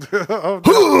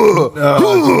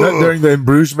the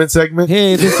embrushment segment.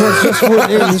 Hey,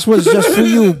 this was just for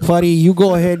you, buddy. You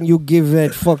go ahead and you give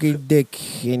that fucking dick,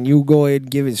 and you go ahead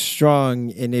and give it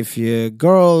strong. And if your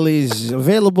girl is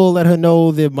available, let her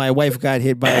know that my wife got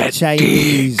hit by a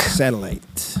Chinese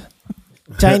satellite.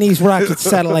 Chinese rocket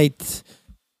satellite.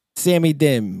 Sammy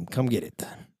Dim, come get it.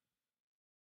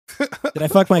 Did I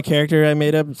fuck my character I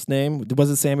made up his name? Was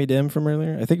it Sammy Dim from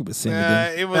earlier? I think it was Sammy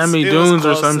Dim. It was Sammy it Dunes was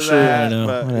or close some to shit. that, I know,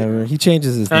 but- whatever. He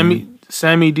changes his name.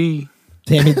 Sammy D.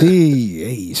 Sammy D.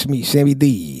 Hey, it's me, Sammy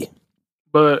D.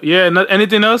 But yeah,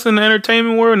 anything else in the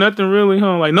entertainment world? Nothing really,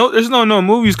 huh? Like there's no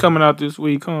movies coming out this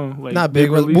week, huh? Like Not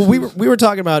big ones. Well, releases? we were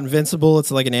talking about Invincible.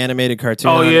 It's like an animated cartoon.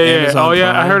 Oh on yeah. Amazon Oh yeah,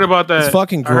 I Prime. heard about that. It's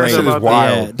fucking I heard great. That shit is about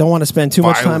wild. Yeah, don't want to spend too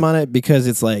much time Violent. on it because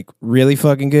it's like really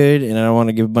fucking good, and I don't want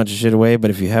to give a bunch of shit away. But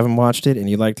if you haven't watched it and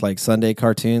you liked like Sunday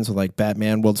cartoons with like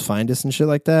Batman, World's Finest, and shit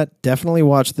like that, definitely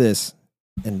watch this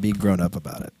and be grown up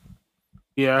about it.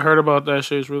 Yeah, I heard about that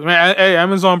shit. It's really hey,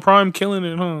 Amazon Prime killing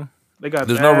it, huh? They got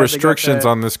There's that, no they got restrictions that.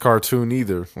 on this cartoon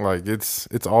either. Like it's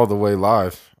all the way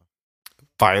live.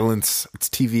 Violence, it's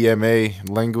TVMA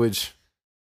language,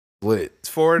 lit. It's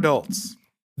for adults.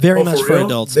 Very Oh, much for for real?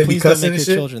 adults. They be Please don't cussing make and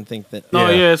your shit? children think that. No,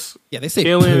 Yeah. yes, Yeah, they say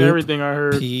killing poop, everything. I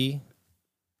heard. pee.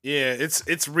 Yeah,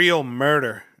 it's real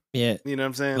murder. Yeah, You know what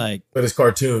I'm saying? like, But it's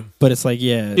cartoon. but it's like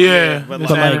Yeah, but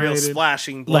it's like real animated.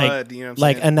 splashing Like- blood. You know what I'm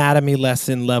like saying? anatomy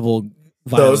lesson level.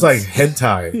 So it's Violence. like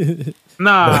hentai.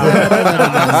 Nah,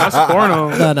 that's porno.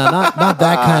 No, not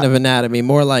that kind of anatomy.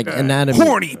 More like anatomy.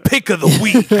 Horny pick of the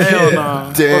week. Hell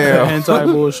nah. Damn. Fucking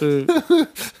hentai bullshit.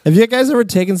 Have you guys ever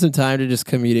taken some time to just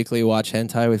comedically watch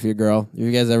hentai with your girl? Have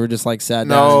you guys ever just like sat down?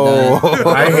 No. And done it?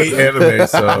 I hate anime,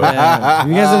 so Yeah. Have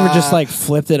you guys ever just like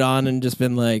flipped it on and just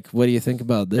been like, "What do you think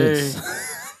about this?"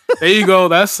 There you go.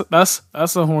 That's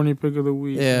a horny pick of the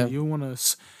week. Yeah. You want to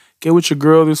get with your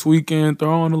girl this weekend?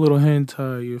 Throw on a little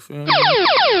hentai. You feel me?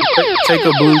 Take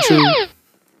a blue chew.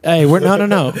 Hey, we're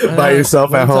no. By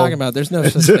yourself what at are you home. talking about? There's no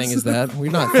such thing as that.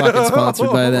 We're not fucking sponsored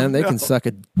by them. They can suck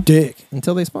a dick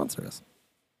until they sponsor us.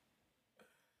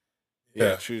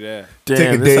 Yeah, true that. Take a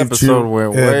Damn, this Dave episode Chew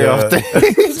went and, way off.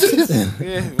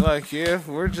 Yeah, like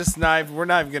we're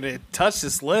not even gonna touch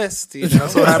this list. You know?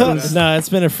 That's what happens. No, it's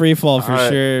been a free fall for All right.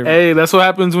 sure. Hey, that's what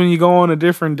happens when you go on a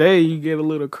different day. You get a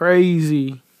little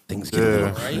crazy. Things get a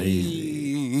little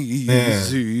crazy.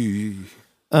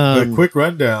 a quick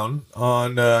rundown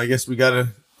on. I guess we got to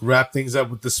wrap things up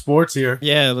with the sports here.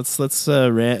 Yeah, let's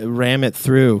ram it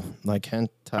through like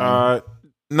hentai.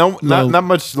 Not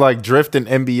much like drift in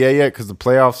NBA yet because the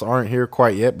playoffs aren't here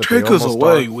quite yet. But Take they us almost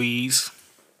away, are. Weeze.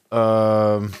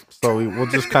 So we'll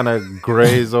just kind of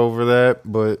graze over that.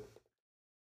 But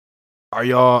are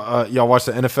y'all watch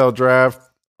the NFL draft?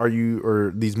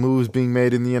 Are these moves being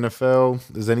made in the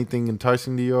NFL? Is anything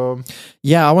enticing to y'all?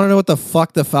 Yeah, I want to know what the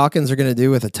fuck the Falcons are going to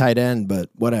do with a tight end, but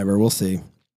whatever, we'll see.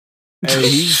 Hey,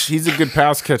 he's a good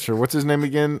pass catcher. What's his name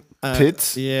again?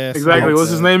 Pitts. Yeah, Exactly. What's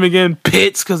his name again?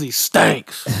 Pitts, because he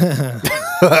stinks.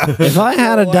 If I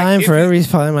had a Like, dime if for you- every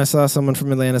time I saw someone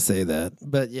from Atlanta say that,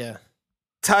 but yeah.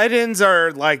 Tight ends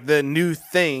are like the new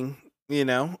thing, you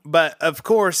know. But of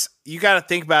course, you got to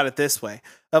think about it this way: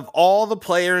 of all the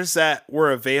players that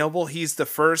were available, he's the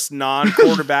first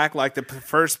non-quarterback, like the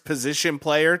first position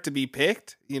player to be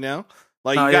picked. You know,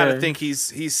 like you got to think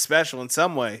he's special in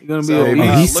some way. Gonna be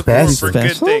elite. He's look for special.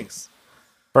 good things.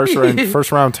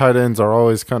 First round tight ends are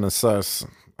always kind of sus.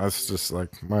 That's just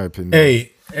like my opinion.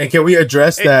 Hey, and can we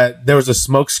address that there was a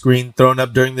smoke screen thrown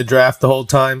up during the draft the whole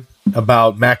time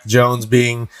about Mac Jones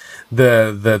being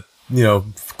the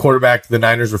quarterback the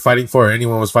Niners were fighting for, or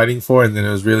anyone was fighting for, and then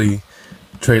it was really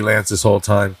Trey Lance this whole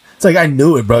time. It's like, I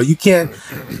knew it, bro. You can't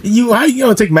how you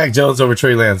gonna take Mac Jones over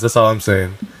Trey Lance? That's all I'm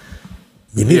saying.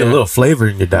 You need a little flavor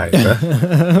in your diet,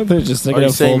 bro. They're just Are thinking you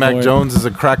of saying full Mac board. Jones is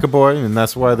a cracker boy, and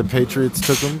that's why the Patriots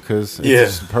took him? Because it's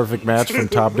just a perfect match from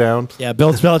top down. Yeah,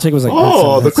 Bill Belichick was like,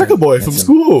 Oh, the that's cracker boy from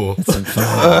school. some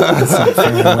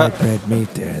fine white bread meat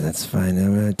there. That's fine.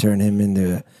 I'm gonna turn him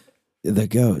into the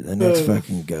goat, the next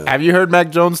fucking goat. Have you heard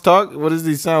Mac Jones talk? What does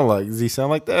he sound like? Does he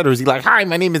sound like that? Or is he like, hi,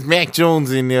 my name is Mac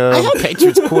Jones, and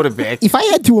Patriots quarterback? If I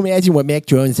had to imagine what Mac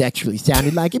Jones actually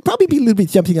sounded like, it'd probably be a little bit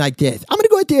something like this. I'm going to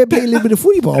go out there and play a little bit of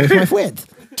footy ball with my friends.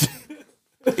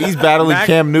 He's battling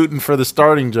Cam Newton for the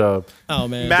starting job. Oh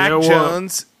man, Mac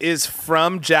Jones is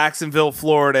from Jacksonville,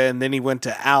 Florida, and then he went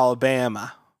to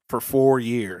Alabama for 4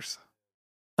 years.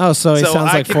 oh, so he sounds I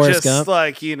like could Forrest just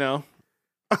Gump.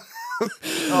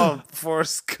 Oh,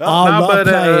 Forrest Gump. I'm not but,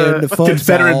 playing the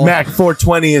Confederate football. Mac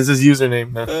 420 is his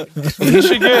username. He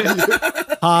should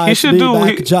get. Hi, he it's should me, do-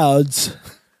 Mac he- Jones.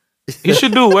 He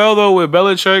should do well though with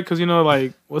Belichick because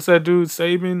like what's that dude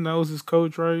Saban? That was his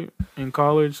coach, right, in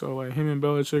college. So like him and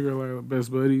Belichick are like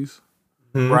best buddies.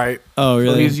 Right. Oh So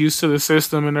really? he's used to the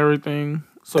system and everything.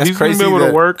 So That's he's gonna be crazy able to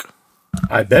that- work.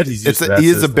 I bet he's used to that He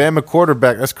is a system. Bama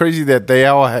quarterback. That's crazy that they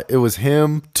all it was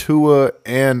him, Tua,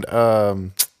 and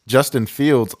Justin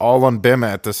Fields all on Bama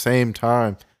at the same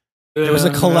time. There was a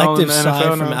Yeah, they're all in collective the sigh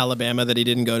NFL from now. Alabama that he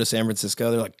didn't go to San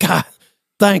Francisco. They're like, God,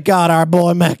 thank God our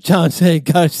boy Mac Jones didn't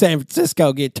go to San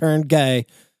Francisco get turned gay.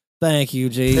 "Thank you,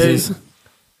 Jesus."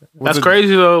 That's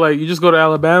crazy though. Like you just go to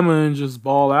Alabama and just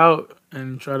ball out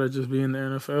and try to just be in the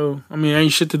NFL. I mean,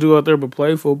 ain't shit to do out there but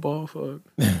play football. Fuck.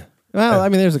 Well, I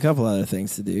mean, there's a couple other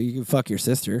things to do. You can fuck your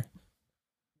sister.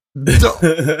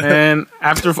 And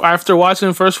after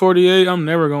watching First 48, I'm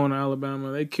never going to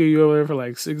Alabama. They kill you over there for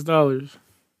like $6.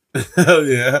 Hell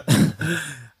yeah.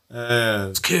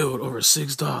 It's killed over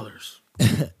 $6.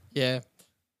 Yeah.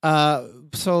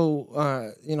 So,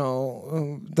 the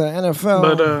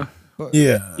NFL. But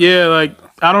Yeah. yeah, like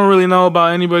I don't really know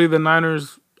about anybody. The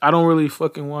Niners. I don't really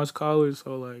fucking watch college,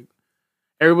 so like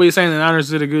everybody's saying the Niners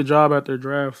did a good job at their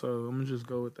draft. So I'm gonna just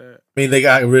go with that. I mean,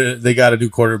 they got a new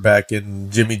quarterback,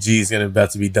 and Jimmy G is about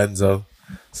to be Dunzo.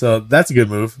 So that's a good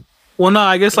move. Well, no,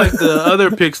 I guess like the other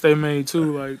picks they made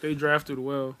too. Like they drafted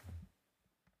well.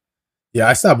 Yeah,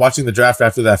 I stopped watching the draft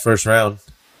after that first round.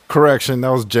 Correction, that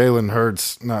was Jalen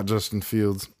Hurts, not Justin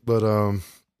Fields. But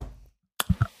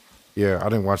yeah, I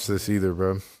didn't watch this either,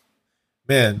 bro.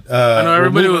 Man, I know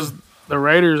everybody we're was the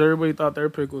Raiders. Everybody thought their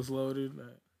pick was loaded.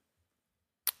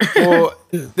 Well,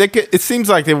 it seems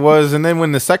like it was, and then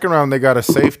when the second round they got a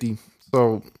safety,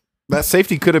 so that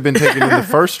safety could have been taken in the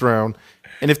first round.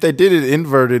 And if they did it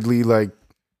invertedly, like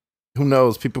who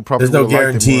knows? People probably there's no would've liked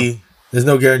it more. guarantee. There's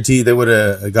no guarantee they would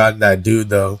have gotten that dude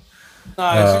though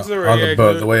on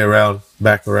the way around,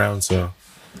 back around. So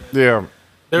Yeah,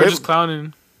 They were They- just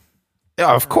clowning.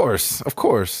 yeah, of course.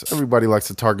 Everybody likes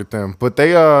to target them, but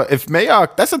they if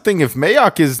Mayock, that's the thing. If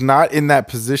Mayock is not in that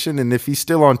position, and if he's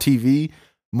still on TV,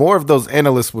 more of those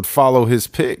analysts would follow his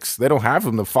picks. They don't have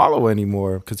him to follow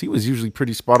anymore because he was usually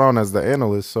pretty spot on as the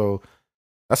analyst. So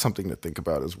that's something to think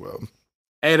about as well.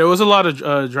 Hey, there was a lot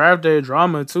of draft day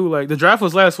drama too. Like the draft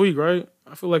was last week, right?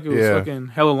 I feel like it was Yeah. fucking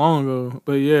hella long ago.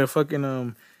 But yeah,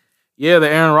 fucking yeah, the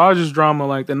Aaron Rodgers drama.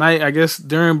 Like the night, I guess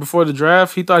before the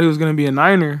draft, he thought he was gonna be a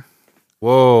Niner.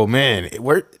 Whoa, man!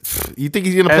 Where you think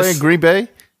he's gonna play That's- in Green Bay?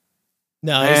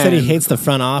 No, he said he Man. hates the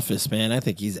front office, man. I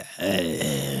think he's.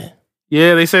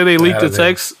 Yeah, they say they leaked Outta the there.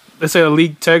 text. They say a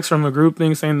leaked text from a group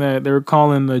thing saying that they were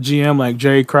calling the GM like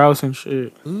Jay Krause and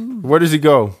shit. Where does he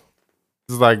go?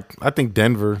 It's like I think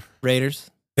Denver. Raiders.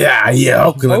 yeah,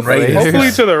 Oakland Hopefully. Raiders.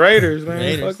 Hopefully to the Raiders, man.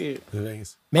 Raiders. Fuck it.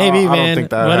 Maybe, I don't man. think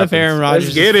that What if happens. Aaron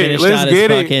Rodgers get just it. finished Let's out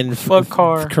get his it. fucking Fuck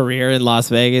Carr. career in Las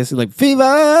Vegas? He's like,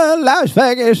 Viva Las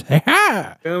Vegas.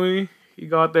 Feel me? He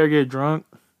go out there get drunk.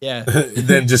 Yeah.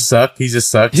 Then just suck. He just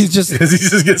sucks. He's just- because he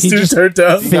just gets he too just- turned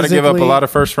up. You got to give up a Physically lot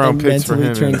of first round and picks for mentally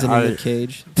him. turns and into I, Nick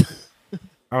Cage.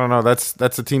 I don't know.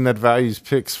 That's a team that values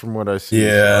picks from what I see.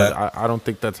 Yeah. So I don't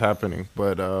think that's happening.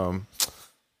 But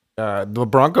the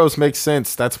Broncos make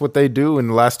sense. That's what they do. And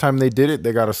the last time they did it,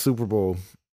 they got a Super Bowl.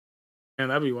 Man,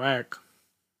 that'd be whack.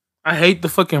 I hate the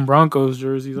fucking Broncos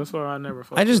jerseys. That's why I never.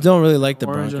 I just don't really like the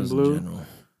Orange and Broncos in blue. general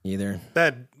either.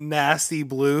 That nasty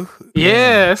blue,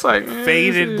 Yeah, it's like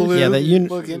faded blue. Yeah,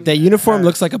 looking. that uniform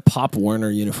looks like a Pop Warner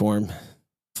uniform.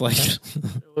 It's like,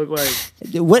 Look like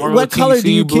What color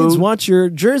do you blue. kids want your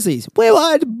jerseys? We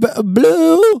want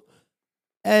blue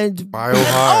and Mile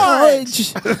high.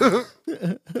 orange.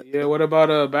 yeah. What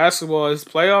about basketball? Is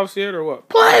playoffs yet or what?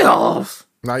 Playoffs.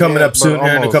 Not Coming yet, up soon but here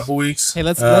in a almost. couple weeks. hey,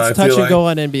 let's I touch feel and go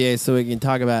on NBA so we can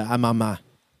talk about Amama.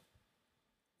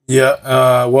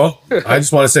 Yeah, well, I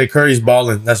just want to say Curry's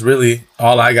balling. That's really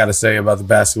all I got to say about the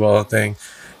basketball thing.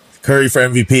 Curry for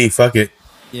MVP. Fuck it.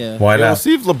 Yeah. Why Yeah, we'll not?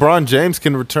 see if LeBron James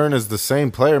can return as the same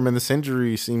player. Man, this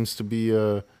injury seems to be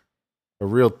a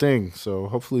real thing. So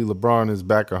hopefully LeBron is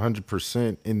back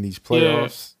 100% in these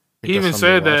playoffs. I think He even that's something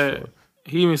said to watch that. for.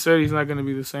 He even said he's not going to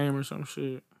be the same or some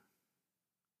shit.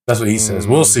 That's what he says.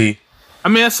 We'll see. I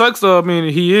mean, that sucks though. I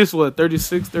mean, he is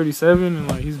 36, 37, and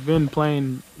like he's been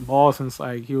playing ball since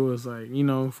like he was like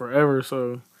forever.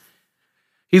 So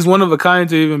he's one of a kind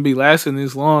to even be lasting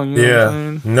this long. You know what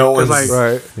I'm Yeah, saying? no one's 'Cause,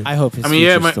 like, Right. I hope his I mean, yeah,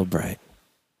 future's man. still bright.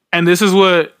 And this is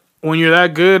what when you're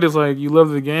that good, it's like you love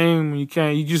the game. You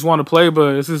just want to play.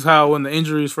 But this is how when the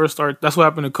injuries first start. That's what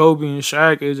happened to Kobe and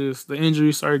Shaq. It just the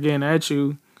injuries started getting at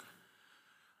you,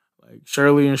 like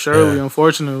Shirley, Yeah.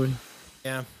 unfortunately.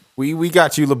 Yeah. We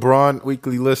got you, LeBron,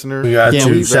 weekly listener. We got Yeah,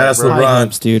 you. we- Shout out to High High LeBron.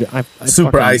 hopes, dude. I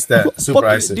Super fucking- ice that. Super Fuck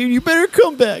ice it, it. dude. You better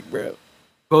come back, bro.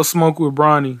 Go smoke with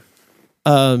Bronny.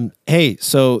 Hey,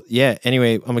 so yeah,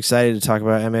 anyway, I'm excited to talk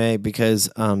about MMA because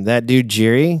that dude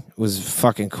Jerry was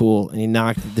fucking cool and he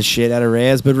knocked the shit out of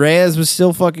Reyes, but Reyes was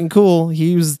still fucking cool.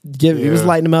 He was Yeah.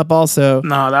 lighting him up also.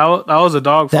 Nah, that was a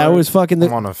dog fight. That was fucking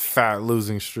I'm on a fat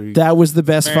losing streak. that was the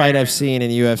best fight I've seen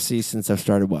in UFC since I've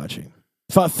started watching.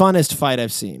 Funnest fight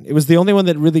I've seen. It was the only one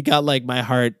that really got like my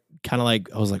heart kind of like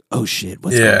I was like, "Oh shit,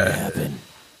 what's going to happen?"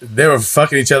 They were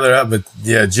fucking each other up, but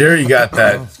yeah, Jerry got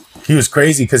that. He was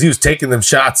crazy because he was taking them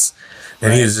shots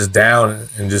and he was just down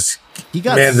and just. He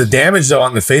got Man, the damage though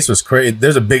on the face was crazy.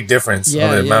 There's a big difference Yeah,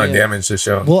 on the yeah, amount of yeah. damage to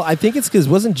show. Well, I think it's because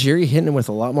wasn't Jerry hitting him with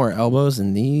a lot more elbows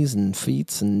and knees and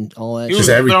feet and all that He shit? was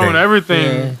Just everything. throwing everything.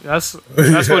 Yeah. That's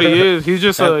what he is. He's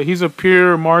just he's a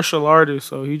pure martial artist.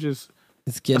 So he just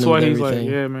It's getting that's him why with he's everything.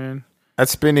 like, yeah, man. That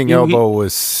spinning He- elbow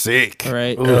was sick. All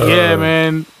right. Yeah,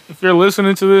 man. If you're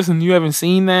listening to this and you haven't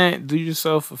seen that, do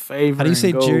yourself a favor. How do you say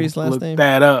and go Jerry's last look name?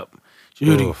 that up.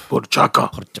 Judy Oof. Borchaka.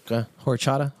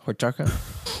 Horchata.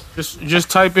 Just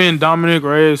type in Dominic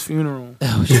Reyes funeral.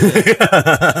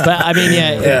 But I mean,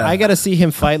 yeah, I got to see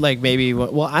him fight. Like maybe,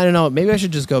 well, I don't know. Maybe I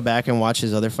should just go back and watch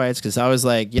his other fights because I was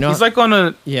like, He's like on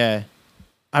a yeah,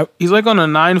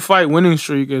 9-fight winning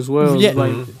streak as well. Yeah.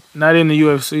 Like not in the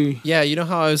UFC. yeah. You know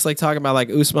how I was like talking about like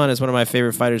Usman is one of my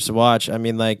favorite fighters to watch. I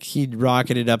mean, like he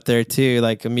rocketed up there too,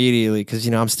 like immediately because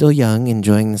I'm still young,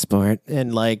 enjoying the sport,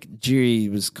 and like Jiri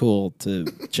was cool to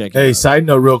check. Hey, out. side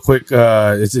note, real quick.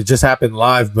 It just happened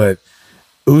live, but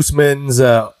Usman's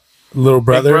little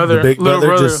brother, the big little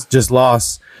brother, brother. just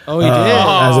lost. Oh, he did.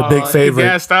 As a big He favorite.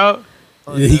 gassed out.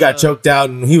 He got choked out,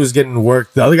 and he was getting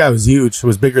worked. The other guy was huge.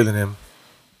 Was bigger than him.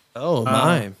 Oh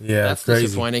my, Yeah, that's crazy.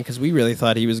 disappointing because we really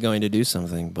thought he was going to do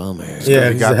something. Bummer. Yeah,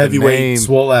 he he's got a the heavyweight, name.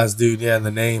 swole ass dude. Yeah, and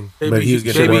the name, Baby- but he was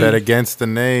getting baby- Bet worked. against the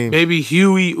name. Baby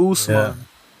Huey Usman. Yeah.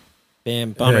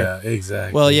 Damn, bummer. Yeah,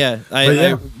 exactly. Well, yeah, But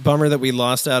yeah. bummer that we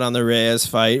lost out on the Reyes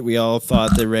fight. We all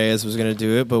thought that Reyes was going to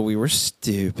do it, but we were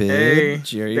stupid. Hey,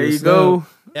 Jerry there you was go. slow.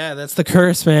 Yeah, that's the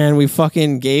curse, man. We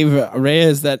fucking gave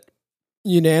Reyes that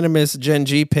unanimous Gen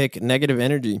G pick, negative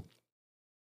energy.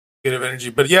 Negative energy.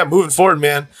 But yeah, moving forward,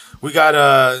 man, we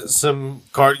got some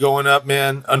card going up,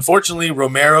 man. Unfortunately,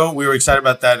 Romero, we were excited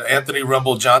about that Anthony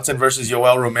Rumble Johnson versus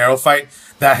Yoel Romero fight.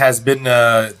 That has been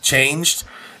changed.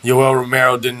 Yoel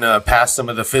Romero didn't pass some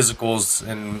of the physicals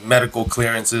and medical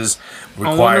clearances I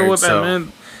required. wonder what so that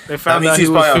meant. They that found means out he he's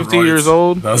was probably on 50 years roids.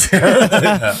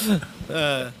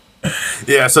 old.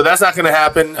 Yeah, so that's not going to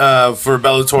happen for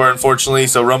Bellator, unfortunately.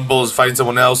 So Rumble is fighting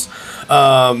someone else.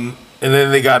 And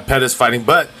then they got Pettis fighting.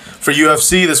 But for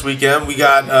UFC this weekend, we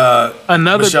got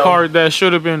Another Michelle. card that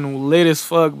should have been lit as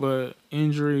fuck, but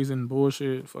injuries and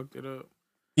bullshit fucked it up.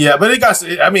 Yeah, but it got.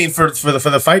 I mean, for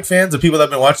the fight fans, the people that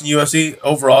have been watching UFC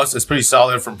overall, it's pretty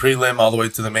solid from prelim all the way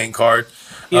to the main card.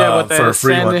 Yeah, but for a that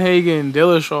free one. Sandhagen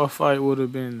Dillashaw fight would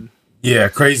have been Yeah,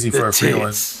 crazy for the a free one.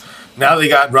 tits. Now they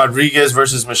got Rodriguez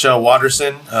versus Michelle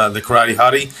Watterson, the Karate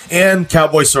Hottie, and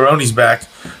Cowboy Cerrone's back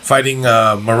fighting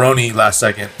Maroney last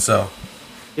second. So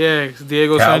Yeah, 'cause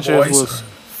Diego Cowboys. Sanchez was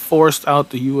forced out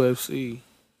the UFC.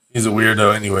 he's a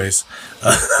weirdo, anyways.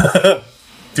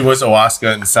 Too much Oscar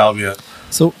and Salvia.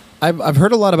 So I've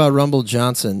heard a lot about Rumble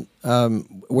Johnson.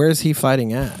 where's he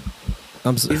fighting at?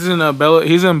 He's in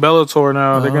Bellator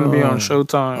now. They're gonna be on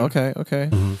Showtime. Okay.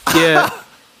 Yeah,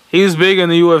 he's big in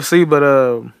the UFC, but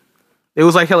it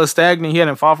was like hella stagnant. He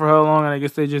hadn't fought for hella long, and I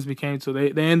guess they just became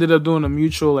they ended up doing a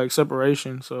mutual like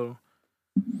separation. So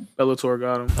Bellator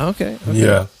got him. Okay.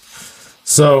 Yeah.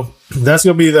 So that's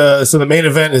gonna be the main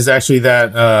event is actually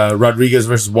that Rodriguez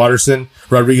versus Waterson.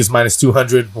 Rodriguez minus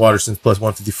 200, Waterson's plus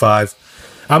 155.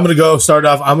 I'm gonna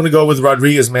go with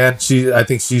Rodriguez, man. I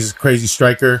think she's a crazy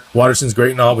striker. Waterson's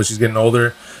great and all, but she's getting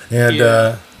older, and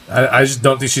I just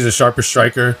don't think she's a sharper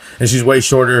striker, and she's way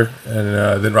shorter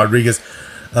than Rodriguez.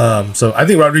 So I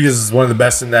think Rodriguez is one of the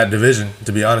best in that division,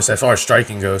 to be honest, as far as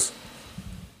striking goes.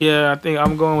 Yeah, I think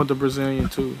I'm going with the Brazilian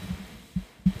too.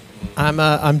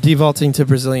 I'm defaulting to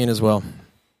Brazilian as well.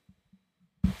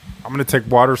 I'm gonna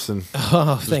take Waterson.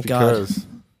 Oh, thank God.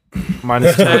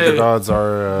 Minus 200 odds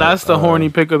are. That's the horny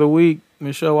pick of the week,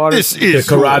 Michelle Waterson. This is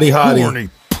the karate hottie.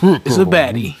 It's a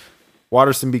baddie.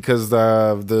 Waterson because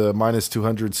the minus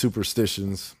 200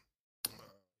 superstitions.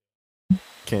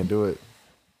 Can't do it.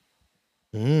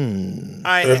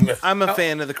 I'm a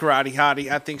fan of the karate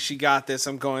hottie. I think she got this.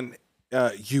 I'm going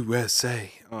USA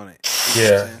on it.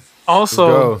 Yeah.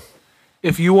 Also,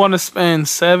 if you want to spend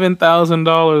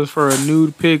 $7,000 for a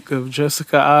nude pic of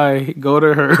Jessica I, go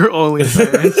to her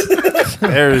OnlyFans.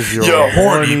 There's your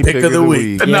horny pick of the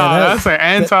week. That's an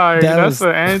anti. That's an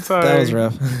anti. That was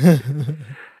rough.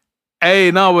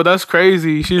 Hey, no, but that's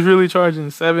crazy. She's really charging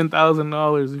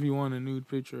 $7,000 if you want a nude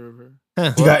picture of her.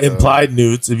 You got implied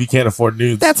nudes if you can't afford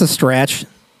nudes. That's a stretch.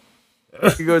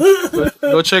 You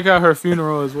go check out her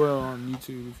funeral as well on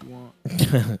YouTube if you want.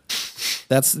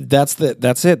 That's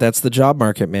it. That's the job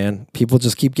market, man. People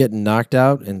just keep getting knocked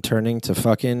out and turning to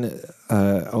fucking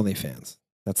OnlyFans.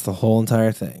 That's the whole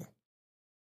entire thing.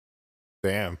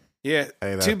 Damn. Yeah.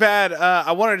 Hey, too bad.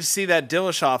 I wanted to see that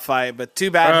Dillashaw fight, but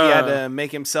too bad he had to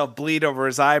make himself bleed over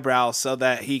his eyebrows so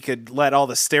that he could let all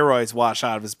the steroids wash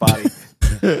out of his body.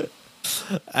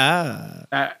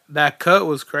 That cut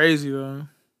was crazy though.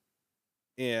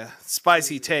 Yeah,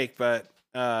 spicy take, but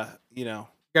you know,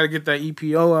 gotta get that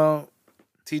EPO out.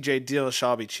 TJ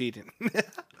Dillashaw be cheating.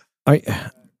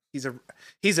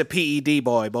 He's a PED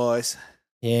boy, boys.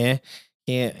 Yeah,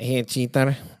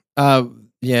 cheater.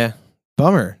 Yeah,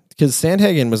 bummer because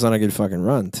Sandhagen was on a good fucking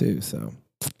run too. So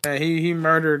yeah, he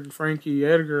murdered Frankie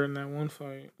Edgar in that one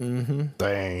fight. Mm-hmm.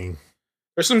 Dang.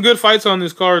 There's some good fights on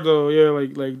this card though. Yeah,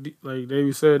 like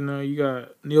Davey said, no, you got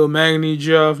Neil Magny,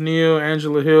 Geoff Neal,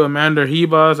 Angela Hill, Amanda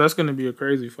Ribas. That's gonna be a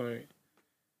crazy fight.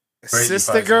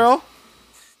 Sister girl?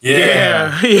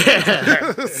 Yeah.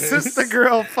 Sister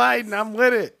girl fighting. I'm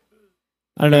with it.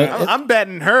 I don't know. I'm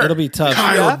betting her. It'll be tough.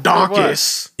 Kyle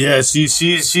Dawkins. Yeah,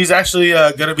 she's actually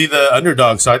gonna be the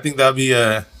underdog, so I think that'll be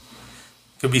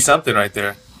could be something right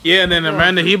there. Yeah, and then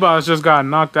Amanda Ribas just got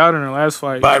knocked out in her last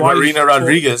fight By Marina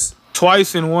Rodriguez.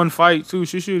 Twice in one fight too.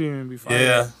 She shouldn't even be fighting.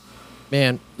 Yeah.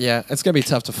 Man, yeah, it's gonna be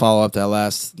tough to follow up that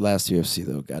last UFC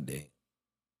though. God dang.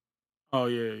 Oh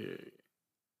yeah.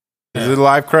 Is it a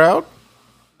live crowd?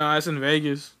 No, it's in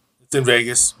Vegas. It's in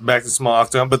Vegas, back to small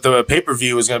octagon, but the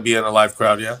pay-per-view is going to be in a live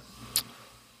crowd, yeah?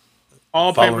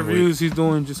 All Following pay-per-views he's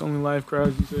doing just only live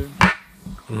crowds, he said.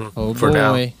 Mm-hmm. Oh For boy.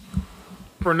 now.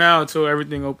 For now, until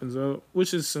everything opens up,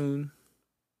 which is soon.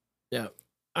 Yeah.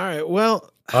 All right.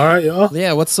 Well. All right, y'all.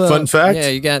 Yeah. What's fun fact? Yeah,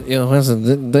 you got what's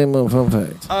the demo fun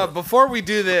fact? Before we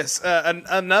do this,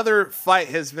 another fight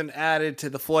has been added to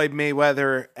the Floyd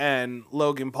Mayweather and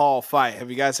Logan Paul fight. Have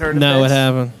you guys heard of this? No, what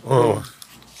happened? Oh.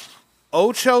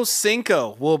 Ocho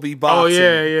Cinco will be boxing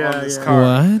on this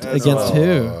card. What? Against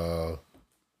who?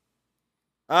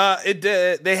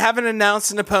 They haven't announced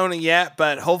an opponent yet,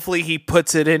 but hopefully he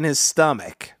puts it in his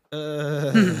stomach.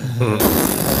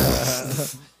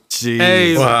 Jeez.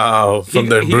 Hey, Wow. From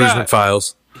the Bruisement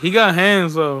Files. He got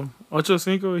hands though. Ocho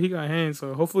Cinco, he got hands.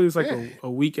 So hopefully it's like a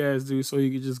weak ass dude, so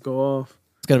he could just go off.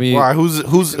 It's gonna be. Why? Who's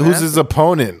his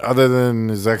opponent other than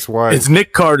his ex-wife? It's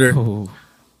Nick Carter. Oh.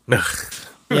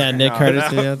 Yeah, Nick Carter's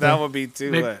gonna be out there. That would be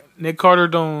too late. Nick Carter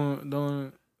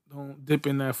don't dip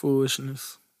in that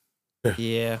foolishness.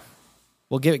 Yeah.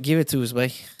 Well, give it to us,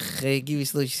 boy. Give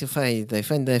us the fight. They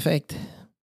find the effect.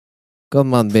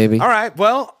 Come on, baby. All right.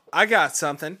 Well, I got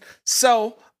something.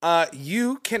 So,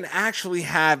 you can actually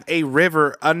have a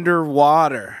river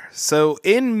underwater. So,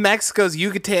 in Mexico's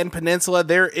Yucatan Peninsula,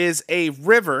 there is a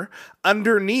river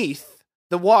underneath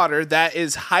the water that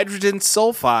is hydrogen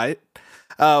sulfide,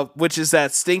 which is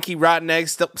that stinky, rotten egg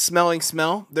smelling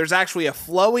smell. There's actually a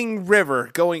flowing river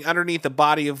going underneath the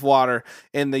body of water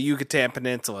in the Yucatan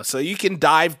Peninsula. So, you can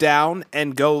dive down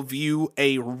and go view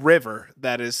a river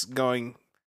that is going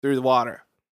through the water.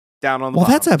 down on the Well,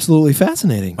 bottom. that's absolutely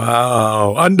fascinating.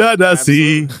 Wow. Under the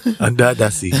sea. Under the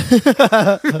sea.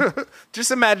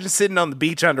 Just imagine sitting on the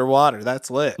beach underwater. That's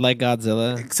lit. Like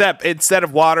Godzilla. Except instead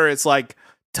of water, it's like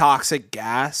toxic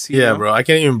gas. you Yeah, know? bro. I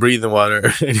can't even breathe in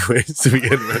water anyways to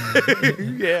begin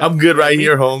with. Yeah. I'm good right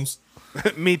here, Holmes.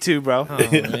 Me too, bro. Oh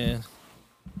man.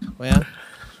 Well,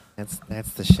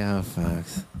 that's the show,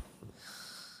 folks.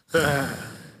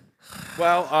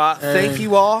 Well, thank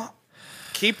you all.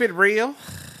 Keep it real.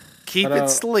 Keep Shout it out.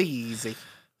 sleazy.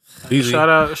 Easy. Shout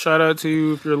out to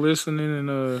you if you're listening,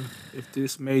 and if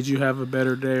this made you have a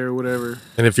better day or whatever.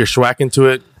 And if you're schwacking to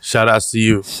it, shout outs to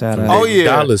you. Shout out. Oh,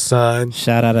 yeah. $.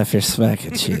 Shout out if you're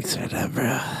smacking cheeks right now,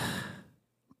 bro.